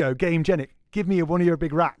watching this video, GameGenic, give me one of your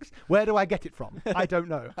big racks. Where do I get it from? I don't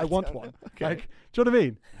know. I want one. Okay. Like, do you know what I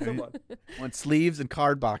mean? Someone. Want sleeves and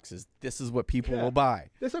card boxes. This is what people Yeah. will buy.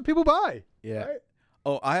 That's what people buy. Yeah. Right?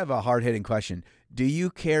 Oh, I have a hard-hitting question. Do you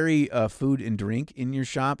carry food and drink in your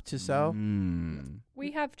shop to sell?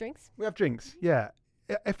 We have drinks. We have drinks, yeah.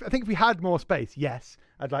 I think if we had more space, yes,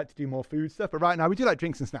 I'd like to do more food stuff. But right now, we do like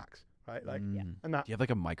drinks and snacks, right? Like, and that Do you have like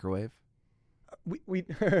a microwave? we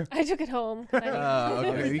I took it home.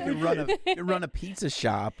 Okay. You can run a pizza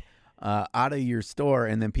shop out of your store,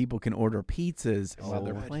 and then people can order pizzas while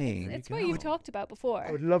they're playing. It's what you've talked about before.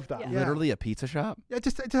 I would love that. Yeah. Yeah. Literally a pizza shop? Yeah,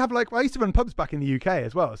 just to have like, well, I used to run pubs back in the UK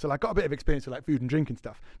as well, so like got a bit of experience with like food and drink and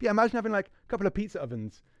stuff. But yeah, imagine having like a couple of pizza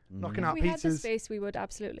ovens, knocking If out we had the pizzas. space, we would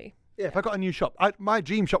absolutely. Yeah, if I got a new shop, my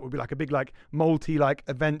dream shop would be like a big like multi like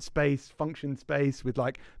event space, function space with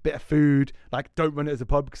like bit of food. Like don't run it as a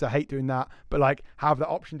pub because I hate doing that, but like have the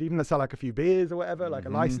option to even sell like a few beers or whatever, like a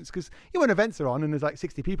license. Because when events are on and there's like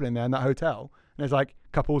 60 people in there in that hotel, and there's like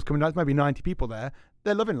couples coming down, there's maybe 90 people there.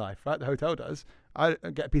 They're loving life, right? The hotel does. I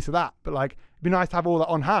get a piece of that, but like it'd be nice to have all that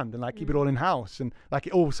on hand and like keep it all in house and like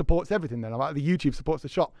it all supports everything. Then like the YouTube supports the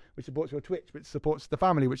shop, which supports your Twitch, which supports the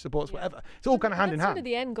family, which supports whatever. It's all kind of hand in That's hand. sort of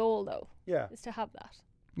the end goal, though, Yeah. is to have that.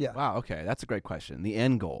 Yeah. Wow, okay. That's a great question. The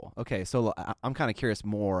end goal. Okay, so I'm kind of curious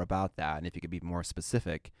more about that, and if you could be more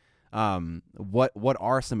specific. What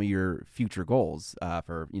are some of your future goals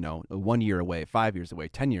for 1 year away, 5 years away,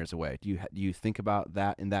 10 years away? Do you think about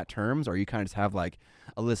that in that terms, or you kind of just have like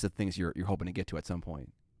a list of things you're hoping to get to at some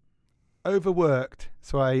point? Overworked,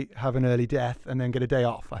 so I have an early death and then get a day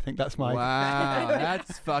off. I think that's my. Wow,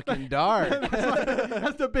 that's fucking dark.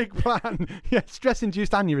 That's the big plan. Yeah,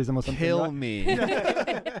 stress-induced aneurysm or something. Kill right? me.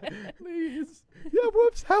 Please. Yeah,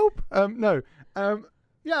 whoops, help. No.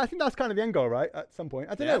 Yeah, I think that's kind of the end goal, right? At some point,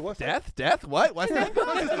 I don't know. What's Death? What? What's that?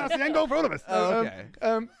 that's the end goal for all of us. Oh,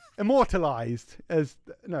 okay. Immortalized as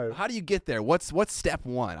no. How do you get there? What's step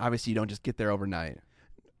one? Obviously, you don't just get there overnight.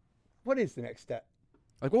 What is the next step?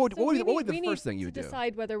 Like, what So would we the need first thing you would to do?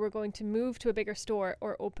 decide whether we're going to move to a bigger store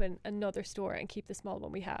or open another store and keep the small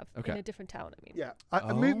one we have Okay. in a different town. I mean, Yeah,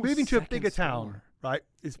 Oh, moving to a second bigger town, store. right?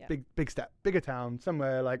 Is Yeah. big step. Bigger town,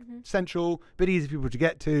 somewhere like central, bit easy for people to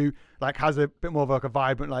get to. Like has a bit more of like a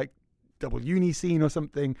vibrant like double uni scene or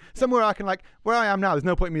something. Somewhere I can like where I am now. There's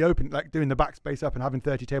no point in me doing the backspace up and having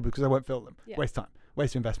 30 tables because I won't fill them. Yeah. Waste time,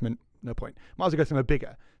 waste investment. No point. Might as well go somewhere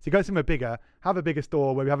bigger. So go somewhere bigger, have a bigger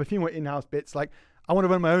store where we have a few more in-house bits. Like I want to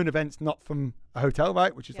run my own events, not from a hotel,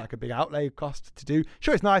 right? Which is like a big outlay cost to do.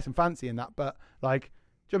 Sure, it's nice and fancy and that, but like, do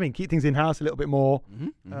you know what I mean? Keep things in-house a little bit more.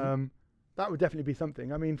 That would definitely be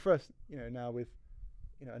something. I mean, for us, now with,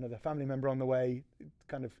 another family member on the way,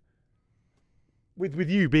 kind of, with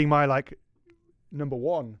you being my like number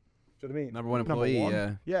one. Do you know what I mean? Number one employee,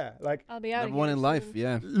 yeah. Yeah, like I'll be out. Number one in life, soon.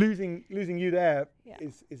 yeah. losing you there Yeah.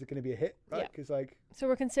 is it going to be a hit, right? Yeah. Because like. So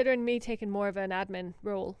we're considering me taking more of an admin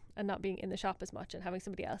role and not being in the shop as much and having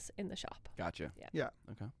somebody else in the shop. Gotcha. Yeah.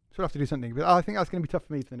 Okay. So we'll have to do something. But I think that's going to be tough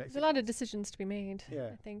for me for the next. There's a lot of decisions to be made. Yeah.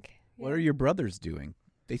 I think. What Yeah. are your brothers doing?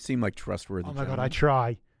 They seem like trustworthy. Oh my God,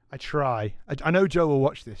 gentlemen. I try. I know Joe will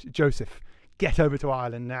watch this. Joseph, get over to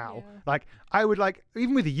Ireland now. Yeah. Like, I would like,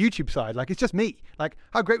 even with the YouTube side, like, it's just me. Like,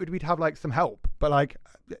 how great would it be to have like some help? But like,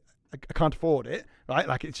 I can't afford it, right?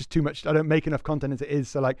 Like, it's just too much. I don't make enough content as it is.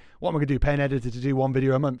 So like, what am I going to do? Pay an editor to do one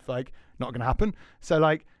video a month? Like, not going to happen. So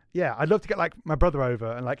like, yeah, I'd love to get like my brother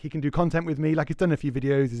over and like he can do content with me. Like, he's done a few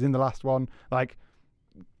videos. He's in the last one. Like,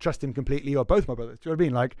 trust him completely, or both my brothers. Do you know what I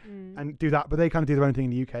mean? Like, and do that. But they kind of do their own thing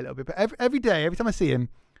in the UK a little bit. But every day, every time I see him,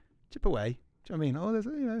 chip away, Do you know what I mean?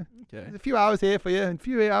 Oh, there's Okay. there's a few hours here for you and a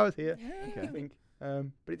few hours here. Okay. I think. But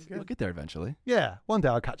it's We'll get there eventually. yeah. One day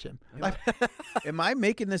I'll catch him. Like, Am I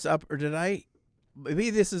making this up, or did I? Maybe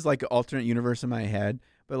this is like an alternate universe in my head,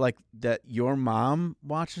 but like that your mom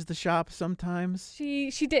watches the shop sometimes.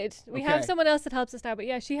 She did. We have Okay. someone else that helps us now, but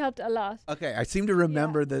yeah, she helped a lot. Okay, I seem to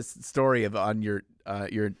remember this story of on your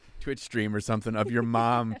Twitch stream or something of your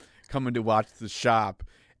mom coming to watch the shop,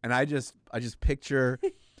 and I just picture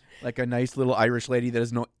like a nice little Irish lady that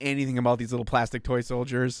doesn't know anything about these little plastic toy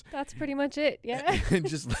soldiers, That's pretty much it. Yeah. and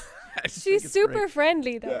just I just think She's it's super great.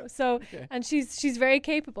 friendly though. Yeah. So Okay. and she's very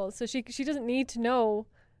capable. So she doesn't need to know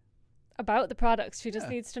about the products. She just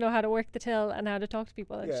Yeah. needs to know how to work the till and how to talk to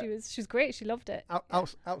people. And Yeah. she's great. She loved it.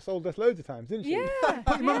 outsold us loads of times, didn't she? Yeah.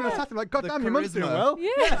 Put your mum in a yeah. sat like, God The damn, your mum's doing charisma. well.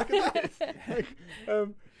 Yeah. Look at this.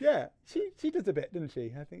 Yeah, she does a bit, doesn't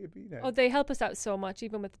she? I think it'd be, Oh, they help us out so much,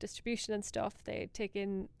 even with distribution and stuff. They take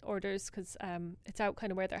in orders because it's out kind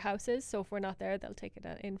of where their house is. So if we're not there, they'll take it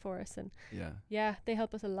in for us. And Yeah. yeah, they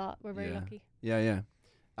help us a lot. We're very Yeah. lucky. Yeah.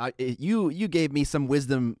 You gave me some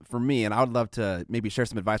wisdom for me, and I would love to maybe share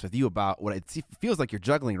some advice with you about what it feels like you're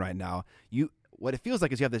juggling right now. What it feels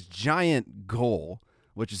like is you have this giant goal,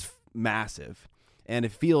 which is massive, and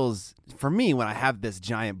it feels, for me, when I have this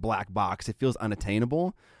giant black box, it feels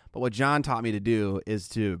unattainable. But what John taught me to do is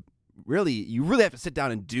to you really have to sit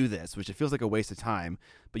down and do this, which it feels like a waste of time.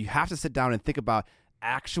 But you have to sit down and think about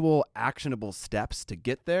actual actionable steps to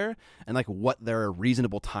get there and like what their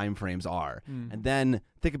reasonable time frames are, and then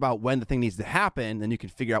think about when the thing needs to happen. Then you can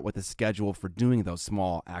figure out what the schedule for doing those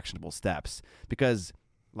small actionable steps, because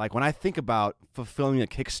like when I think about fulfilling a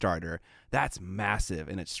Kickstarter, that's massive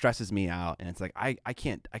and it stresses me out, and it's like I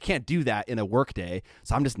can't do that in a work day,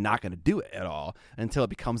 so I'm just not going to do it at all until it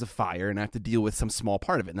becomes a fire and I have to deal with some small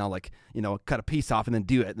part of it, and I'll like cut a piece off and then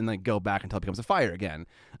do it and then go back until it becomes a fire again.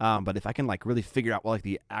 But if I can like really figure out what like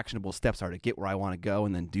the actionable steps are to get where I want to go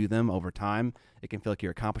and then do them over time, it can feel like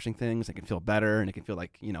you're accomplishing things. It can feel better, and it can feel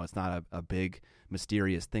like it's not a big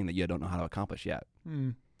mysterious thing that you don't know how to accomplish yet.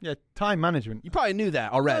 Yeah, time management. You probably knew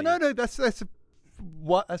that already. No,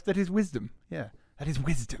 that is wisdom. Yeah, that is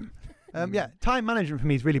wisdom. Yeah, time management for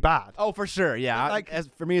me is really bad. Oh, for sure. Yeah. Like- as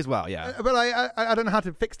for me as well. Yeah. But I don't know how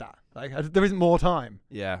to fix that. Like there isn't more time,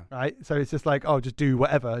 Yeah. right? So it's just like, just do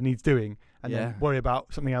whatever needs doing and Yeah. then worry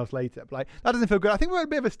about something else later. But like that doesn't feel good. I think we're at a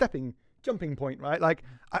bit of a jumping point, right? Like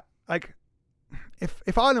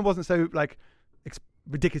if Ireland wasn't so like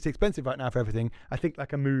ridiculously expensive right now for everything, I think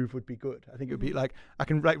like a move would be good. I think it would be like I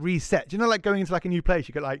can like reset. Do you know, like going into like a new place,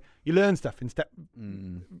 you get like you learn stuff in step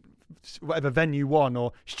whatever venue 1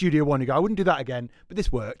 or studio 1. You go, I wouldn't do that again, but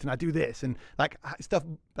this worked, and I do this, and like stuff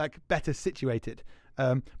like better situated.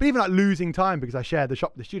 But even like losing time because I shared the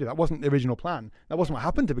shop with the studio, that wasn't the original plan. That wasn't what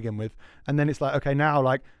happened to begin with. And then it's like, okay, now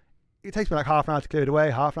like it takes me like half an hour to clear it away,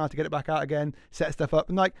 half an hour to get it back out again, set stuff up,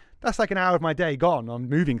 and like that's like an hour of my day gone on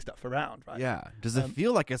moving stuff around, right? Yeah. Does it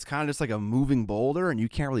feel like it's kind of just like a moving boulder and you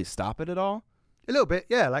can't really stop it at all? A little bit,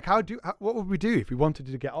 yeah. Like what would we do if we wanted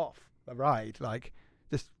to get off a ride? Like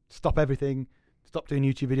just stop everything, stop doing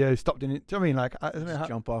YouTube videos, stop doing it. Do you know what I mean? Like I don't know how.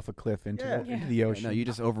 Jump off a cliff into Yeah. the ocean. No, you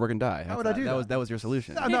just overwork and die. How would I do that? That was your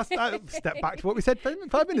solution. And that's step back to what we said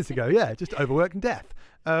 5 minutes ago. Yeah, just overwork and death.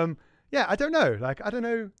 Yeah, I don't know. Like I don't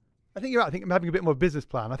know. I think you're right. I think I'm having a bit more business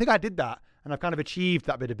plan. I think I did that, and I've kind of achieved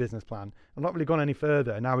that bit of business plan. I've not really gone any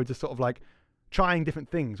further. Now we're just sort of like trying different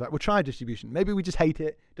things. Like we'll try distribution. Maybe we just hate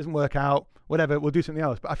it, doesn't work out, whatever. We'll do something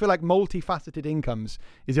else. But I feel like multifaceted incomes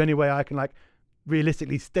is the only way I can like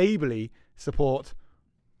realistically, stably support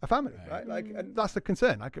a family, right? Like, and that's the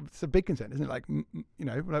concern. Like, it's a big concern, isn't it? Like,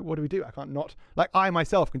 like what do we do? I can't not like I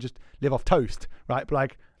myself can just live off toast, right? But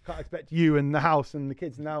like, I can't expect you and the house and the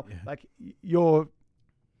kids now. Like, your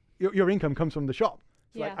income comes from the shop.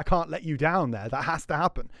 So like, I can't let you down there. That has to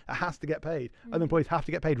happen. It has to get paid. Other employees have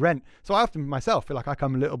to get paid rent. So I often myself feel like I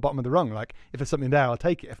come a little bottom of the rung. Like if there's something there, I'll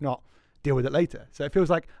take it. If not, deal with it later. So it feels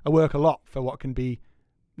like I work a lot for what can be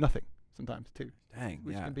nothing sometimes too. Dang.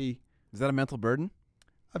 Which Yeah. can be. Is that a mental burden?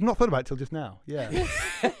 I've not thought about it till just now. Yeah, it is.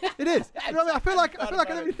 You know what I mean? I feel like I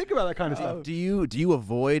don't really think about that kind of stuff. Do you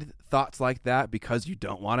avoid thoughts like that because you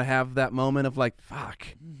don't want to have that moment of like, fuck,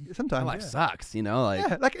 Sometimes my life sucks, Like,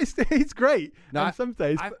 yeah, like it's great. No, and some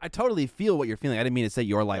days, I totally feel what you're feeling. I didn't mean to say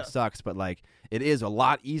your life sucks, but like it is a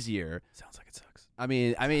lot easier. Sounds like it sucks. I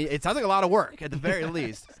mean, it sounds like a lot of work at the very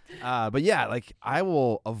least. But yeah, like I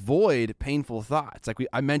will avoid painful thoughts. Like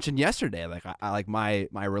I mentioned yesterday, like I like my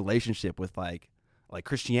relationship with like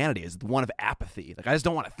Christianity is one of apathy. Like I just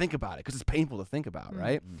don't want to think about it because it's painful to think about,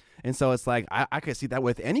 right? And so it's like I could see that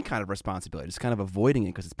with any kind of responsibility, just kind of avoiding it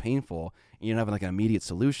because it's painful and you don't have like an immediate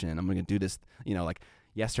solution. I'm going to do this, like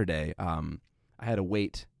yesterday. I had to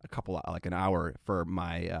wait an hour for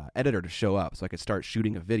my editor to show up so I could start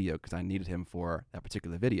shooting a video because I needed him for that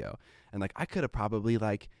particular video. And like I could have probably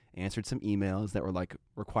like answered some emails that were like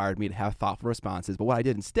required me to have thoughtful responses. But what I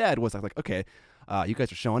did instead was like, okay, you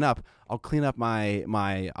guys are showing up. I'll clean up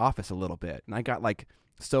my office a little bit. And I got like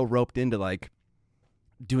so roped into like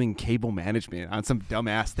doing cable management on some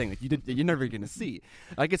dumbass thing like you're never going to see.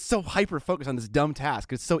 Like it's so hyper focused on this dumb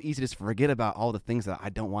task. It's so easy to just forget about all the things that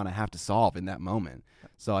I don't want to have to solve in that moment.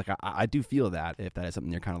 So like I do feel that if that is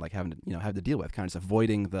something you're kind of like having to have to deal with, kind of just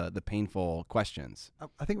avoiding the painful questions.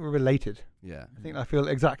 I think we're related. Yeah. I feel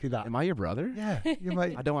exactly that. Am I your brother? Yeah. You're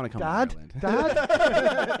my I don't want to come Dad? to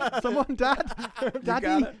Ireland. Dad? Someone, Dad?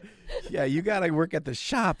 Daddy? You gotta work at the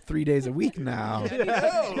shop 3 days a week now. You're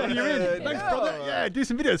in. Thanks, brother. Yeah, do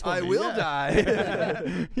some videos for me. I will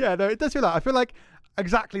die. Yeah, no, it does feel like. I feel like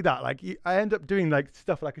exactly that. Like, I end up doing like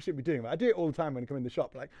stuff like I should be doing. I do it all the time when I come in the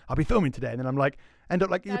shop. Like, I'll be filming today, and then I'm like, end up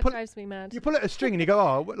like That drives me mad. you pull at a string, and you go,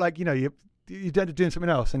 oh, like you end up doing something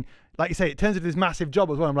else, and like you say, it turns into this massive job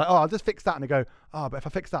as well. I'm like, oh, I'll just fix that, and I go, oh, but if I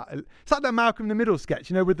fix that, it's like that Malcolm in the Middle sketch,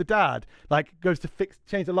 with the dad, like goes to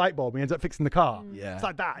change the light bulb, and he ends up fixing the car. Yeah. It's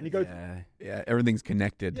like that, and you go, Yeah, everything's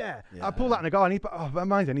connected. yeah. I pull that and I go, I need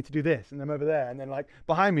to do this, and I'm over there, and then like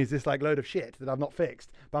behind me is this like load of shit that I've not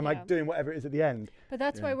fixed, but I'm like doing whatever it is at the end. But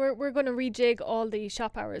that's why we're going to rejig all the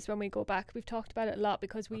shop hours when we go back. We've talked about it a lot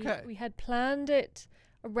because we had planned it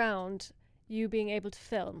around you being able to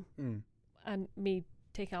film and me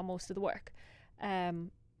taking on most of the work.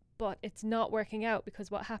 But it's not working out because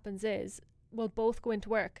what happens is we'll both go into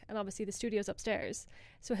work, and obviously the studio's upstairs,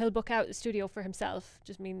 so he'll book out the studio for himself,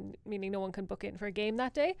 just meaning no one can book in for a game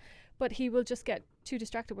that day, but he will just get too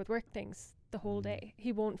distracted with work things the whole day.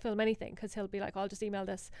 He won't film anything because he'll be like, I'll just email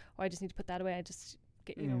this, or I just need to put that away, I just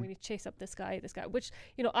get, we need to chase up this guy, which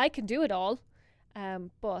I can do it all,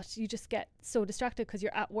 but you just get so distracted because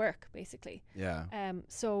you're at work basically.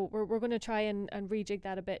 So we're going to try and rejig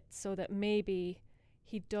that a bit so that maybe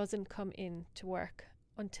he doesn't come in to work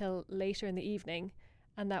until later in the evening,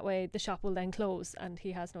 and that way the shop will then close and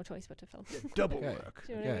he has no choice but to film. Double work.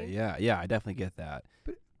 Do you know what I mean? Yeah, I definitely get that.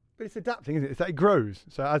 But it's adapting, isn't it? It's like it grows.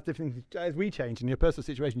 So as we change and your personal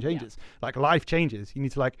situation changes, like life changes, you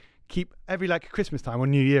need to like keep every like Christmas time or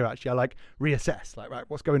New Year actually, I like reassess, like, right,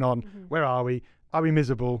 what's going on? Where are we? Are we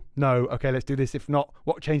miserable? No. Okay, let's do this. If not,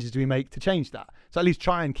 what changes do we make to change that? So at least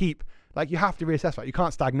try and keep, like, you have to reassess, right? You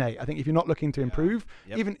can't stagnate. I think if you're not looking to improve,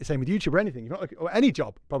 even same with YouTube or anything, you're not looking, or any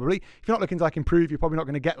job probably, if you're not looking to like improve, you're probably not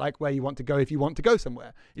going to get like where you want to go if you want to go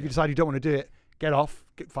somewhere. If you decide you don't want to do it, get off,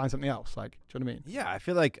 find something else. Like, do you know what I mean? Yeah, I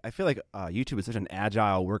feel like YouTube is such an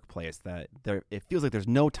agile workplace that it feels like there's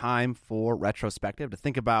no time for retrospective to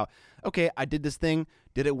think about, okay, I did this thing,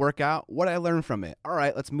 did it work out? What did I learn from it? All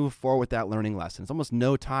right, let's move forward with that learning lesson. It's almost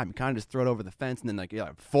no time. You kind of just throw it over the fence and then like,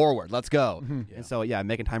 forward, let's go. And so,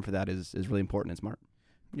 making time for that is really important and smart.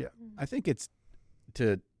 Yeah. I think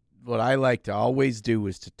what I like to always do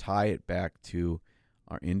is to tie it back to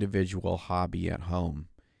our individual hobby at home.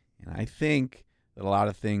 And I think that a lot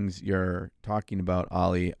of things you're talking about,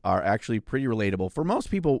 Ollie, are actually pretty relatable for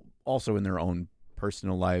most people also in their own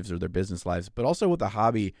personal lives or their business lives, but also with a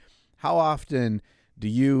hobby. How often do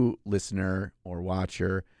you, listener or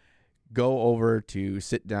watcher, go over to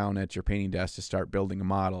sit down at your painting desk to start building a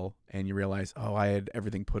model and you realize, oh, I had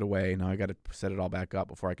everything put away. Now I got to set it all back up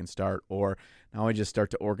before I can start. Or now I just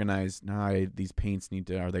start to organize. Now these paints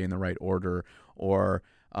are they in the right order? Or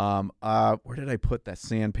where did I put that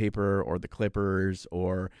sandpaper or the clippers?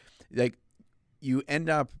 Or like you end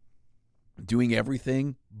up doing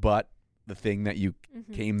everything but the thing that you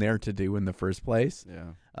came there to do in the first place.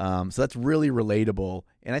 Yeah. So that's really relatable.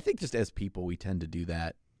 And I think just as people, we tend to do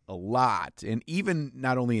that a lot. And even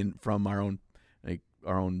not only from our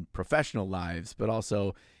own professional lives, but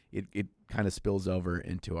also it kind of spills over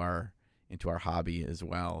into our hobby as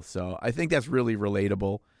well. So I think that's really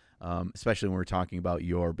relatable. Especially when we're talking about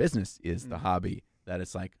your business is the hobby, that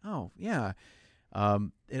it's like, oh yeah,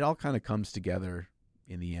 it all kind of comes together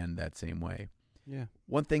in the end that same way. Yeah.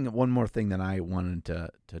 One more thing that I wanted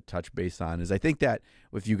to touch base on is I think that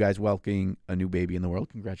with you guys welcoming a new baby in the world,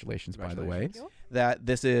 congratulations. By the way, that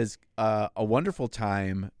this is a wonderful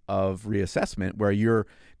time of reassessment where you're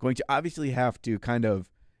going to obviously have to kind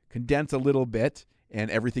of condense a little bit. And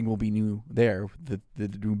everything will be new there, the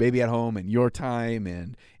new baby at home and your time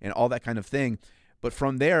and all that kind of thing. But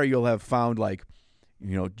from there, you'll have found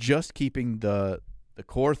just keeping the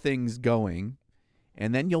core things going.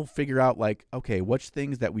 And then you'll figure out okay, which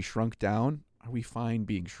things that we shrunk down, are we fine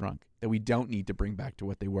being shrunk? That we don't need to bring back to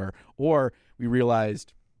what they were. Or we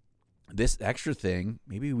realized this extra thing,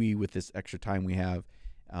 maybe with this extra time we have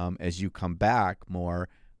as you come back more,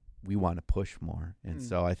 we want to push more. And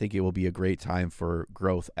so I think it will be a great time for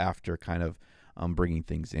growth after kind of bringing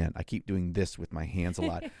things in. I keep doing this with my hands a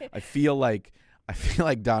lot. I feel like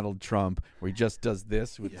Donald Trump, where he just does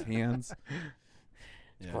this with his hands.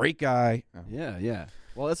 Great guy. Yeah.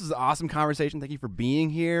 Well, this was an awesome conversation. Thank you for being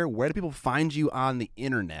here. Where do people find you on the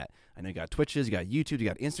internet? I know you got Twitches, you got YouTube, you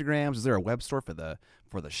got Instagrams. Is there a web store for the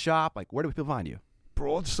shop? Like, where do people find you?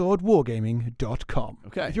 Broadswordwargaming.com.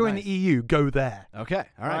 Okay. If you're in the EU, go there. Okay.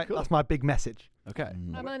 All right. Cool. That's my big message. Okay.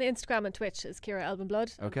 I'm on Instagram and Twitch as Kira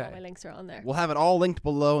Elbenblood. Okay. All my links are on there. We'll have it all linked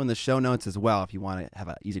below in the show notes as well if you want to have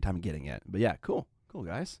an easy time getting it. But yeah, cool,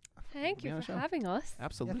 guys. Thank you for having us.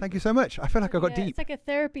 Absolutely. Yeah, thank you so much. I feel like I got deep. It's like a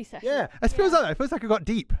therapy session. Yeah, it feels like that. It feels like I got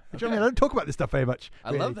deep. Do you know what I mean? I don't talk about this stuff very much.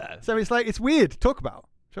 I love that. So it's weird to talk about.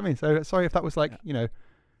 Do you know what I mean? So sorry if that was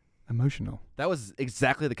emotional. That was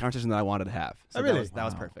exactly the conversation that I wanted to have. So really? That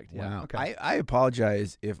was perfect. Yeah. Wow. Okay. I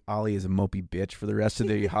apologize if Ollie is a mopey bitch for the rest of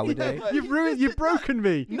the holiday. You've broken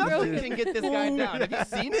me. Nothing can get this guy down. Have you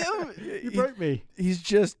seen him? You broke me. He's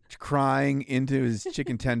just crying into his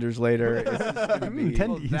chicken tenders later. It's just gonna be-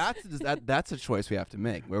 Tendies. That's a choice we have to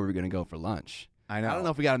make. Where we're going to go for lunch? I know. I don't know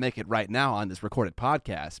if we got to make it right now on this recorded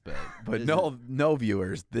podcast, But no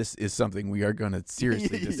viewers, this is something we are going to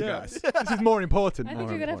seriously discuss. This is more important. I think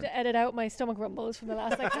you're going to have to edit out my stomach rumbles from the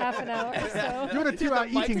last half an hour or so. You're on a 2-hour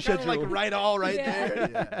eating schedule. there.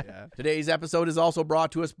 Yeah. Today's episode is also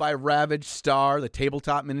brought to us by Ravage Star, the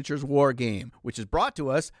tabletop miniatures war game, which is brought to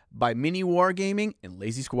us by Mini Wargaming and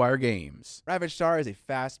Lazy Squire Games. Ravage Star is a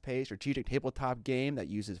fast-paced strategic tabletop game that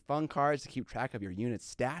uses fun cards to keep track of your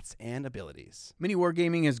unit's stats and abilities. Mini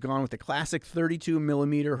Wargaming has gone with the classic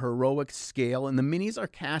 32mm heroic scale, and the minis are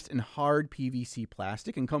cast in hard PVC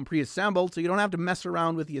plastic and come pre-assembled, so you don't have to mess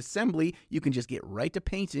around with the assembly. You can just get right to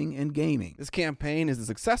painting and gaming. This campaign is the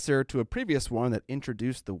successor to a previous one that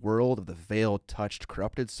introduced the world of the veiled-touched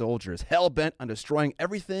corrupted soldiers, hell-bent on destroying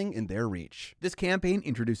everything in their reach. This campaign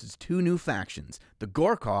introduces 2 new factions, the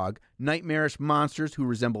Gorkog, nightmarish monsters who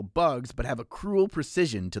resemble bugs but have a cruel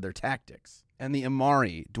precision to their tactics. And the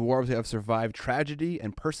Amari, dwarves who have survived tragedy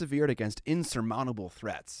and persevered against insurmountable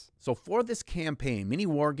threats. So for this campaign, Mini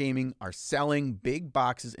Wargaming are selling big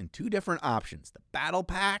boxes in 2 different options, the Battle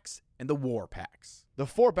Packs and the War Packs. The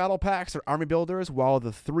 4 battle packs are army builders, while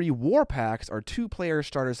the 3 war packs are 2-player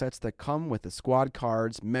starter sets that come with the squad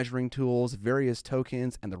cards, measuring tools, various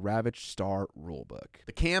tokens, and the Ravage Star rulebook.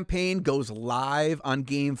 The campaign goes live on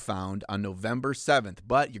GameFound on November 7th,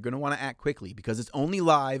 but you're going to want to act quickly because it's only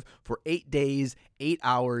live for 8 days, 8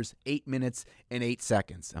 hours, 8 minutes, and 8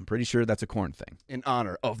 seconds. I'm pretty sure that's a corn thing. In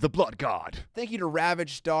honor of the Blood God. Thank you to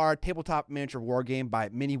Ravage Star, tabletop miniature war game by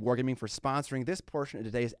Mini Wargaming, for sponsoring this portion of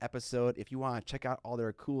today's episode. If you want to check out all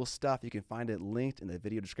their cool stuff, you can find it linked in the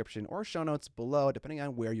video description or show notes below, depending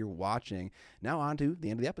on where you're watching. Now on to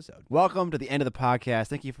the end of the episode. Welcome to the end of the podcast.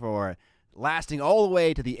 Thank you for lasting all the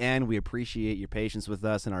way to the end. We appreciate your patience with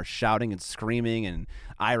us and our shouting and screaming and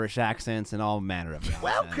Irish accents and all manner of nonsense.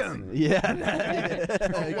 Welcome.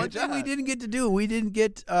 Yeah. One thing we didn't get to do, we didn't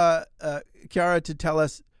get Kiara to tell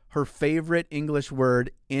us her favorite English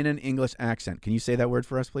word in an English accent. Can you say that word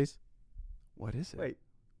for us, please? What is it? Wait.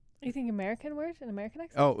 You think American word? An American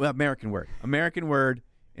accent? Oh, American word. American word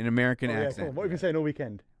in American accent. What have you been saying all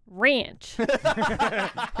weekend? Ranch.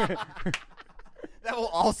 That will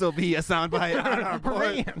also be a soundbite on our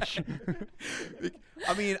Ranch.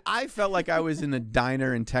 I mean, I felt like I was in a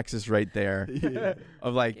diner in Texas right there. Yeah.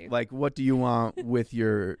 Of like, what do you want with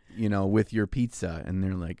your, with your pizza? And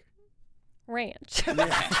they're like, Ranch.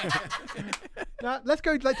 Now, let's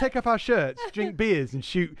go take off our shirts, drink beers, and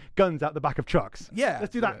shoot guns out the back of trucks. yeah,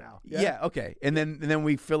 Let's do that now. Yeah, okay. And then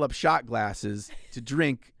we fill up shot glasses to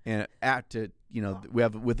drink and we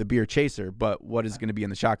have with the beer chaser. But what is going to be in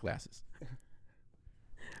the shot glasses?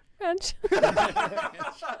 Ranch.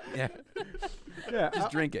 Yeah. Yeah.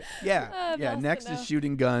 Just drink it. Yeah. I've Yeah. lost Next it is now.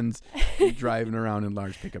 shooting guns and driving around in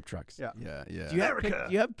large pickup trucks. Yeah. Yeah. Do you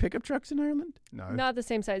have pickup trucks in Ireland? No. Not the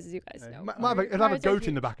same size as you guys. No. It'll have a goat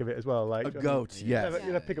in the back of it as well. Like A goat, yes.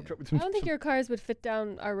 You'll have a pickup truck with I some. don't think your cars would fit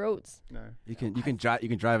down our roads. No. You can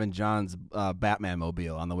drive in John's Batman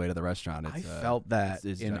mobile on the way to the restaurant. I felt that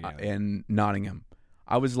it's in gigantic. in Nottingham.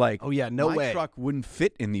 I was like, Oh yeah, no my way. truck wouldn't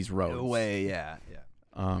fit in these roads. No way. Yeah.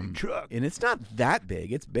 Truck. And it's not that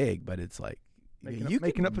big. It's big, but it's like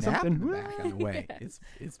Making up for nap something. back on the way. It's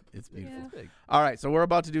beautiful. Yeah. All right, so we're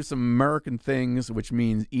about to do some American things, which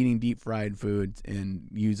means eating deep fried foods and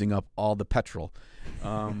using up all the petrol.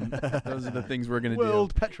 Those are the things we're going to do.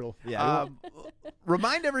 World petrol. Yeah.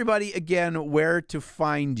 Remind everybody again where to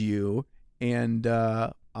find you and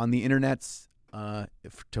on the internets.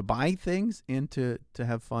 to buy things and to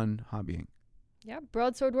have fun hobbying. Yeah,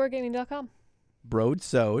 broadswordwargaming.com.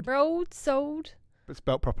 Broadsword. Broadsword. But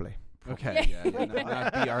spelt properly. Okay,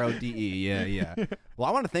 not BRODE. Yeah. Well,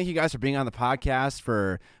 I want to thank you guys for being on the podcast,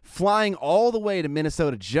 for flying all the way to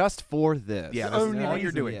Minnesota just for this. Yeah, that's all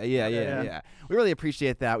you're doing. Yeah. We really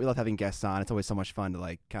appreciate that. We love having guests on. It's always so much fun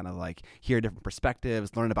to kind of hear different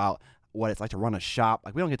perspectives, learn about what it's like to run a shop.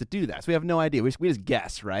 We don't get to do that, so we have no idea. We just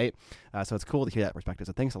guess, right? So it's cool to hear that perspective.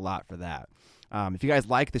 So thanks a lot for that. If you guys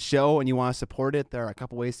like the show and you want to support it, there are a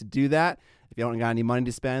couple ways to do that. If you don't got any money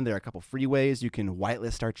to spend, there are a couple free ways. You can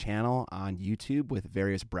whitelist our channel on YouTube with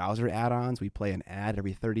various browser add-ons. We play an ad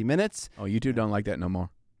every 30 minutes. Oh, YouTube don't like that no more.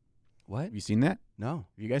 What? Have you seen that? No.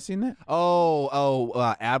 Have you guys seen that?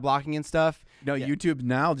 Ad blocking and stuff. No, yeah. YouTube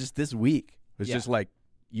now, just this week, was just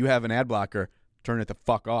you have an ad blocker, turn it the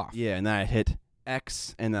fuck off. Yeah, and then I hit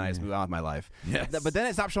X, and then I just move on with my life. Yes. But then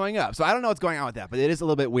it stopped showing up. So I don't know what's going on with that, but it is a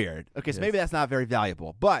little bit weird. Okay, so maybe that's not very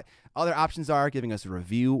valuable. But other options are giving us a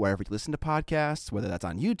review wherever you listen to podcasts, whether that's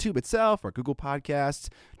on YouTube itself or Google Podcasts,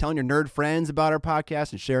 telling your nerd friends about our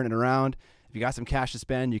podcast and sharing it around. If you got some cash to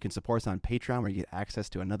spend, you can support us on Patreon, where you get access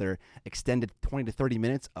to another extended 20 to 30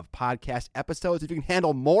 minutes of podcast episodes. If you can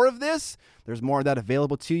handle more of this, there's more of that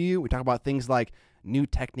available to you. We talk about things like new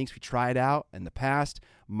techniques we tried out in the past,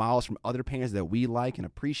 models from other painters that we like and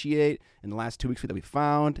appreciate in the last 2 weeks that we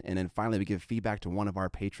found, and then finally we give feedback to one of our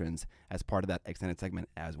patrons as part of that extended segment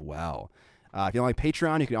as well. If you don't like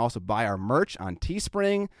Patreon, you can also buy our merch on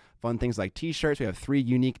Teespring. Fun things like t-shirts. We have 3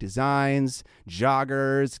 unique designs,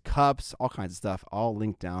 joggers, cups, all kinds of stuff, all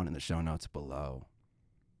linked down in the show notes below.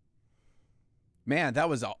 Man, that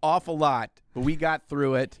was an awful lot, but we got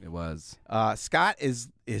through it. It was. Scott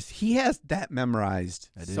he has that memorized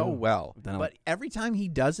so well. But every time he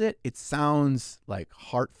does it, it sounds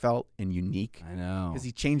heartfelt and unique. I know. Because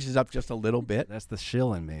he changes up just a little bit. That's the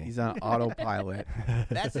shill in me. He's on autopilot.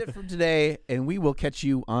 That's it for today, and we will catch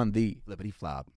you on the Flippity flop.